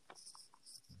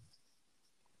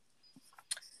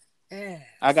 Yes.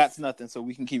 I got nothing, so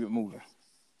we can keep it moving.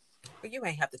 But you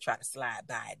ain't have to try to slide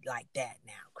by it like that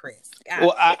now, Chris.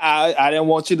 Well, I didn't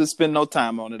want you to spend no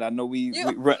time on it. I know we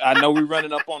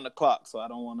running up on the clock, so I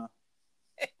don't want to.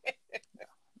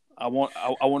 I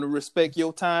want to respect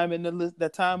your time and the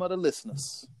time of the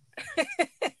listeners.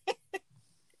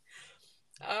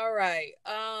 All right.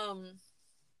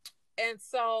 And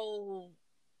so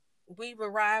we've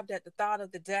arrived at the thought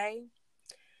of the day,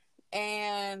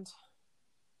 and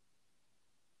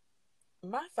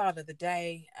my thought of the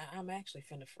day, I'm actually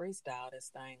finna freestyle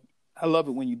this thing. I love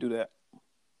it when you do that.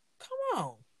 Come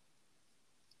on.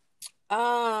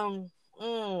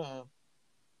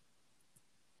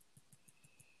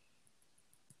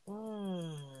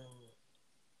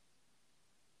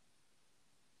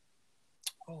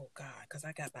 Oh God, because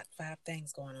I got about 5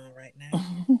 things going on right now.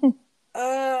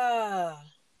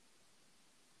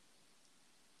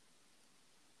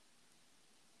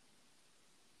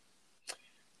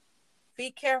 Be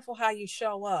careful how you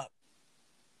show up,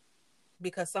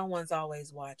 because someone's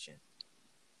always watching.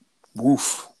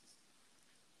 Woof.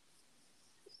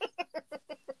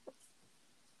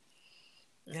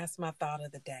 That's my thought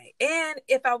of the day. And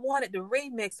if I wanted to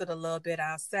remix it a little bit,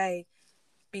 I'll say,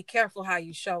 be careful how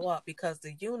you show up, because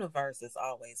the universe is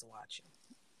always watching.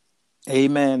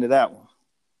 Amen to that one.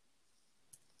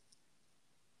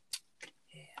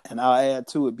 Yeah. And I'll add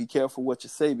to it, be careful what you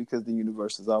say, because the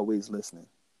universe is always listening.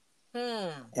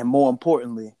 And more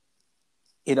importantly,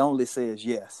 it only says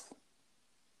yes.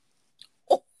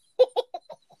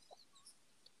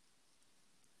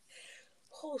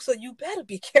 Oh, so you better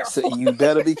be careful. So you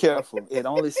better be careful. It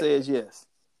only says yes.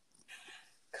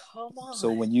 Come on. So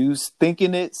when you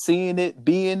thinking it, seeing it,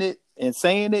 being it, and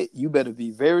saying it, you better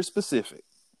be very specific.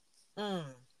 I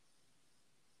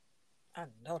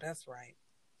know that's right.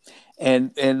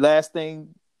 And last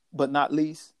thing, but not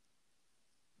least,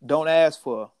 don't ask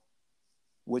for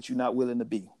what you're not willing to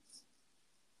be.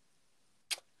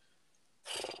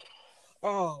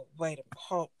 Oh, wait a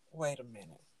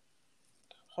minute.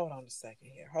 Hold on a second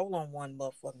here. Hold on one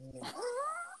motherfucking minute.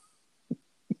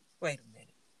 Wait a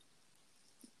minute.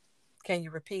 Can you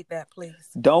repeat that, please?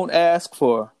 Don't ask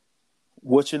for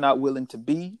what you're not willing to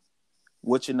be,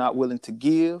 what you're not willing to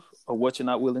give, or what you're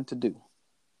not willing to do.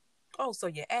 Oh, so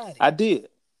you added. I did.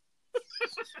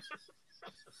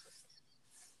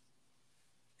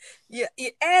 Yeah,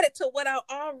 it added to what I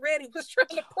already was trying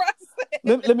to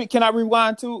process. Can I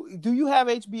rewind too? Do you have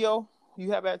HBO?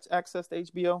 You have access to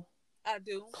HBO? I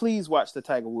do. Please watch the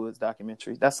Tiger Woods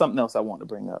documentary. That's something else I want to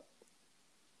bring up.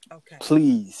 Okay.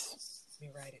 Please. Let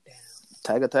me write it down.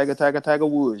 Tiger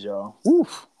Woods, y'all.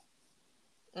 Woof.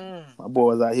 My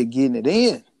boys out here getting it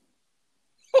in.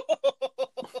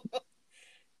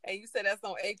 Hey, you said that's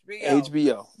on HBO?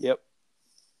 HBO, yep.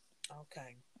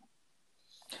 Okay.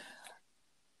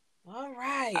 All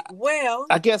right. Well,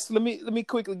 I guess let me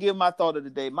quickly give my thought of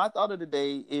the day. My thought of the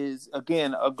day is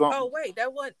again a grown. Oh wait,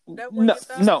 that wasn't your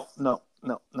thought? No.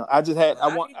 I just had.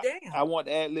 Well, I want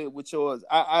to ad lib with yours.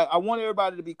 I want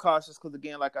everybody to be cautious because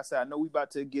again, like I said, I know we about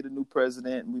to get a new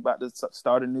president and we about to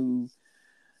start a new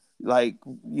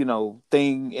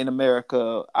thing in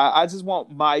America. I just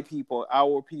want my people,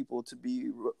 our people, to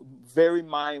be very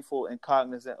mindful and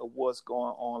cognizant of what's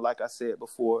going on. Like I said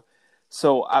before.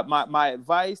 So my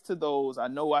advice to those, I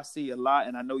know I see a lot,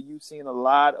 and I know you've seen a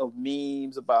lot of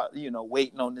memes about,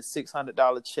 waiting on the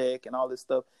 $600 check and all this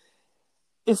stuff.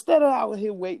 Instead of out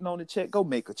here waiting on the check, go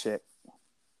make a check.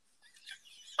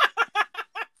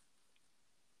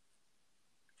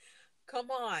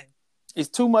 Come on. It's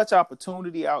too much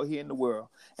opportunity out here in the world.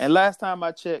 And last time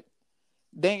I checked,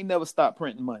 they ain't never stopped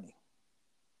printing money.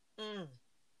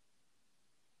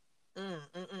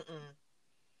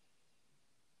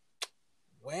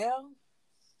 Well,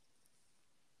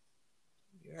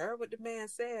 you heard what the man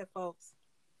said, folks.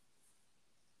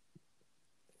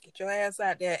 Get your ass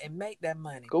out there and make that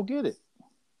money. Go get it.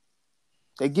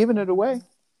 They're giving it away.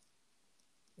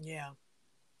 Yeah.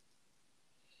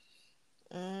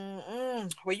 Well,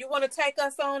 you want to take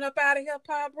us on up out of here,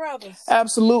 Pop Brothers?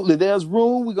 Absolutely. There's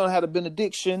room. We're going to have a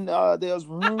benediction. There's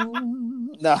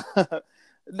room. Nah.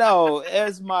 No,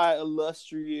 as my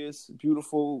illustrious,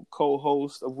 beautiful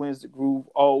co-host of Wednesday Groove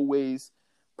always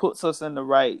puts us in the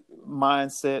right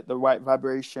mindset, the right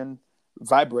vibration.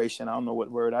 I don't know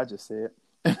what word I just said.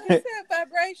 You said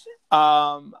vibration.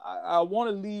 I want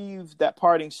to leave that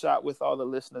parting shot with all the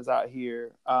listeners out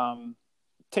here.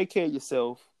 Take care of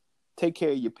yourself. Take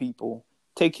care of your people.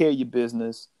 Take care of your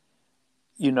business.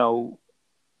 You know,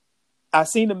 I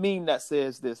seen a meme that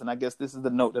says this, and I guess this is the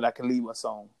note that I can leave us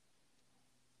on.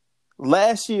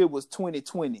 Last year was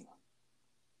 2020.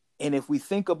 And if we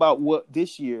think about what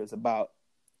this year is about,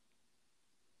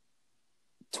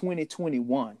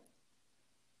 2021.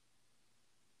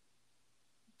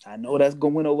 I know that's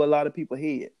going over a lot of people's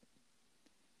head.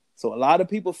 So a lot of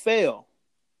people fail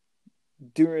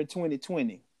during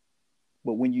 2020.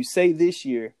 But when you say this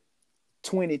year,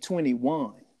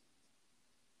 2021.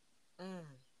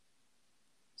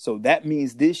 So that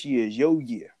means this year is your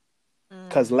year.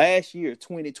 Because last year,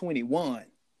 2021,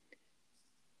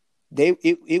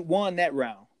 it won that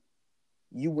round.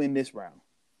 You win this round.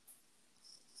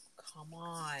 Come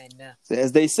on. So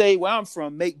as they say where I'm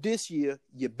from, make this year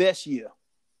your best year.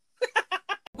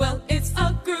 Well, it's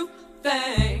a group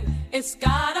thing. It's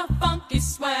got a funky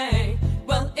swing.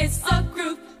 Well, it's a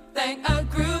group thing, a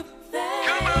group